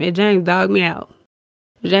relationship and James dogged me out.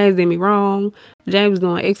 James did me wrong. James was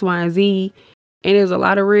doing X, Y, and Z. And there's a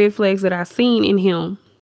lot of red flags that I seen in him.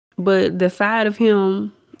 But the side of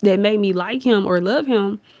him that made me like him or love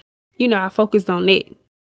him, I focused on that.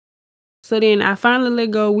 So then I finally let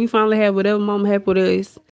go. We finally had whatever moment happened with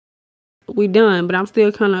us. We done. But I'm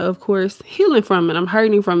still kind of course, healing from it. I'm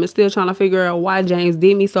hurting from it. Still trying to figure out why James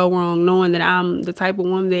did me so wrong, knowing that I'm the type of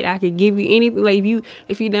woman that I could give you anything. Like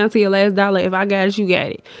if you down to your last dollar, if I got it, you got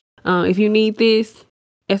it. If you need this,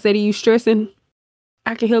 instead of you stressing,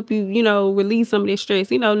 I can help you, release some of this stress,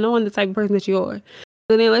 knowing the type of person that you are.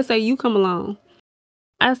 So then let's say you come along.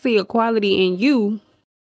 I see a quality in you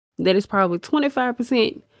that is probably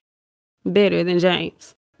 25% better than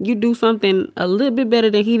James. You do something a little bit better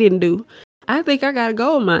than he didn't do. I think I got a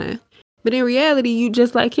gold mine. But in reality, you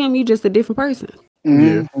just like him, you just a different person.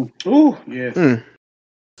 Yeah. Ooh, yes.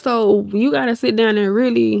 So you got to sit down and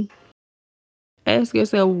really ask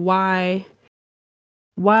yourself why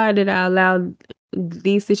did I allow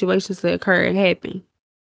these situations to occur and happen?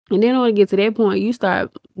 And then when it gets to that point, you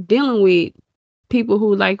start dealing with people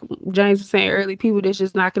who, like James was saying earlier, people that's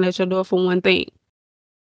just knocking at your door for one thing.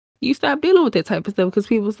 You stop dealing with that type of stuff because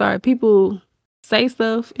people say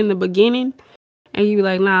stuff in the beginning and you be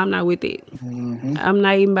like, nah, I'm not with it. Mm-hmm. I'm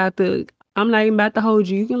not even about to hold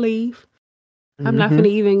you. You can leave. I'm not finna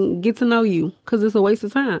even get to know you because it's a waste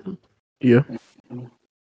of time. Yeah.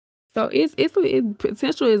 So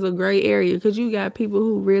potential is a gray area because you got people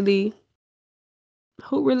who really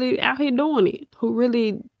out here doing it, who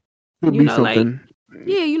really, Could be something.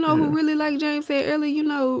 who really, like James said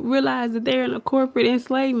earlier, realize that they're in a corporate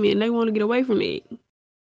enslavement and they want to get away from it.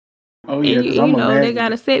 Oh yeah, and they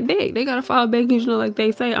gotta set back. They gotta fall back because like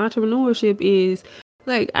they say, entrepreneurship is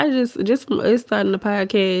like I just from us starting the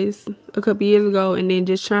podcast a couple years ago and then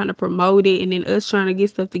just trying to promote it and then us trying to get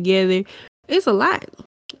stuff together. It's a lot.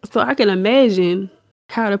 So I can imagine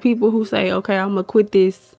how the people who say, okay, I'm gonna quit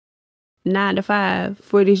this 9 to 5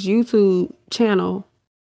 for this YouTube channel,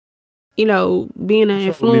 being an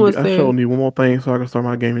influencer. I sure need one more thing so I can start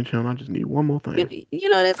my gaming channel. I just need one more thing.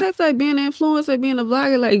 That type of like being an influencer, being a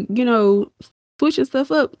vlogger, like, switching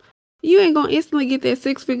stuff up. You ain't gonna instantly get that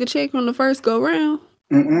 6-figure check on the first go round.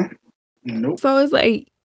 Nope. So it's like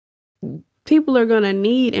people are gonna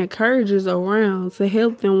need encouragers around to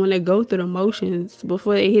help them when they go through the motions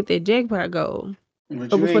before they hit that jackpot goal.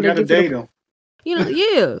 But you ain't gotta date them.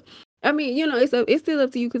 Yeah. I mean, it's still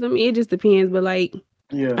up to you because it just depends. But like,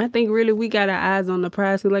 I think really we got our eyes on the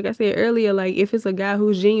prize. Cause like I said earlier, like if it's a guy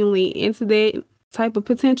who's genuinely into that type of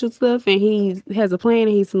potential stuff and he has a plan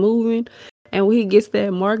and he's moving, and when he gets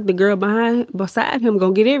that mark, the girl beside him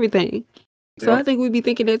gonna get everything. So I think we be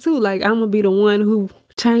thinking that too. Like I'm gonna be the one who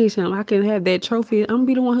changed him. I can have that trophy. I'm gonna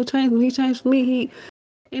be the one who changed him. He changed for me.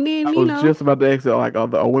 And then I was just about to ask that, like,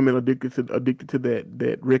 are women addicted to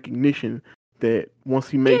that recognition? That once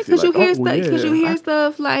he makes it, because you hear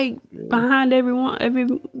stuff like behind every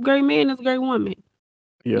great man is a great woman.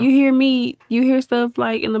 Yeah. You hear stuff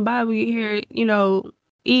like in the Bible. You hear,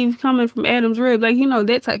 Eve coming from Adam's rib, like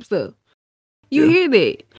that type of stuff. You Yeah. hear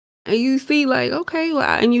that, and you see like, okay, well,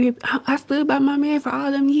 and you hear, I stood by my man for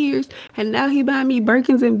all them years, and now he buying me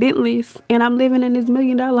Birkins and Bentleys, and I'm living in this $1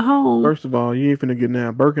 million home. First of all, you ain't finna get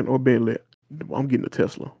now Birkin or Bentley. I'm getting a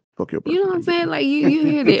Tesla. Fuck your Birkin. You know what I'm saying? Like you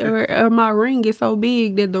hear that, or my ring is so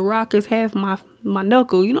big that the rock is half my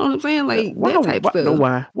knuckle. You know what I'm saying? Like that type stuff. No,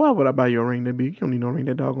 why? Why would I buy your ring that big? You don't need no ring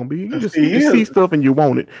that doggone big. You just Yeah. see stuff and you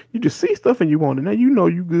want it. You just see stuff and you want it. Now you know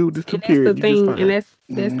you good with this And two that's the thing, and that's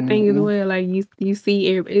the thing as Mhm. well. Like you see,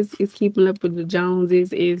 it's keeping up with the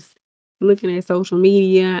Joneses. Is looking at social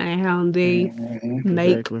media and how they Mhm.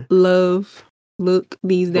 make Exactly. love look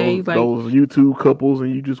these days. Like those YouTube couples,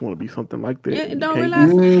 and you just want to be something like that. yeah, and and you don't can't realize,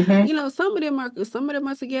 Mhm. some of them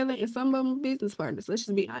are together, and some of them are business partners. Let's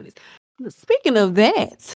just be honest. Speaking of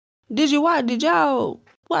that, did y'all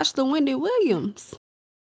watch the Wendy Williams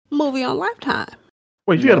movie on Lifetime?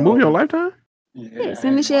 Wait, she had a movie on No. Lifetime? Yeah, Yes, I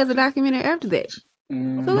and then ain't she has a watching. documentary after that. So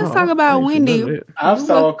Mhm. let's No, talk I about ain't seen none Wendy. of that. I You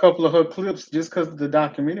saw look, a couple of her clips just because the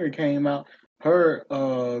documentary came out. Her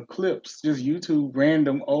clips, just YouTube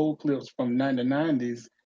random old clips from the 90s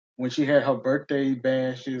when she had her birthday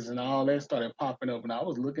bashes and all that started popping up. And I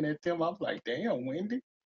was looking at them, I was like, damn, Wendy,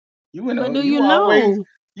 but do you you always know?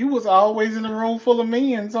 you was always in a room full of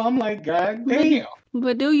men. So I'm like, God But damn.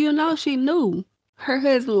 but do you know she knew her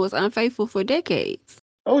husband was unfaithful for decades,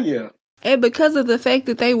 Oh yeah. and because of the fact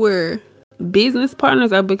that they were business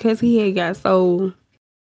partners, or because he had got so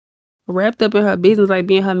wrapped up in her business, like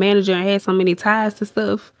being her manager, and had so many ties to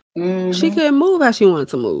stuff, she Hmm. couldn't move how she wanted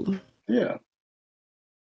to move. Yeah.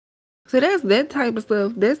 So that's that type of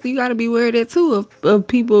stuff. That's you got to be aware of that too, of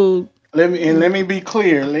people. Let me be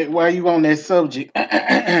clear. While you on that subject,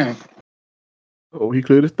 Oh, he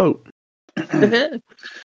cleared his throat.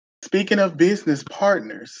 speaking of business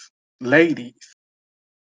partners, ladies,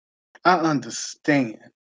 I understand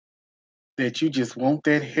that you just want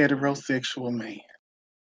that heterosexual man.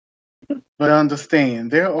 But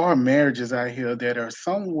understand, there are marriages out here that are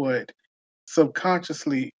somewhat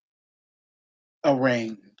subconsciously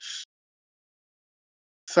arranged.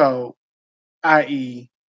 So, i.e.,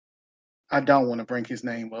 I don't want to bring his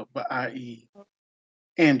name up, but i.e.,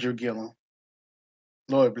 Andrew Gillum.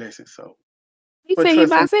 Lord bless his soul. He But said he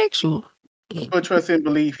trust and, bisexual. but trust and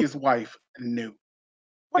believe his wife knew.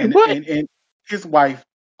 Wait, And, what? and, and his wife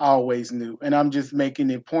always knew. And I'm just making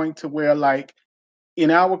it point to where, like, in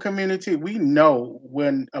our community, we know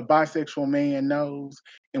when a bisexual man knows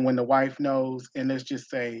and when the wife knows, and let's just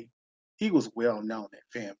say he was well known at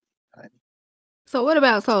family. Honey. So what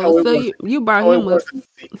about So it wasn't. you brought So it him up? wasn't a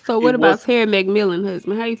secret. So what It about was. Terry McMillan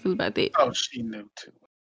husband? How you feel about that? Oh, she knew too.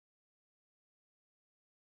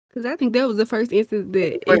 Because I think that was the first instance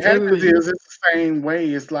that What it's ever happens been. is it's the same way.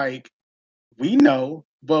 It's like we know,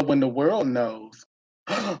 but when the world knows,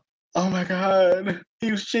 oh my God,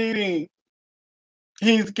 he was cheating.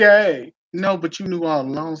 He's gay. No, but you knew all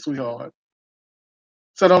along, sweetheart.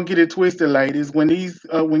 So don't get it twisted, ladies. When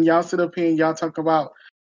y'all sit up here and y'all talk about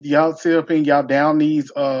y'all sit up here and y'all down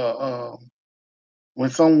these when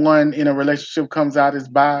someone in a relationship comes out as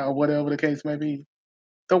bi or whatever the case may be,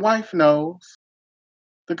 the wife knows,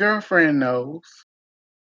 the girlfriend knows,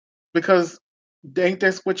 because ain't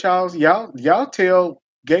that's what y'all tell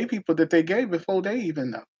gay people that they're gay before they even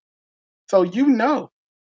know. So you knew.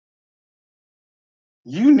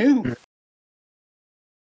 Mm.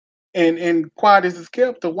 And quiet as it's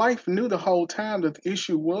kept, the wife knew the whole time that the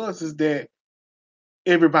issue was is that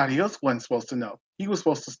everybody else wasn't supposed to know. He was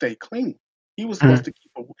supposed to stay clean. He was supposed to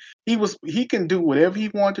keep. He can do whatever he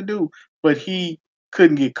wanted to do, but he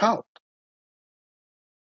couldn't get caught,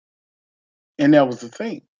 and that was the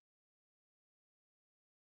thing.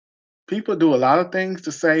 People do a lot of things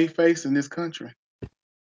to save face in this country.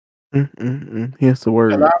 Here's the A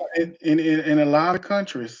word. lot in a lot of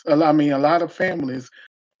countries. A lot of families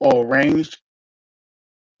are arranged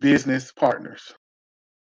business partners.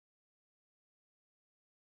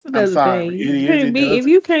 That's I'm another sorry, thing. it is. It If does.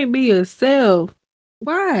 you can't be yourself, You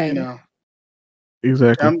why? know,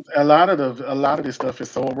 Exactly. a lot of this stuff is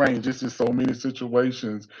so arranged. Just in so many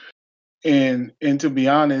situations, and to be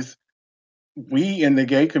honest, we in the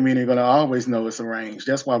gay community are gonna always know it's arranged.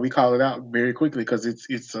 That's why we call it out very quickly because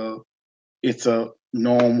it's a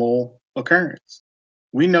normal occurrence.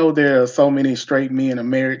 We know there are so many straight men are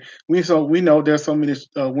married. We know there's so many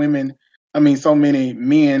women. I mean, so many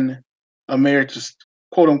men are married to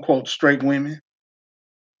quote unquote straight women,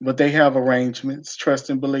 but they have arrangements. Trust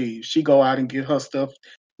and believe. She go out and get her stuff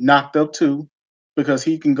knocked up too, because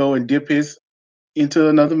he can go and dip his into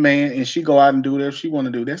another man, and she go out and do whatever she want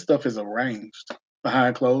to do. That stuff is arranged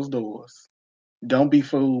behind closed doors. Don't be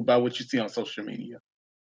fooled by what you see on social media.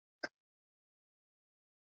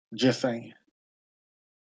 Just saying.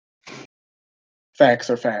 Facts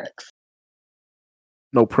are facts.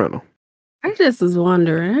 No printer. I just was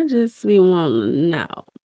wondering. I just be wanting to know.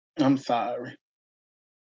 I'm sorry.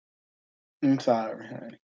 I'm sorry,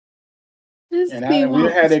 honey. Just And be we'll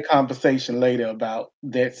have wanting. that conversation later about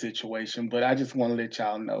that situation. But I just want to let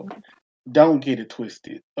y'all know, don't get it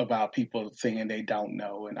twisted about people saying they don't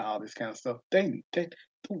know and all this kind of stuff. They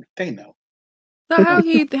know. So how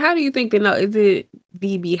do you think they know? Is it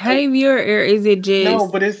the behavior or is it No,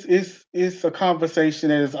 just but it's a conversation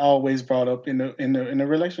that is always brought up in the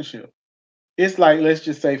relationship. It's like, let's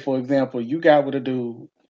just say, for example, you got with a dude,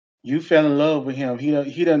 you fell in love with him.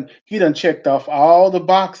 He done checked off all the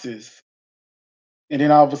boxes, and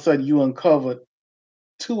then all of a sudden you uncovered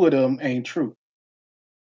two of them ain't true.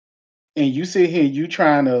 And you sit here,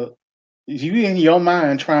 you in your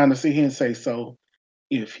mind trying to sit here and say, so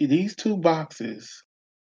if these two boxes,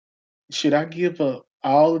 should I give up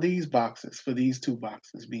all of these boxes for these two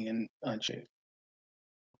boxes being unchecked?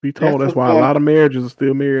 Be That's told that's what's why a going. lot of marriages are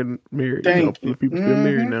still married. Thank you. People still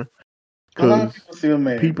married now A lot of because people still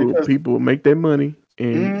married because. people make their money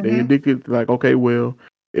and they hmm addicted. Like, okay, well,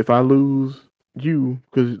 if I lose you,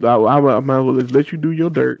 because I might as well let you do your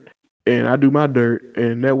dirt and I do my dirt,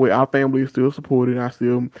 and that way our family is still supported. I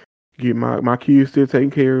still get my kids still taken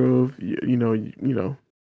care of.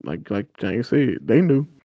 Like James said, they knew.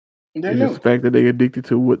 They It's just knew. the fact that they addicted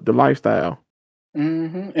to what the lifestyle.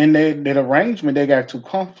 And that arrangement, they got too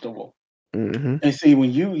comfortable. Hmm. And see,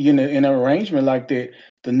 when you in an arrangement like that,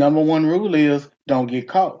 the number one rule is don't get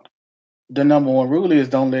caught. The number one rule is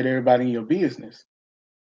don't let everybody in your business.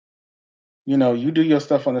 You do your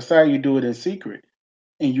stuff on the side, you do it in secret,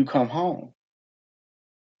 and you come home.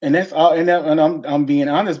 And that's all. And I'm being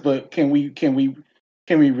honest, but can we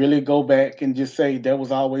really go back and just say that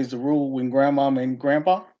was always the rule when grandmama and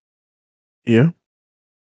grandpa? Yeah.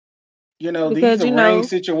 These because arranged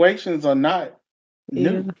situations are not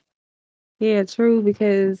yeah. new. Yeah, true.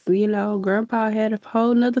 Because Grandpa had a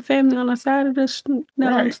whole nother family on the side of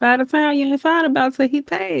Right. side of town. You ain't find about till he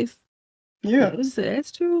passed. Yeah.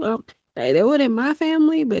 That's true. Hey, that wasn't my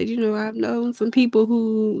family, but I've known some people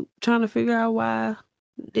who trying to figure out why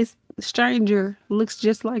this stranger looks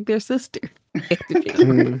just like their sister at the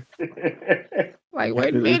funeral. Like,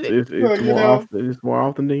 wait a minute. So, It's more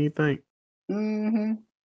often than you think. hmm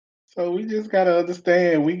so we just gotta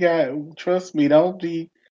understand. Trust me. Don't be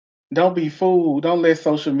fooled. Don't let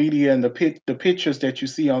social media and the pictures that you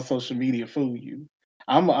see on social media fool you.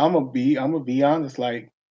 I'm gonna be honest. Like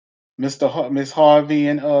Miss Harvey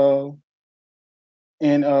and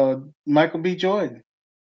Michael B. Jordan.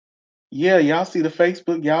 Yeah, y'all see the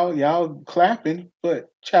Facebook, y'all clapping,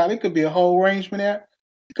 but child, it could be a whole arrangement out.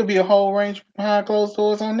 It could be a whole range behind closed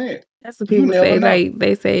doors on that. That's what You people never say. know. Like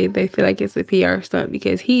they say they feel like it's a PR stunt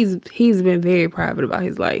because he's been very private about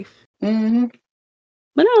his life. hmm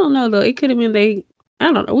But I don't know though. It could have been they.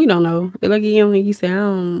 I don't know. We don't know. Like you said, I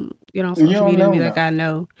don't get on You social don't media and know be like, now. I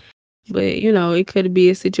know. But it could be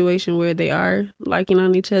a situation where they are liking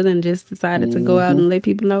on each other and just decided to go out hmm and let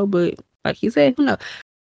people know. But like you said, who knows?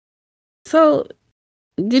 So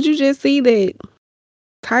did you just see that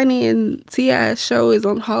Tiny and T.I.'s show is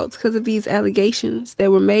on halt because of these allegations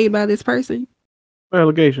that were made by this person?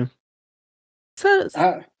 Allegations. So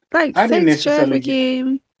I like I didn't sex necessarily get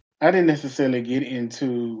trafficking. I didn't necessarily get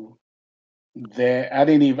into that. I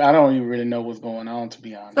don't even really know what's going on, to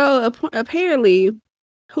be honest. So apparently,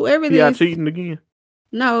 whoever T.I. this. cheating again.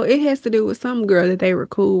 No, it has to do with some girl that they were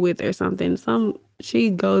cool with or something. She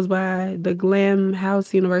goes by the Glam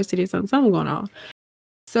House University or something going on.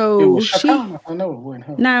 It was So Shakana. I know it wasn't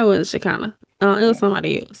her. no, it wasn't Shakana. It was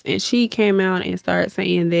somebody else, and she came out and started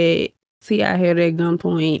saying that T.I. had her at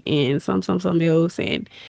gunpoint and something else, and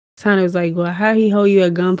Tana was like, "Well, how he hold you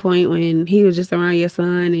at gunpoint when he was just around your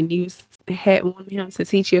son and you had wanted him to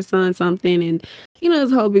teach your son something, and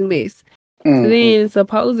it's a whole big mess." So hmm then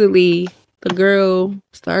supposedly the girl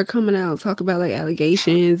started coming out talk about like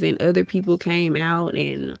allegations, and other people came out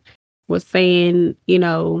and was saying,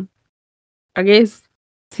 I guess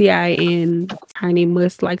T.I. and Tiny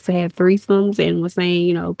must like to have threesomes and was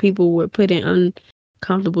saying, people were put in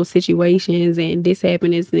uncomfortable situations and this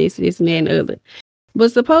happened, this and that and other.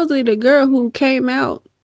 But supposedly the girl who came out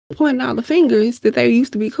pointing all the fingers that they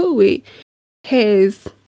used to be cool with has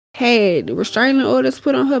had restraining orders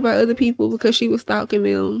put on her by other people because she was stalking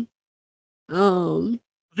them.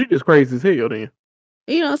 She just crazy as hell then.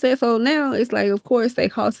 You know what I'm saying? So now it's like, of course, they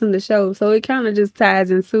hosting the show. So it kind of just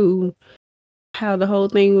ties into how the whole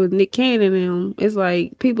thing with Nick Cannon and them, it's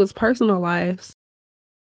like people's personal lives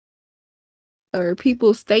or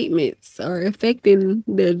people's statements are affecting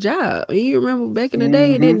their job. And you remember back in the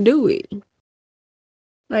day, it Mm-hmm. didn't do it.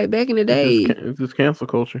 Like back in the day, It's just cancel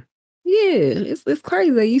culture. yeah, it's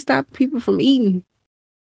crazy. You stop people from eating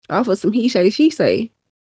off of some he say, she say.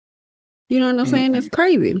 You know what I'm saying? It's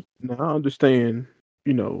crazy. Now I understand,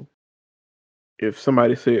 you know, if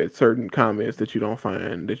somebody said certain comments that you don't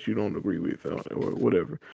find, that you don't agree with, or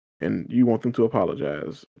whatever, and you want them to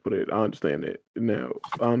apologize for it, I understand that. Now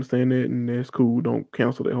I understand that, and that's cool. Don't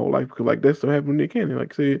cancel their whole life, because like that's what happened with Nick Cannon.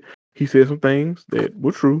 Like I said, he said some things that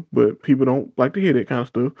were true, but people don't like to hear that kind of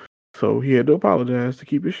stuff. So he had to apologize to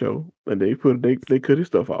keep his show, and they cut his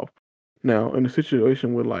stuff off. Now in a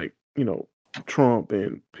situation with, like, you know, Trump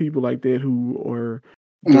and people like that who are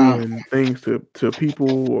doing things to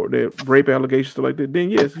people, or that rape allegations, stuff like that, then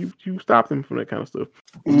yes, you stop them from that kind of stuff,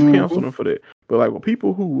 or you cancel them for that. But like with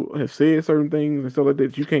people who have said certain things and stuff like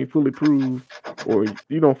that, you can't fully prove, or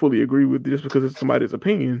you don't fully agree with, just because it's somebody's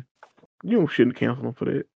opinion, you shouldn't cancel them for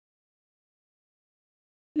that.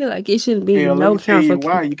 I feel like it shouldn't be Let no me tell you cancel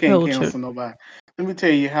why you can't culture. cancel nobody. Let me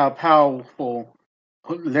tell you how powerful,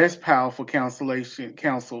 less powerful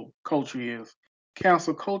cancel culture is.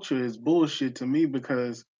 Cancel culture is bullshit to me,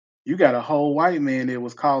 because you got a whole white man that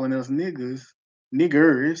was calling us niggers,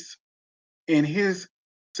 and his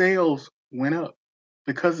sales went up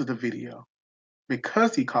because of the video,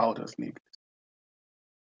 because he called us niggers.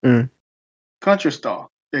 Mm. Country Star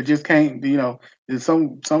that just came,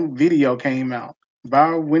 some video came out,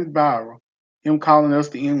 went viral, him calling us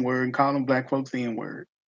the N-word and calling black folks the N-word.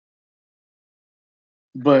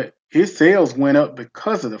 But his sales went up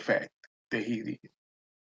because of the fact that he did.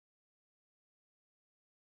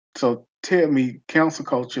 So tell me, cancel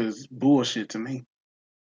culture is bullshit to me.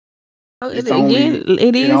 Oh, It's again, only,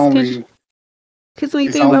 it is only, because when you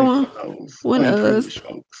it's think only about for those when unprivileged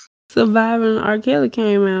folks. Surviving R. Kelly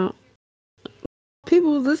came out,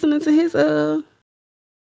 people was listening to his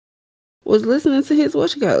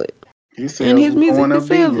what you call it, His and sales his was music, going his up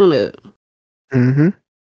sales then. went up. Mm-hmm.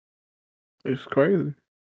 It's crazy.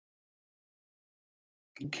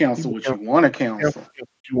 You cancel what you want to cancel.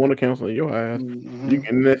 You want to cancel in your eyes. Mm-hmm. You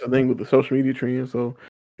can, and that's the thing with the social media trend. So,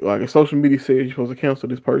 like, if social media says you're supposed to cancel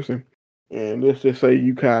this person, and let's just say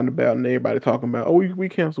you kind about, and everybody talking about, oh, we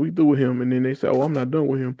cancel, we through with him, and then they say, oh, I'm not done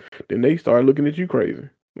with him, then they start looking at you crazy.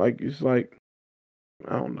 Like, it's like,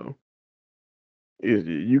 I don't know.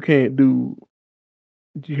 You can't do.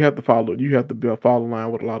 You have to follow. You have to follow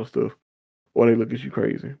line with a lot of stuff, or they look at you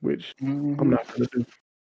crazy, which I'm not gonna do.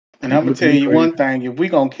 And You I'm gonna look at tell me you crazy. one thing: if we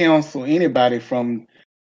gonna cancel anybody from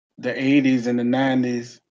the '80s and the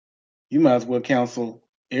 '90s, you might as well cancel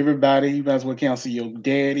everybody. You might as well cancel your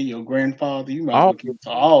daddy, your grandfather. You might as well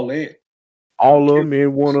cancel all that. All of them,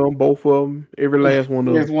 and one of them, both of them, every last one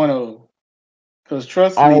of There's them. one of them. Because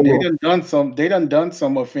trust All me, of they them. done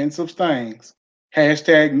some offensive things.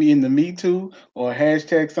 Hashtag me in the Me Too or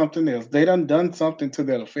hashtag something else. They done something to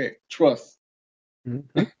that effect. Trust.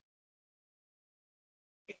 Mm-hmm.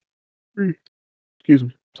 Excuse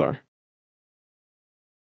me. Sorry.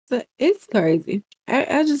 So it's crazy.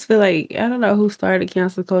 I just feel like I don't know who started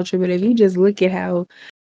cancel culture, but if you just look at how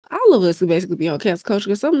all of us could basically be on cancel culture,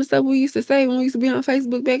 because some of the stuff we used to say when we used to be on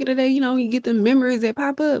Facebook back in the day, you get the memories that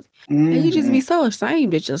pop up, and you just be so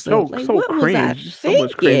ashamed at yourself. Like, So what was I cringe. So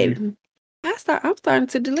much cringy. thinking? I'm starting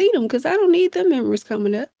to delete them because I don't need them memories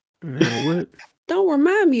coming up. Man, what? Don't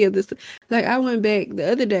remind me of this. Like, I went back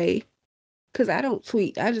the other day because I don't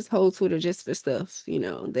tweet. I just hold Twitter just for stuff,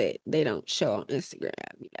 that they don't show on Instagram,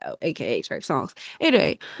 aka Trey Songs.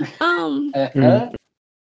 Anyway, so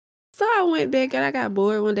I went back and I got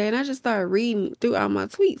bored one day and I just started reading through all my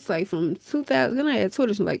tweets, like from 2000. I had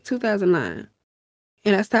Twitter from like 2009,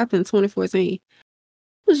 and I stopped in 2014. It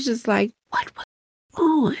was just like, what was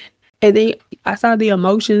on? And then I saw the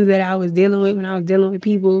emotions that I was dealing with when I was dealing with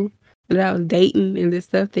people that I was dating, and the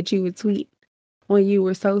stuff that you would tweet when you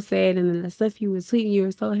were so sad, and then the stuff you would tweet, you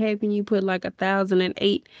were so happy, and you put like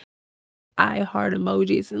 1,008 eye heart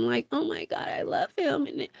emojis, and like, oh my God, I love him.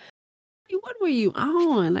 And what were you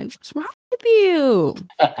on? Like, what's wrong with you?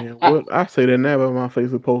 Man, what? I say that now about my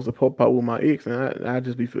Facebook post to pop out with my ex, and I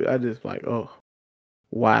just like, oh,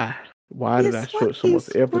 why? Why did I show so much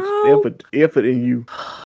effort in you?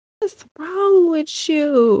 What's wrong with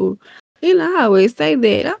you? I always say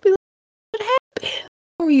that. I'll be like, what happened?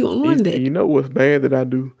 How are you on that? You know what's bad that I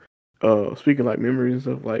do? Speaking like memories and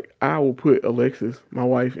stuff, like I will put Alexis, my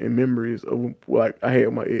wife, in memories of like I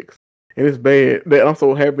had my ex, and it's bad that I'm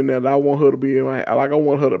so happy that I want her to be in my I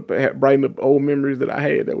want her to brighten up old memories that I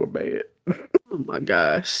had that were bad. Oh my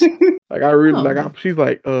gosh! Like I really she's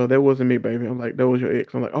like, that wasn't me, baby. I'm like, that was your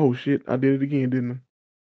ex. I'm like, oh shit, I did it again, didn't I?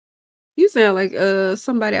 You sound like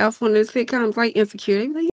somebody off one of the sitcoms like Insecure. They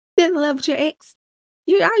be like, you still in love with your ex?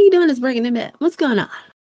 You all you doing is breaking them up. What's going on?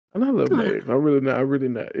 And I love my ex. I'm really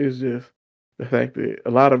not. It's just the fact that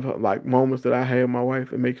a lot of like moments that I have with my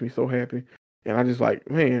wife, it makes me so happy. And I just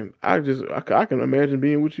like, man, I can imagine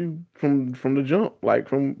being with you from the jump, like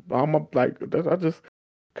from all my like. I just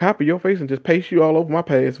copy your face and just paste you all over my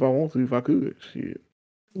past if I want to, if I could. Shit.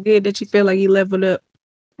 Good that you feel like you leveled up.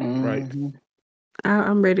 Right.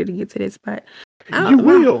 I'm ready to get to that spot. You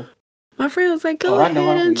will. My friend was like, go ahead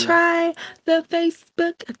and try the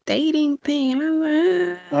Facebook dating thing. I'm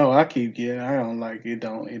like, I keep getting. I don't like it.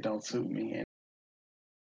 It don't suit me.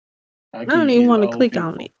 I don't even want to click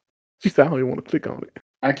on it. She said, I don't even want to click on it.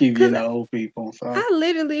 I keep getting old people. So I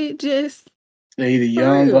literally just. They're either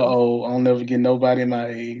young or old. I'll never get nobody my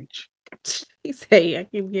age. He said, I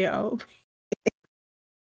keep getting old.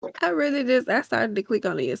 I started to click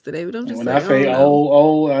on it yesterday, but I'm just when I say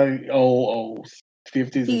old,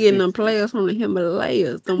 50s. He getting them players from the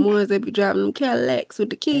Himalayas, the ones that be driving them Cadillacs with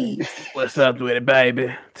the keys. What's up with it,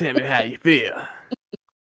 baby? Tell me how you feel.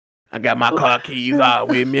 I got my car keys all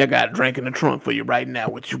with me. I got a drink in the trunk for you right now.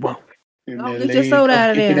 What you want? Get your soda out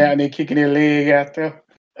of there. They're kicking their leg out there.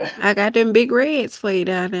 I got them big reds for you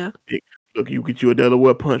down there. Look, you get you a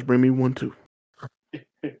Delaware Punch. Bring me one too.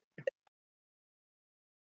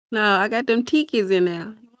 No, I got them tikis in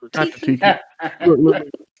there. Not the tiki. Look.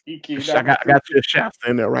 I got you a shot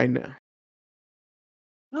in there right now.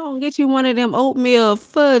 Go get you one of them oatmeal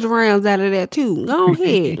fudge rounds out of there too. Go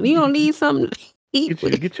ahead. You don't need something to eat.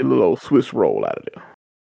 Get your little old Swiss roll out of there.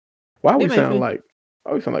 Why we sound like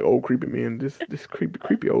old creepy men? This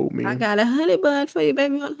creepy old men. I got a honey bun for you,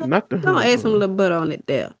 baby. Not the Don't add some little butter on it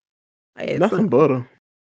there. Not some butter.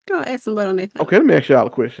 Go add some butter on it. Okay, let me ask y'all a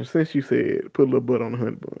question. Since you said put a little butter on the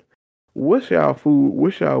honey bun, what's y'all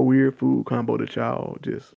weird food combo that y'all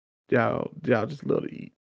just love to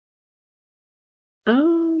eat?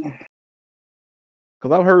 Because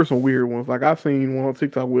I've heard some weird ones. Like I've seen one on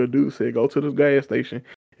TikTok where a dude said, go to this gas station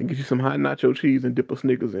and get you some hot nacho cheese and dip a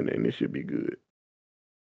Snickers in it, and it should be good.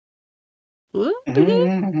 What?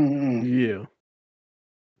 Yeah.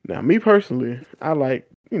 Now, me personally, I like,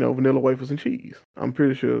 vanilla wafers and cheese. I'm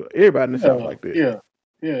pretty sure everybody in the South like that.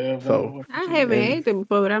 Yeah. So I haven't had it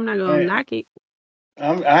before, but I'm not gonna knock it.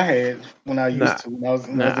 I had when I used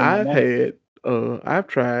to. I've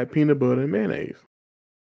tried peanut butter and mayonnaise.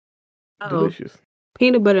 Delicious.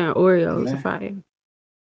 Peanut butter and Oreos are fire.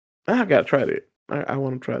 I gotta try that. I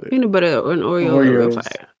want to try that. Peanut butter and Oreos are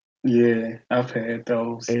fire. Yeah, I've had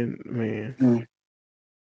those. And man,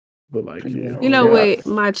 but like you know what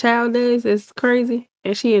my child does is crazy,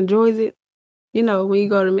 and she enjoys it. You know, when you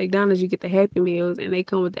go to McDonald's, you get the Happy Meals, and they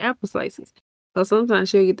come with the apple slices. So sometimes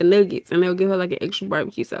she'll get the nuggets, and they'll give her like an extra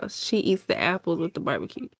barbecue sauce. She eats the apples with the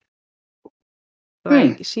barbecue.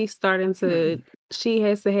 Like she's starting to, she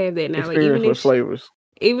has to have that now. Like even if flavors.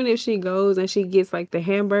 Even if she goes and she gets like the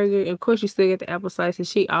hamburger, of course you still get the apple slices.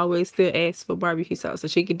 She always still asks for barbecue sauce, so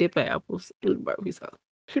she can dip her apples in the barbecue sauce.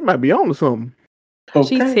 She might be on to something. Okay.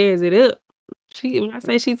 She tears it up. When I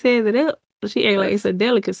say she tears it up, she ain't like it's a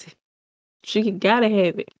delicacy. She gotta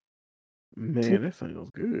have it. Man, that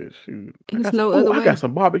sounds good. Shoot. I got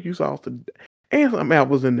some barbecue sauce and some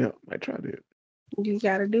apples in there. I tried it. You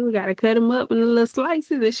gotta cut them up in the little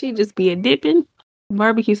slices, and she just be a dipping.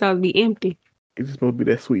 Barbecue sauce be empty. It's supposed to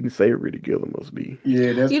be that sweet and savory together. Must be.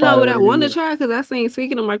 Yeah, that's. You know what I want to try? Because I seen,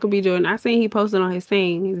 speaking of Michael B. Jordan, I seen he posted on his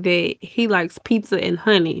thing that he likes pizza and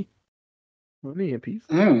honey. Honey and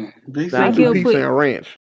pizza. Like he'll pizza and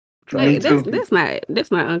ranch. Like, that's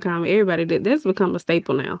not uncommon. Everybody did. That's become a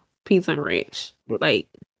staple now. Pizza and ranch. But like,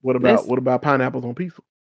 what about pineapples on pizza?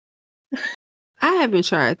 I haven't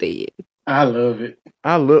tried that yet. I love it.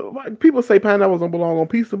 People say pineapples don't belong on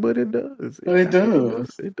pizza, but it does. It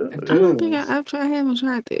does. I don't think I haven't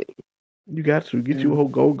tried that. You got to get you a whole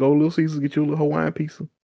go Little Caesars. Get you a little Hawaiian pizza.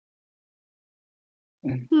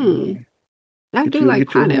 I do like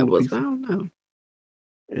pineapples. I don't know.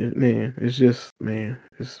 Man, it's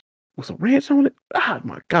with some ranch on it. Oh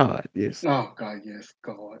my God, yes. Oh God, yes,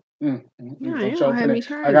 God. I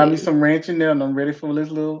got me some ranch in there, and I'm ready for this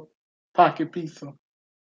little pocket pizza.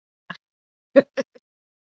 When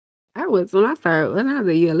I was at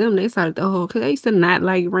ULM, they started the whole, because I used to not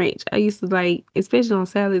like ranch. I used to like, especially on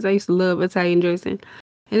salads, I used to love Italian dressing.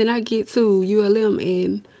 And then I get to ULM,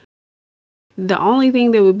 and the only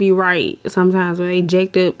thing that would be right sometimes when they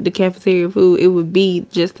jacked up the cafeteria food, it would be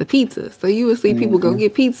just the pizza. So you would see people go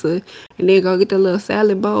get pizza, and then go get the little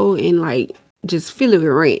salad bowl and like just fill it with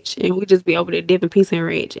ranch. And we just be over there dipping pizza in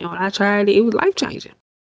ranch. And when I tried it, it was life changing.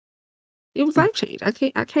 It was life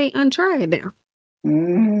changing. I can't untry it now.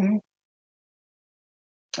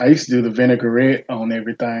 I used to do the vinaigrette on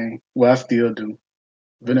everything. Well, I still do.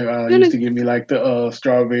 Vinegar used to give me like the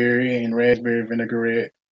strawberry and raspberry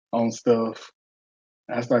vinaigrette on stuff.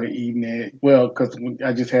 I started eating it. Well, because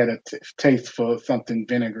I just had a taste for something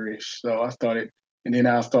vinegarish, so I started, and then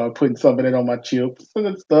I started putting some of that on my chips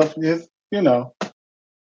and stuff. Just I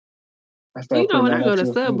started putting when it on I my go to chips. It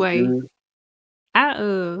was Subway, good.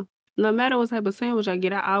 I no matter what type of sandwich I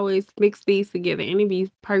get, I always mix these together and it be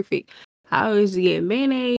perfect. I always get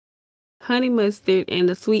mayonnaise, honey mustard, and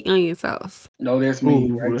the sweet onion sauce. No, that's me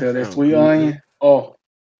Ooh, right that there. That sounds sweet good. onion. Oh,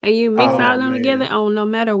 And you mix all oh them together man. on no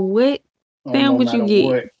matter what Oh, no sandwich you matter get.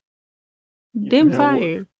 what. Them Now what?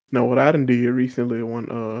 fire. Now what I done did recently when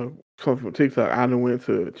something from TikTok, I done went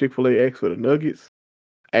to Chick-fil-A, asked for the nuggets,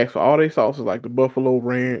 asked for all their sauces like the buffalo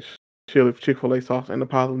ranch, chili Chick-fil-A sauce, and the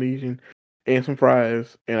Polynesian, and some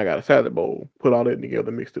fries, and I got a salad bowl. Put all that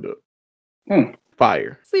together, mixed it up.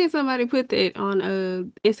 Fire. See somebody put that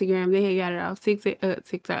on Instagram. They had got it off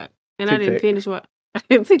TikTok, and I didn't Tic-Tac. finish what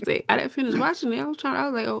TikTok. I didn't finish watching it. I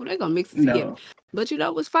was like, oh, they're gonna mix it together. No. But you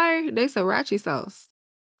know what's fire? They sriracha sauce.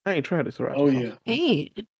 I ain't tried this sriracha Oh sauce. yeah.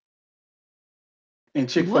 And And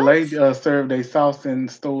Chick-fil-A what? serve their sauce in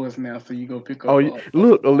stores now, so you go pick Oh, up.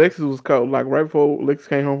 look, Alexis was called like right before Alexis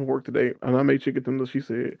came home from work today, and I made chicken tenders. She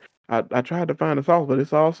said, I tried to find the sauce, but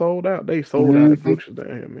it's all sold out. They sold out at groceries down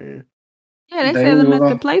here, man. Yeah, they They sell them at the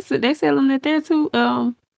will. place. They sell them at there too.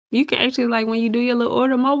 You can actually like when you do your little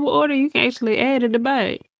order, mobile order, you can actually add it to buy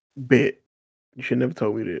it. Bet. You should never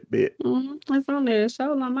told me that. Bet. It's on there. It's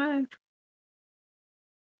showing on mine.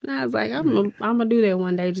 And I was like, I'm gonna do that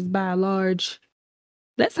one day. Just buy a large.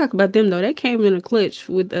 Let's talk about them though. They came in a clutch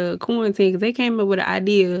with quarantine because they came up with an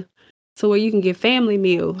idea to where you can get family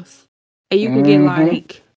meals and you can get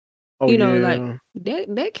like, Oh like yeah.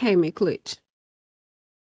 that came in clutch.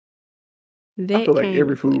 I That feel like came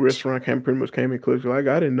every in food clutch. restaurant pretty much came in clutch. Like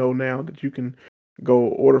I didn't know now that you can go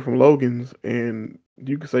order from Logan's and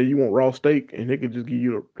you can say you want raw steak and they can just give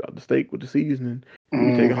you the steak with the seasoning. You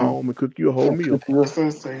can take it home and cook you a whole meal. Know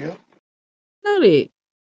that.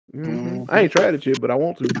 I ain't tried it yet, but I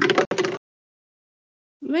want to.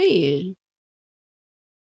 Man,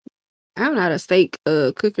 I'm not a steak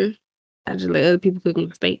cooker. I just let other people cook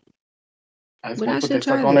my steak. I just But want I to put should that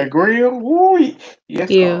stuff try on that. that grill. Woo!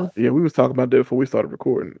 Yes, Yeah. God. Yeah, we was talking about that before we started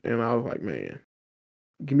recording, and I was like, man,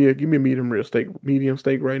 give me a medium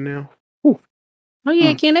steak right now. Whew. Oh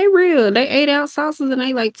yeah, can they real? They 8-ounce sauces and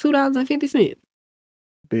they like $2.50.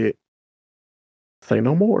 Bet. Say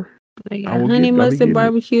no more. They got honey mustard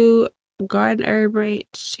barbecue, garden herb ranch,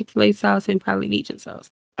 Chick-fil-A sauce, and Polynesian sauce.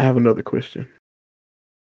 I have another question.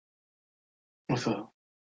 What's up?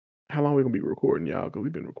 How long are we gonna be recording, y'all? Because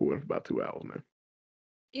we've been recording for about 2 hours now.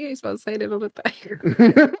 You ain't supposed to say that on the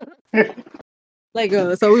thing. Like,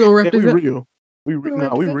 so we're gonna wrap this up. Real. We real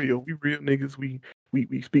niggas.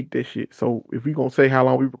 We speak that shit. So if we gonna say how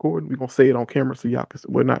long we recording, we gonna say it on camera so y'all can.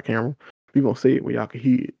 Well, not camera. We gonna say it where y'all can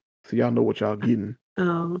hear it, so y'all know what y'all getting.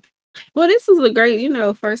 Well, this is a great,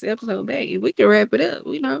 first episode back. We can wrap it up.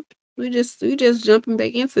 We just jumping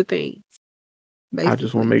back into things. Basically. I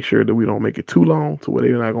just want to make sure that we don't make it too long to where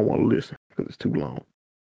they're not gonna want to listen because it's too long.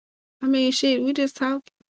 I mean, shit, we just talk.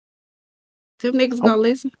 Them niggas gonna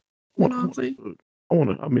listen. You know what I'm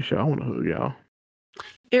saying? I miss y'all. I want to hug y'all.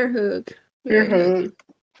 Air hug.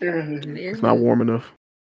 It's not warm enough.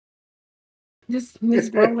 Just Miss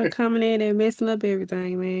Roller coming in and messing up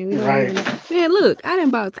everything, man. We don't Right. Man, look, I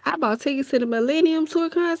bought tickets to the Millennium Tour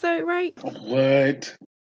concert, right? What?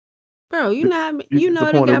 Bro, you know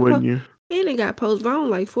they got postponed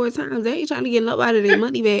like 4 times. They ain't trying to get nobody their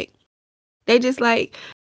money back. They just like,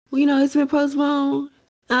 well, it's been postponed.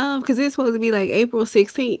 Because it's supposed to be like April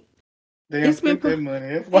 16th. It's been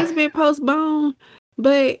postponed,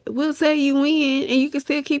 but we'll say you win and you can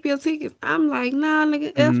still keep your tickets. I'm like, nah,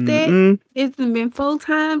 nigga, F that. It's been 4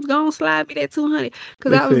 times. Go on, slide me that 200.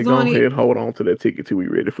 Because I was doing go ahead, hold on to that ticket till we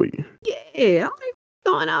ready for you. Yeah, I'm like,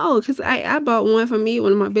 going on? Because I bought one for me,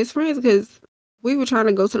 one of my best friends, because we were trying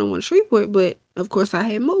to go to the one in Shreveport, but of course I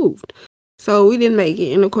had moved. So we didn't make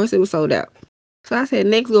it. And of course it was sold out. So I said,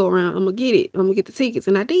 next go around, I'm going to get it. I'm going to get the tickets.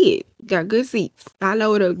 And I did. Got good seats. I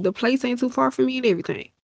know the place ain't too far from me and everything.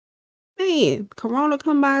 Man, Corona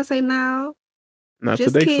come by and say, no. Not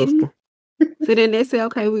just today, kidding. Sister. So then they said,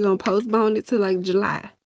 okay, we're going to postpone it to like July.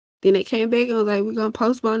 Then they came back and was like, we're going to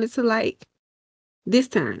postpone it to like this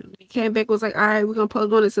time. They came back and was like, all right, we're going to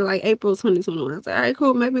postpone it to like April 2021. I was like, all right,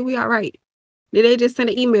 cool. Maybe we all right. Then they just sent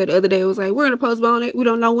an email the other day. It was like, we're going to postpone it. We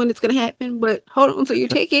don't know when it's going to happen, but hold on to your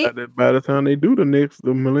ticket. By the time they do the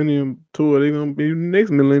Millennium Tour, they're going to be the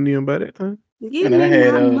next Millennium by that time. Give me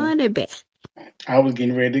my money back. I was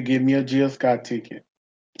getting ready to give me a Jill Scott ticket.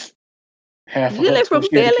 half of You her live tour. from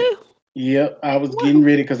Philly? Yep, I was What? getting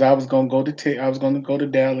ready because I was gonna go to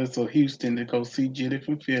Dallas or Houston to go see Jilly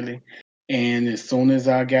from Philly, and as soon as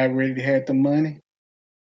I got ready, had the money,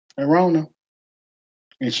 Rona,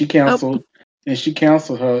 and she Oh, canceled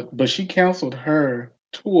her, but she canceled her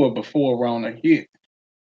tour before Rona hit,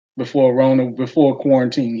 before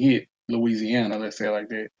quarantine hit Louisiana. Let's say it like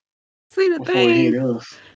that. see the Before it hit thing.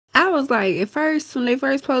 us. I was like, at first when they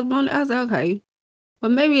first postponed it, I was like, okay.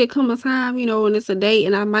 But maybe it come a time, when it's a date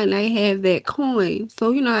and I might not have that coin.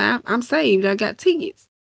 So, I'm saved. I got tickets.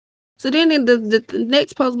 So then in the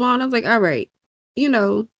next postpone, I was like, all right,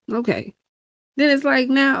 okay. Then it's like,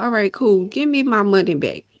 now, all right, cool. Give me my money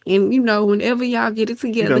back. And, whenever y'all get it You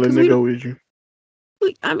together, gotta let because that go with you.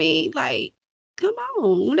 like, come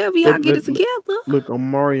on. Whenever y'all get it together. Look,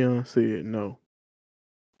 Omarion said no.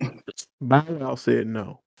 Bow Wow said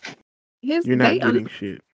no. You're not getting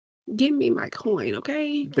shit. Give me my coin,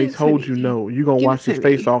 okay? They told you no. You're going to watch his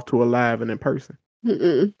face off to a live and in person.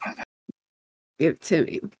 Mm-mm. Give it to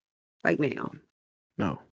me. Like now.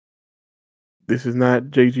 No. This is not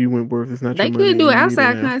JG Wentworth. It's not they your money. They could do an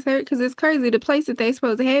outside concert because it's crazy. The place that they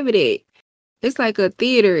supposed to have it at, it's like a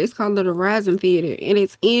theater. It's called the Horizon Theater. And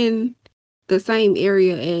it's in the same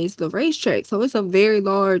area as the racetrack. So it's a very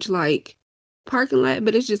large, parking lot,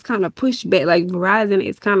 but it's just kind of pushed back. Like Verizon,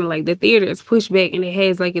 it's kind of like the theater is pushed back and it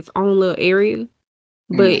has its own little area.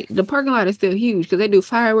 But the parking lot is still huge because they do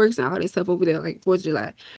fireworks and all that stuff over there, like 4th of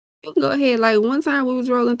July. You can go ahead. Like one time we was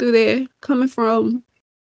rolling through there coming from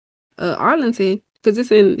Arlington because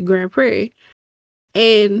it's in Grand Prairie,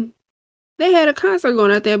 and they had a concert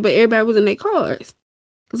going out there, but everybody was in their cars.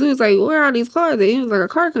 Because we was like, where are all these cars at? It was like a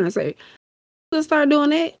car concert. Let's start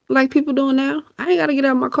doing that like people doing now. I ain't got to get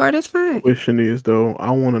out of my car. That's fine. Question is, though, I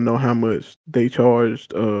want to know how much they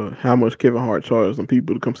charged, how much Kevin Hart charged some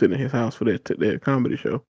people to come sit in his house for that comedy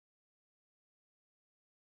show.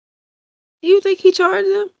 You think he charged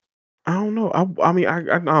them? I don't know. I mean, I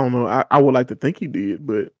don't know. I would like to think he did,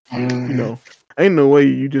 but, ain't no way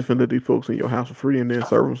you just finna let these folks in your house for free and then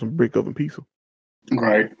serve them some brick oven pizza.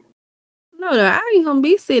 Right. No, I ain't gonna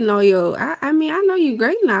be sitting on your. I mean, I know you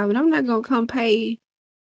great now, but I'm not gonna come pay.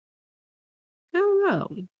 I don't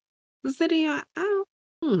know. The city, I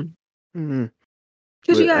don't.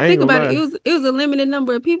 Because you gotta think about it. It was a limited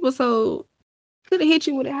number of people, so could have hit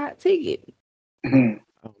you with a hot ticket. I don't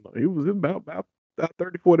know. It was about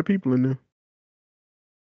 30, 40 people in there.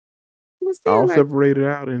 All separated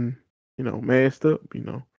out and masked up.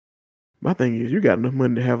 My thing is, you got enough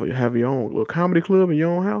money to have your own little comedy club in your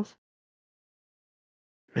own house.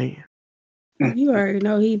 Man, you already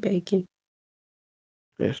know he baking.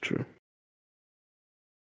 That's true.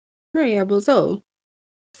 Right, yeah, but so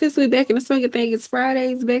since we back in the swing of things, it's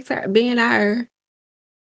Fridays back to being our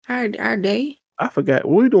day. I forgot.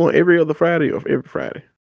 Were we doing every other Friday or every Friday?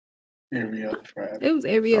 Every other Friday. It was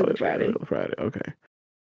every other Friday. Every other Friday. Okay.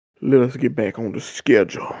 Let us get back on the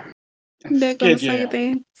schedule. Back on the swing of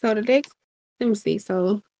things. So the next, let me see.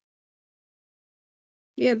 So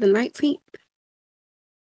yeah, the 19th.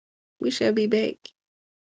 We shall be back.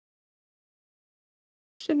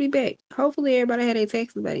 Should be back. Hopefully everybody had their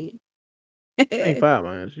taxes by then. I ain't filed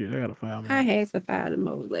mine. I got to file mine. I had to file the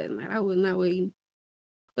most last night. I was not waiting.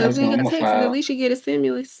 But if you get taxes, at least you get a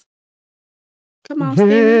stimulus. Come on,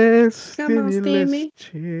 Stimmy. Come on, Stimmy.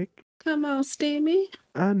 Check. Come on, Stimmy.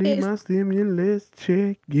 I need my stimulus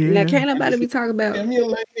check. Yeah. Now can't nobody be talking about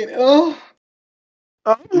stimulated.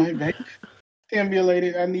 My bank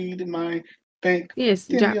stimulated. I need my bank. Yes,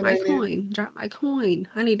 drop my coin. Drop my coin.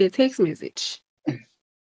 I need a text message.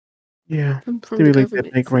 Yeah. From stimulate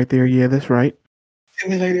that bank right there. Yeah, that's right.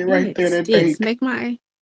 Stimulated right there. That bank. Make my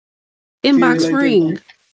inbox ring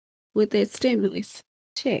with that stimulus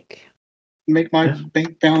check. Make my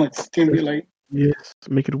bank balance stimulate. Yes,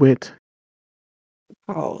 make it wet.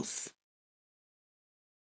 Pause.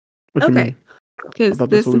 What okay. Because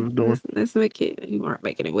let's make it. We weren't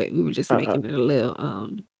making it wet. We were just making it a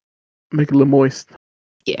little make it a little moist.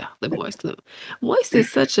 Yeah, the moist. Moist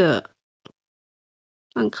is such a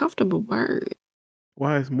uncomfortable word.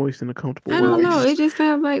 Why is moist an uncomfortable word? I don't know. It just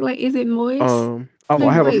sounds like is it moist? I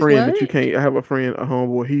have a friend that you can't. I have a friend, a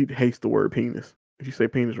homeboy. He hates the word penis. If you say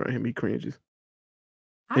penis around him, he cringes.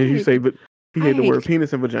 And you say, but he hates the word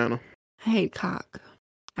penis and vagina. I hate cock.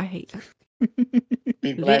 I hate cock.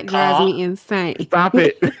 That drives me insane. Stop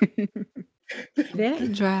it.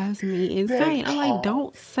 That drives me insane. I'm like,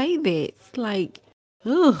 don't say that. It's like,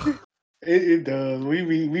 ugh. It does. We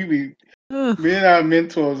be me and our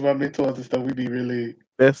mentors, my mentors and stuff, we be really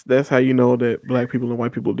That's how you know that black people and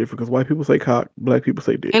white people are different. Because white people say cock, black people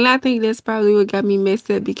say dick. And I think that's probably what got me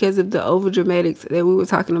messed up because of the over dramatics that we were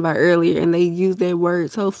talking about earlier, and they use that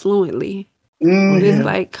word so fluently. But it's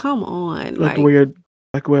like, come on, like the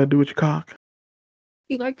way I do with your cock.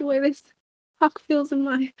 You like the way this cock feels in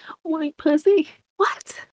my white pussy?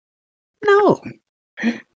 What? No.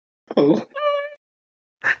 Oh.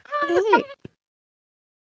 Hey.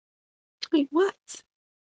 Like what?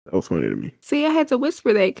 That was funny to me. See, I had to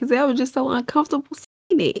whisper that because I was just so uncomfortable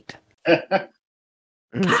saying it.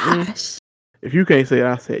 Gosh. If you can't say it,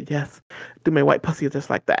 I said yes. Do my white pussy just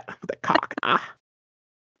like that with that cock.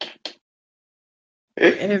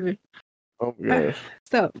 Ever. Oh my gosh.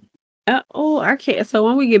 So, I can't. So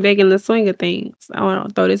when we get back in the swing of things, I want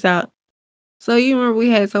to throw this out. So you remember we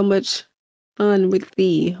had so much fun with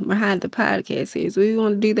the Behind the Podcast series. We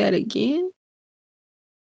want to do that again?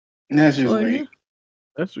 Let's just wait.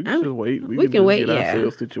 Let's just wait. We can wait, get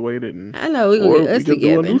ourselves situated, and I know we can get us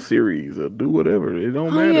together. Do a new series or do whatever. It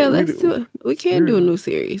don't matter. Yeah, let's do it. We can't do a new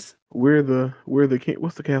series. We're the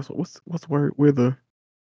what's the castle? What's the word? We're the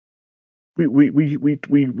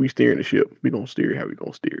we steering the ship. We gonna steer it how we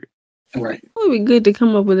gonna steer it. Right. It would be good to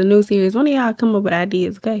come up with a new series. One of y'all come up with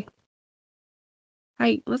ideas, okay?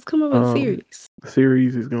 Hey, let's come up with a series. The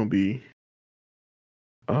series is gonna be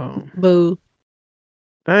Boo.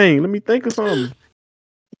 Dang, let me think of something.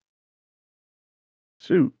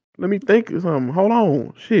 Shoot, let me think of something. Hold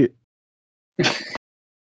on. Shit.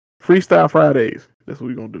 Freestyle Fridays. That's what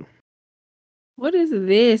we're gonna do. What is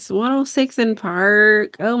this? 106 in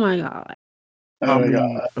Park. Oh my god. Oh my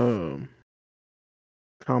god.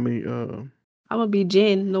 Call me I'm gonna be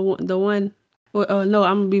Jen, the one. No,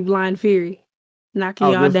 I'm gonna be Blind Fury,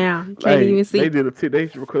 knocking y'all down. Can't even see.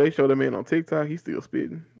 They showed that man on TikTok. He's still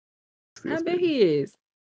spitting. I bet he is.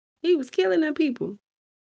 He was killing them people.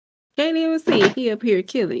 Can't even see. He up here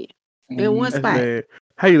killing you in one spot. Bad.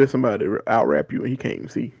 How you let somebody out rap you and he can't even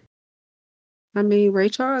see? I mean, Ray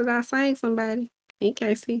Charles out sang somebody. He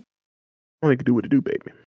can't see. All they can do what to do,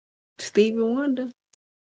 baby. Stevie Wonder.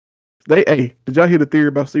 Did y'all hear the theory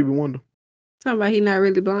about Stevie Wonder? Talking about he not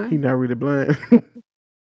really blind. He not really blind.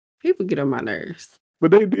 People get on my nerves.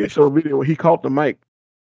 But they did show a video where he caught the mic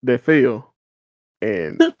that fell.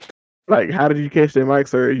 And like, how did you catch that mic,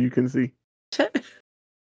 sir? You can see.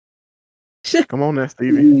 Come on now,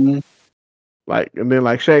 Stevie. Mm-hmm. Like, and then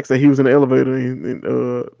like Shaq said he was in the elevator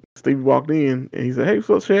and Stevie walked in and he said, "Hey, what's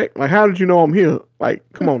up, Shaq? Like, how did you know I'm here? Like,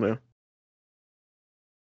 come on now."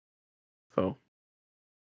 So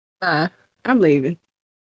I'm leaving.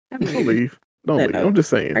 Don't leave. Don't leave. I'm just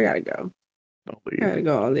saying. I gotta go. Don't leave. I gotta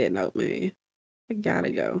go on that note, man. I gotta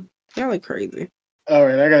go. Y'all are crazy. All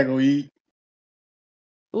right, I gotta go eat.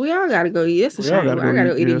 We all gotta go eat. It's a shame. I gotta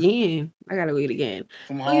go eat again. I gotta go eat again.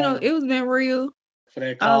 Well, you know, it was been real.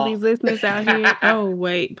 All these listeners out here. Oh,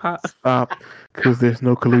 wait, Pop. Stop. Because there's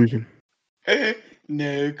no collusion.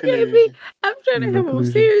 No collusion. I'm trying to have a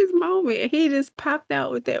serious moment. He just popped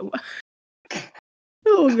out with that one.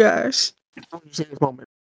 Oh, gosh. Serious moment.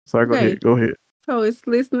 Sorry, go ahead. So it's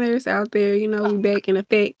listeners out there, you know, we back in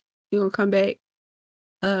effect. We gonna come back.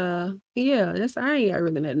 Yeah, I ain't got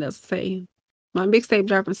really nothing else to say. My mixtape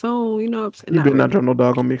dropping soon, you know what I'm saying? You better not drop no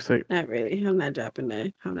dog on mixtape. Not really. I'm not dropping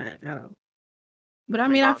that. I'm not. I don't. But I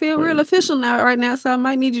mean, I feel real official right now, so I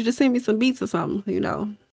might need you to send me some beats or something, you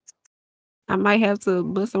know. I might have to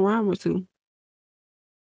bust a rhyme or two.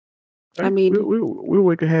 I mean, we'll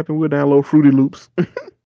make it happen. We'll download Fruity Loops.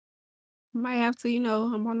 Might have to, you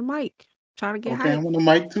know, I'm on the mic. Try to get hype. I'm on the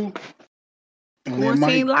mic too.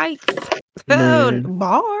 Quarantine lights. Oh,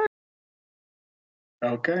 bar.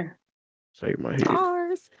 Okay. Save my head.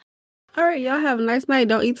 Bars. All right, y'all have a nice night.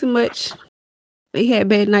 Don't eat too much. They had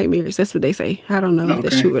bad nightmares. That's what they say. I don't know if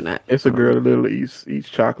that's true or not. It's a girl that literally eats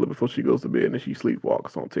chocolate before she goes to bed and then she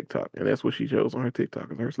sleepwalks on TikTok. And that's what she shows on her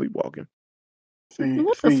TikTok is her sleepwalking.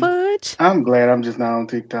 What the fudge? I'm glad I'm just not on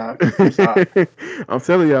TikTok. I'm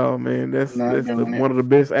telling y'all, man, that's one of the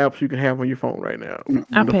best apps you can have on your phone right now.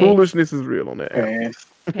 The foolishness is real on that app.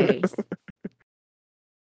 Pass.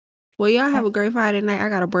 Well, y'all have a great Friday night. I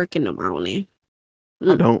got to work in the morning.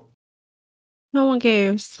 I don't. No one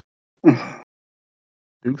cares.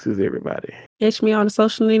 Deuces, everybody. Catch me on the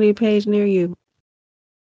social media page near you.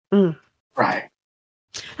 Right.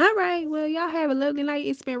 All right. Well, y'all have a lovely night.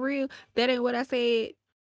 It's been real. That ain't what I said.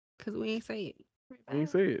 Because we ain't say it. We ain't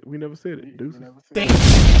say it. We never said it. Deuces.